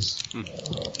plays.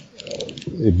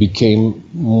 It became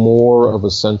more of a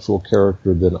central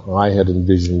character than I had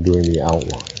envisioned during the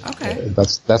outline. Okay.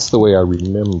 That's the way I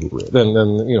remember it. And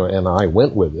then, you know, and I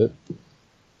went with it,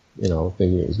 you know,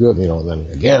 thinking it was good. You know, and then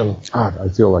again, God, I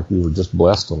feel like we were just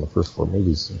blessed on the first 4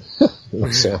 movies. You know,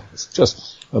 Sam was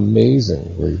just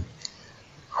amazingly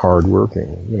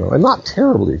hardworking, you know, and not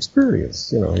terribly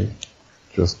experienced, you know. He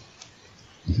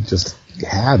just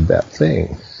had that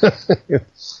thing.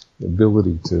 The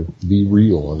ability to be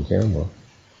real on camera.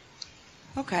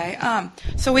 Okay.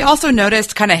 So we also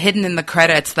noticed, kind of hidden in the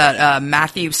credits, that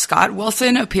Matthew Scott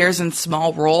Wilson appears in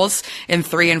small roles in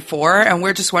 3 and 4, and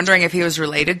we're just wondering if he was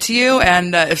related to you,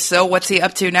 and if so, what's he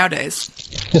up to nowadays?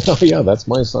 Oh, yeah, that's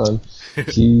my son.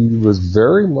 He was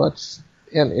very much,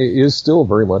 and is still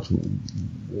very much,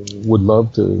 would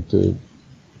love to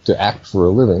act for a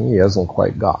living. He hasn't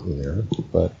quite gotten there,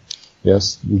 but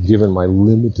yes, given my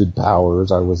limited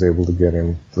powers, I was able to get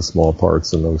him the small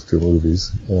parts in those 2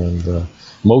 movies. And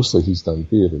mostly he's done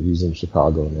theater. He's in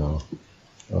Chicago now,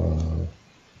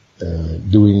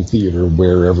 doing theater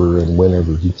wherever and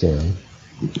whenever he can.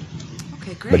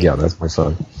 Okay, great. But yeah, that's my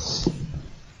son.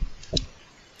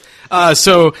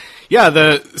 So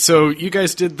you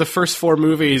guys did the first 4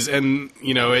 movies, and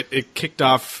you know it kicked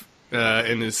off.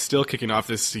 And is still kicking off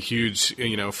this huge,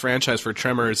 you know, franchise for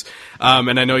Tremors.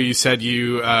 And I know you said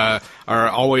you are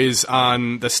always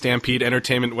on the Stampede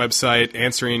Entertainment website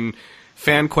answering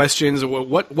fan questions.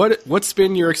 What's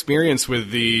been your experience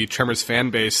with the Tremors fan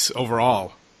base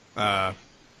overall throughout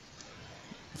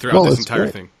this entire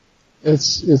thing?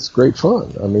 It's great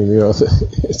fun. I mean, you know,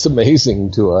 it's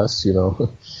amazing to us, you know,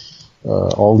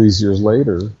 all these years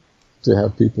later, to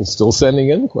have people still sending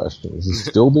in questions and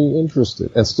still being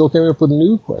interested and still coming up with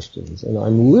new questions. And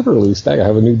I'm literally staggered. I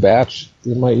have a new batch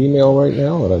in my email right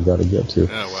now that I've got to get to.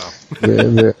 Oh, wow.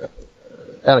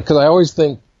 Because I always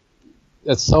think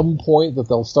at some point that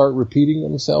they'll start repeating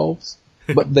themselves,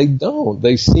 but they don't.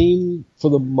 They seem,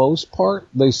 for the most part,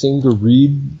 they seem to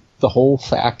read the whole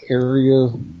FAQ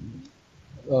area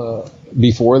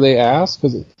before they ask,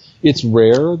 because it's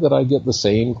rare that I get the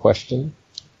same question,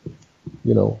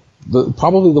 you know.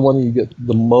 Probably the one you get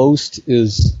the most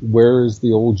is, where is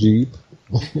the old Jeep?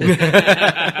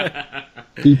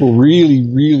 People really,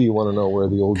 really want to know where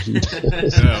the old Jeep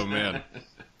is. Oh, man.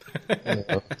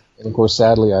 And of course,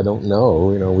 sadly, I don't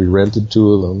know. You know, we rented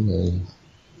 2 of them. And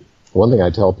one thing I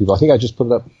tell people, I think I just put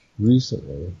it up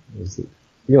recently, is that,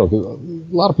 you know, a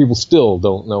lot of people still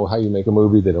don't know how you make a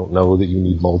movie. They don't know that you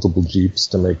need multiple Jeeps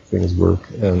to make things work.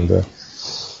 And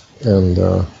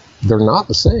they're not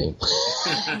the same.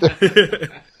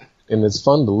 And it's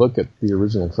fun to look at the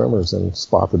original Tremors and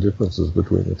spot the differences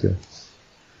between the 2.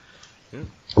 Yeah.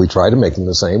 We tried to make them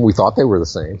the same. We thought they were the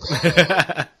same.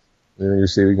 And then you're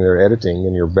sitting there editing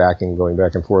and you're going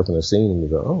back and forth in a scene, and you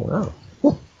go, oh,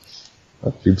 wow.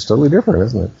 That Jeep's totally different,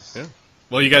 isn't it? Yeah.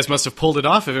 Well, you guys must have pulled it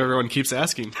off if everyone keeps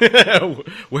asking.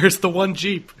 Where's the one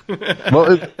Jeep?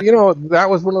 Well, you know, that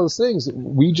was one of those things.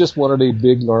 We just wanted a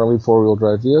big, gnarly 4-wheel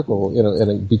drive vehicle, you know,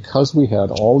 and because we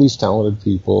had all these talented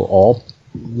people, all,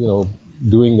 you know,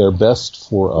 doing their best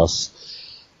for us,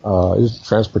 the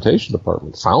transportation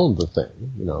department found the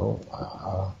thing, you know.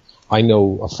 I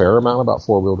know a fair amount about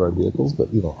 4-wheel drive vehicles,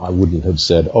 but, you know, I wouldn't have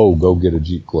said, oh, go get a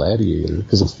Jeep Gladiator,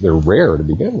 because they're rare to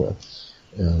begin with.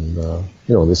 And,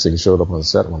 you know, this thing showed up on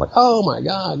set, and I'm like, oh my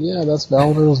God, yeah, that's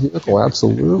Val Merrill's vehicle,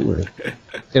 absolutely.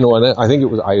 You know, and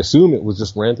I assume it was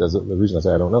just rent, as the reason I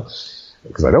say I don't know,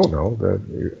 because I don't know, that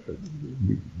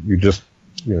you just,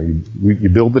 you know, you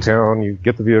build the town, you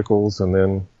get the vehicles, and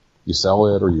then you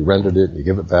sell it, or you rented it, and you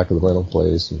give it back to the rental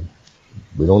place, and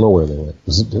we don't know where they went.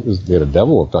 They had a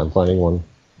devil of time finding one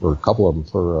or a couple of them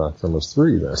for Tremors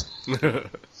 3 then.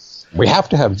 We have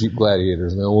to have Jeep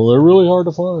Gladiators now. Well, they're really hard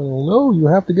to find. Well, no, you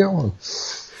have to get one.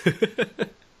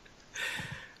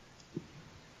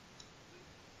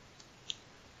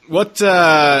 What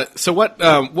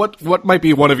might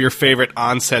be one of your favorite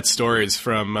on-set stories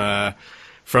from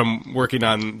working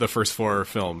on the first 4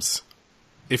 films?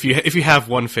 If you have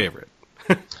one favorite.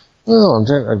 Well,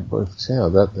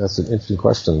 that's an interesting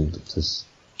question. There's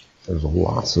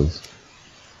lots of.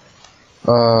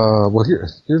 Well,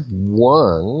 here's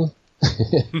one.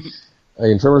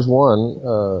 In Tremors 1,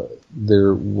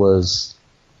 there was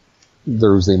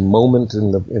a moment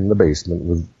in the basement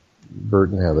with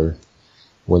Bert and Heather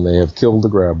when they have killed the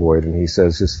graboid, and he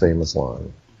says his famous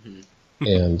line.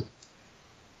 And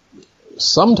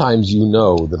sometimes you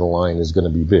know that a line is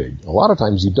going to be big. A lot of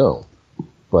times you don't.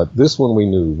 But this one we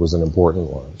knew was an important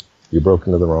one. You broke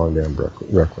into the wrong damn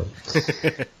rec room.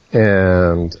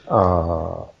 And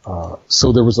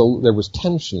so there was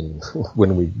tension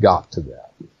when we got to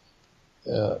that.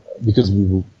 Because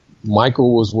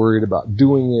Michael was worried about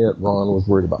doing it, Ron was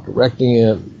worried about directing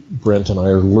it, Brent and I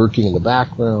are lurking in the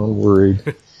background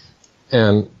worried,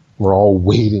 and we're all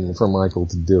waiting for Michael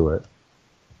to do it.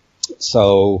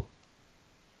 So,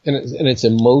 and it's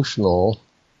emotional.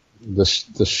 The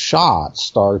shot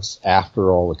starts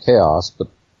after all the chaos, but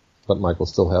Michael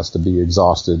still has to be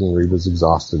exhausted, and Reba's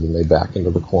exhausted, and they back into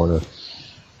the corner.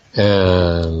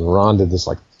 And Ron did this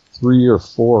like 3 or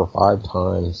 4 or 5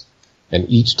 times, and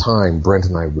each time Brent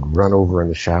and I would run over in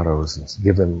the shadows and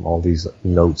give him all these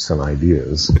notes and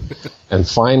ideas. And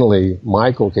finally,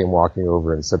 Michael came walking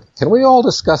over and said, "Can we all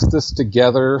discuss this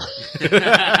together?"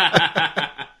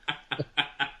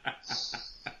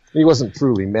 He wasn't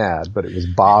truly mad, but it was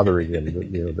bothering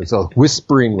him. So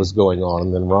whispering was going on,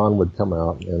 and then Ron would come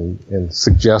out and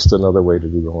suggest another way to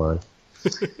do the line.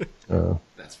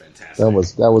 That's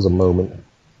fantastic. That was a moment.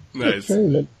 Nice.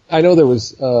 I know there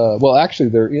was. Well, actually,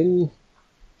 they're in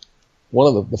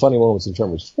one of the funny moments in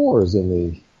Tremors 4 is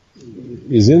in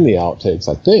the outtakes,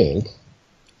 I think,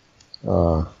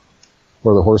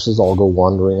 where the horses all go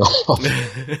wandering off.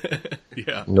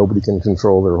 Yeah. Nobody can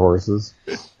control their horses.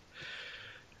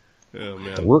 Oh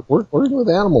man. Working with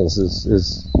animals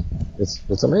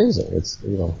it's amazing. It's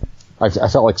I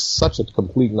felt like such a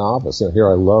complete novice. Here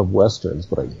I love westerns,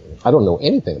 but I don't know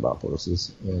anything about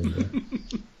horses, and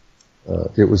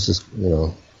it was just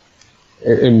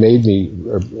it made me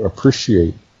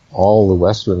appreciate all the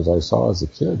westerns I saw as a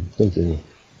kid, thinking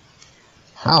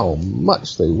how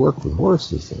much they work with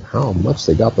horses and how much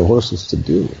they got the horses to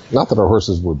do. Not that our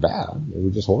horses were bad; they were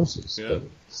just horses. Yeah.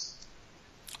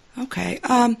 Okay.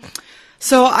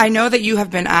 So I know that you have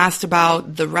been asked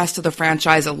about the rest of the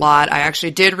franchise a lot. I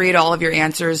actually did read all of your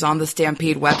answers on the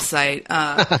Stampede website.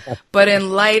 But in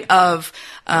light of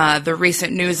the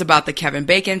recent news about the Kevin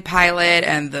Bacon pilot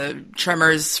and the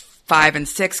Tremors 5 and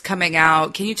 6 coming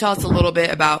out, can you tell us a little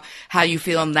bit about how you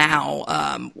feel now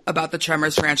about the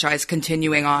Tremors franchise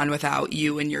continuing on without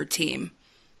you and your team?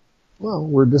 Well,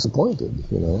 we're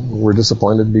disappointed. We're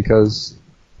disappointed because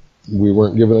we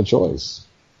weren't given a choice.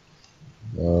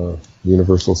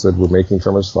 Universal said, "We're making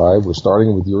Tremors 5. We're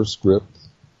starting with your script,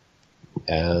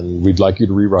 and we'd like you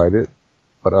to rewrite it.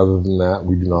 But other than that,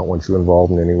 we do not want you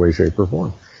involved in any way, shape, or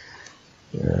form."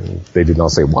 And they did not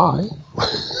say why.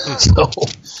 So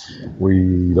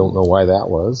we don't know why that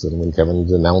was. And when Kevin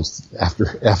announced,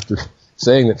 after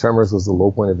saying that Tremors was the low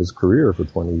point of his career for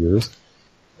 20 years,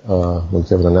 when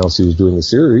Kevin announced he was doing the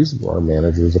series, our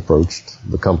managers approached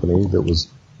the company that was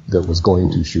going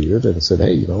to shoot it and said,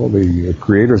 "Hey, the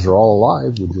creators are all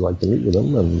alive. Would you like to meet with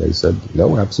them?" And they said,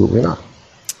 "No, absolutely not."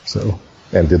 So,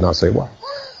 and did not say why.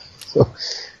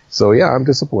 So yeah, I'm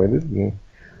disappointed. And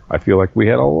I feel like we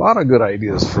had a lot of good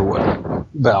ideas for what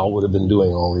Val would have been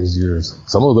doing all these years.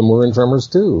 Some of them were in Tremors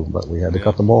too, but we had to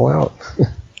cut them all out.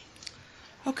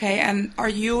 Okay, and are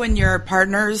you and your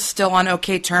partners still on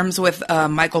okay terms with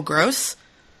Michael Gross?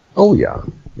 Oh yeah.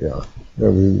 I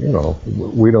mean,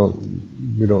 we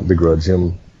don't begrudge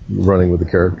him running with the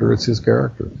character. It's his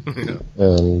character.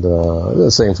 And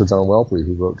the same for John Welpley,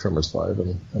 who wrote Tremors 5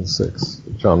 and 6.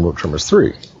 John wrote Tremors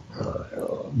 3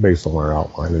 based on our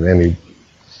outline, and then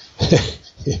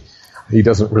he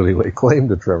doesn't really lay claim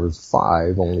to Tremors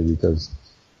 5 only because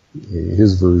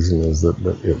his version is that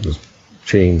it was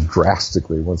changed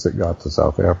drastically once it got to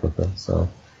South Africa. So.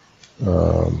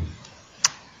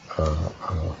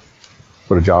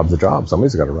 But a job's a job.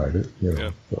 Somebody's got to write it.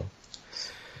 Yeah. So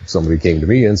if somebody came to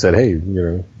me and said, "Hey,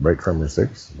 write Tremors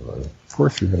 6," of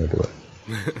course you're going to do it.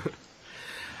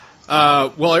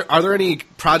 Well, are there any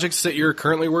projects that you're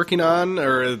currently working on,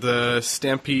 or the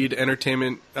Stampede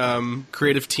Entertainment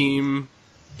creative team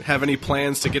have any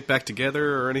plans to get back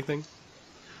together or anything?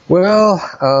 Well,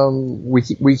 we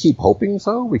keep hoping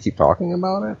so. We keep talking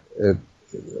about it.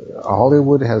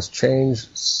 Hollywood has changed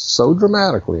so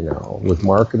dramatically now, with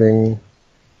marketing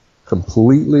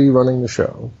completely running the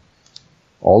show.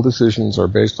 All decisions are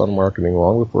based on marketing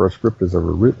long before a script is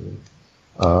ever written.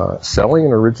 Selling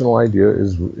an original idea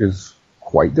is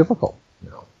quite difficult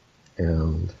now,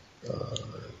 and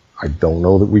I don't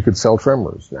know that we could sell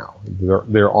Tremors now.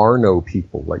 There are no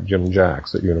people like Jim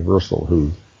Jacks at Universal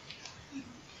who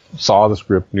saw the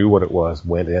script, knew what it was,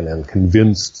 went in and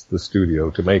convinced the studio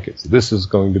to make it. So this is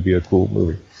going to be a cool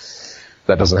movie.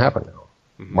 That doesn't happen now.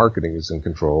 Mm-hmm. Marketing is in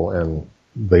control, and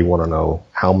they want to know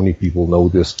how many people know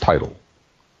this title.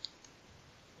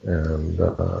 And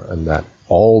that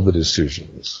all the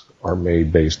decisions are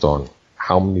made based on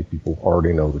how many people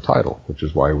already know the title, which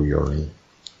is why we are in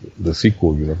the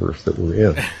sequel universe that we're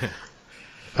in.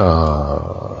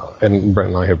 And Brent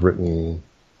and I have written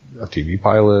a TV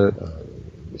pilot,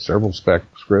 several spec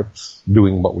scripts,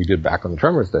 doing what we did back on the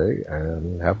Tremors day,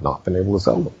 and have not been able to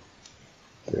sell them.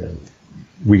 And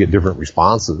we get different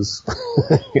responses,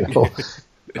 you know.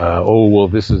 Oh, well,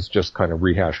 this is just kind of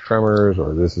rehashed Tremors,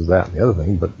 or this is that and the other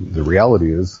thing. But the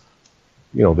reality is,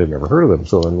 you know, they've never heard of them.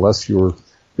 So unless you're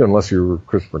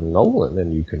Christopher Nolan,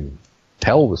 and you can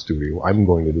tell the studio, I'm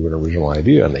going to do an original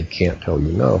idea, and they can't tell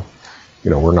you no.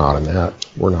 You know, we're not in that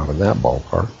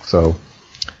ballpark. So,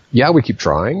 yeah, we keep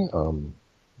trying.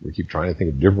 We keep trying to think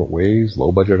of different ways,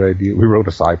 low budget idea. We wrote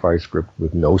a sci-fi script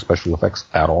with no special effects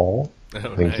at all.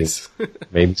 Thinking nice.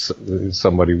 Maybe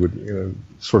somebody would, you know,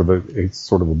 it's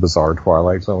sort of a bizarre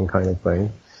Twilight Zone kind of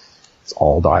thing. It's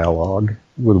all dialogue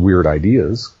with weird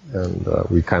ideas, and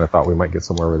we kind of thought we might get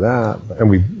somewhere with that. And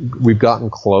we've gotten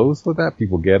close with that.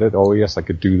 People get it. Oh yes, I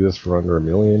could do this for under $1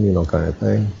 million, you know, kind of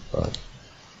thing.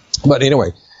 But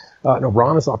anyway, no,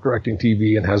 Ron is off directing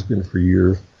TV and has been for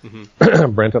years.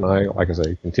 Mm-hmm. Brent and I, like I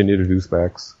say, continue to do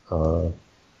specs.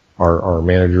 Our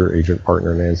manager, agent,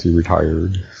 partner, Nancy,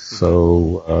 retired. Mm-hmm.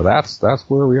 So that's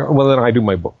where we are. Well, then I do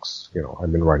my books. You know,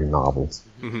 I've been writing novels.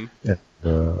 Mm-hmm. And,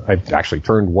 I actually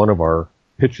turned one of our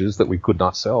pitches that we could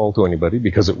not sell to anybody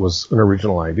because it was an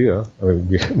original idea. I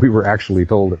mean, we were actually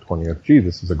told at 20th, gee,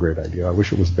 this is a great idea. I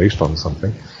wish it was based on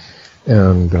something.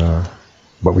 And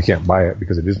but we can't buy it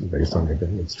because it isn't based on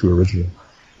anything. It's too original.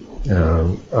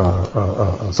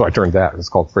 So I turned that. It's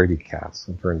called Frady Cats.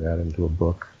 I turned that into a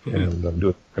book, and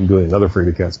I'm doing another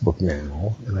Frady Cats book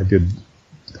now. And I did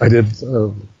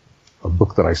a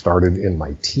book that I started in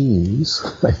my teens.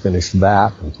 I finished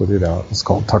that and put it out. It's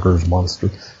called Tucker's Monster.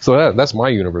 So that's my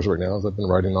universe right now. Is I've been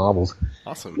writing novels.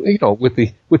 Awesome. You know, with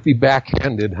the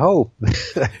backhanded hope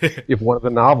that if one of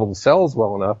the novels sells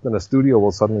well enough, then a studio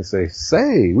will suddenly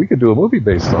say, we could do a movie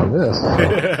based on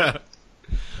this.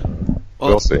 Well,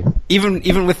 we'll see.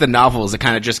 Even with the novels, it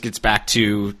kind of just gets back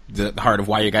to the heart of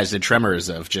why you guys did Tremors,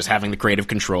 of just having the creative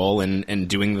control and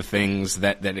doing the things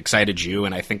that excited you.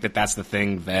 And I think that's the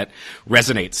thing that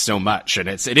resonates so much. And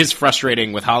it is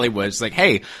frustrating with Hollywood. It's like,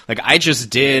 hey, like I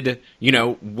just did, you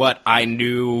know, what I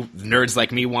knew nerds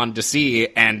like me wanted to see,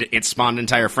 and it spawned an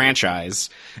entire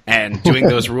franchise. And doing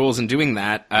those rules and doing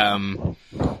that,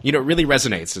 you know, really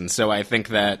resonates. And so I think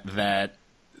that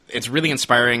it's really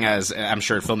inspiring, as I'm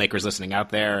sure filmmakers listening out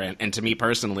there, and to me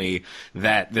personally,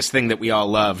 that this thing that we all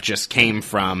love just came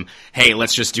from, hey,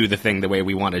 let's just do the thing the way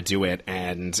we want to do it.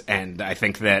 And I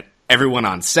think that everyone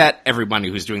on set, everybody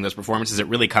who's doing those performances, it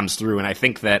really comes through. And I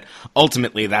think that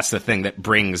ultimately that's the thing that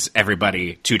brings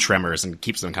everybody to Tremors and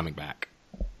keeps them coming back.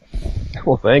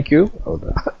 Well, thank you.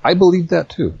 I believe that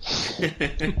too.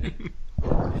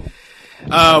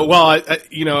 Well,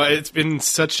 you know, it's been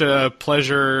such a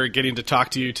pleasure getting to talk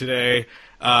to you today.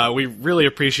 We really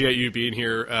appreciate you being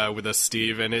here with us,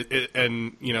 Steve.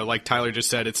 And you know, like Tyler just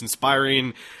said, it's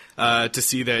inspiring to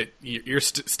see that you're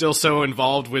still so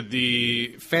involved with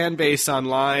the fan base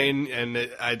online, and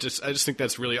I just think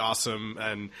that's really awesome.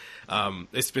 And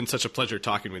it's been such a pleasure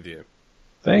talking with you.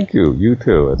 Thank you. You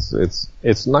too.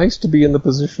 It's nice to be in the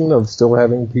position of still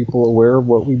having people aware of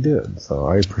what we did. So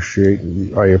I appreciate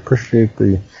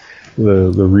the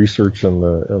research and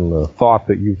the thought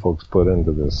that you folks put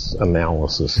into this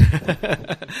analysis.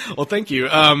 Well, thank you.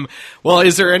 Well,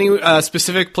 is there any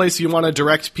specific place you want to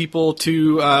direct people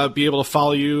to be able to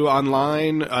follow you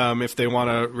online if they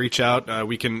want to reach out?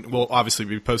 We'll obviously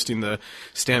be posting the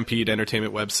Stampede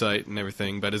Entertainment website and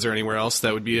everything, but is there anywhere else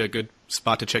that would be a good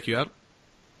spot to check you out?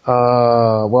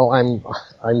 Well,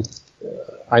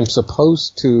 I'm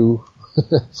supposed to,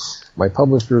 my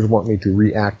publishers want me to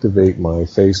reactivate my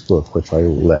Facebook, which I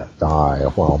let die a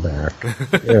while back.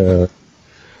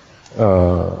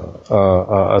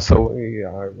 So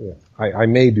yeah, I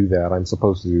may do that. I'm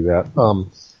supposed to do that.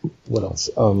 What else?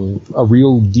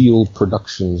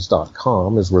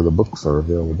 ARealDealProductions.com is where the books are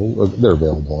available. They're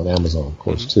available on Amazon, of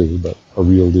course, too. But A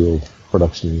Real Deal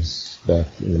Productions back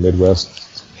in the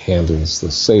Midwest handles the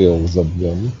sales of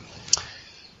them.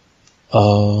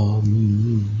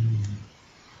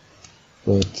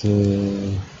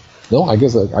 No, I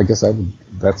guess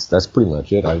that's pretty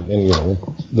much it.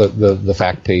 The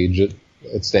fact page at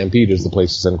Stampede is the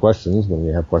place to send questions when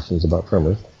you have questions about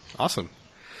Tremors. Awesome.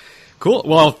 Cool.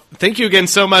 Well, thank you again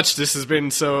so much. This has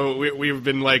been we've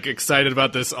been like excited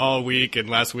about this all week and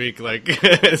last week. Like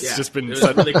it's just been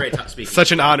really great speaking.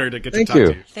 Such an honor to get Thank to talk you.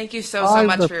 to you. Thank you so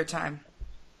much for your time.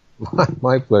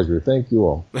 My pleasure. Thank you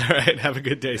all. All right. Have a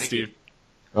good day, Steve.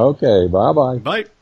 Okay. Bye-bye. Bye.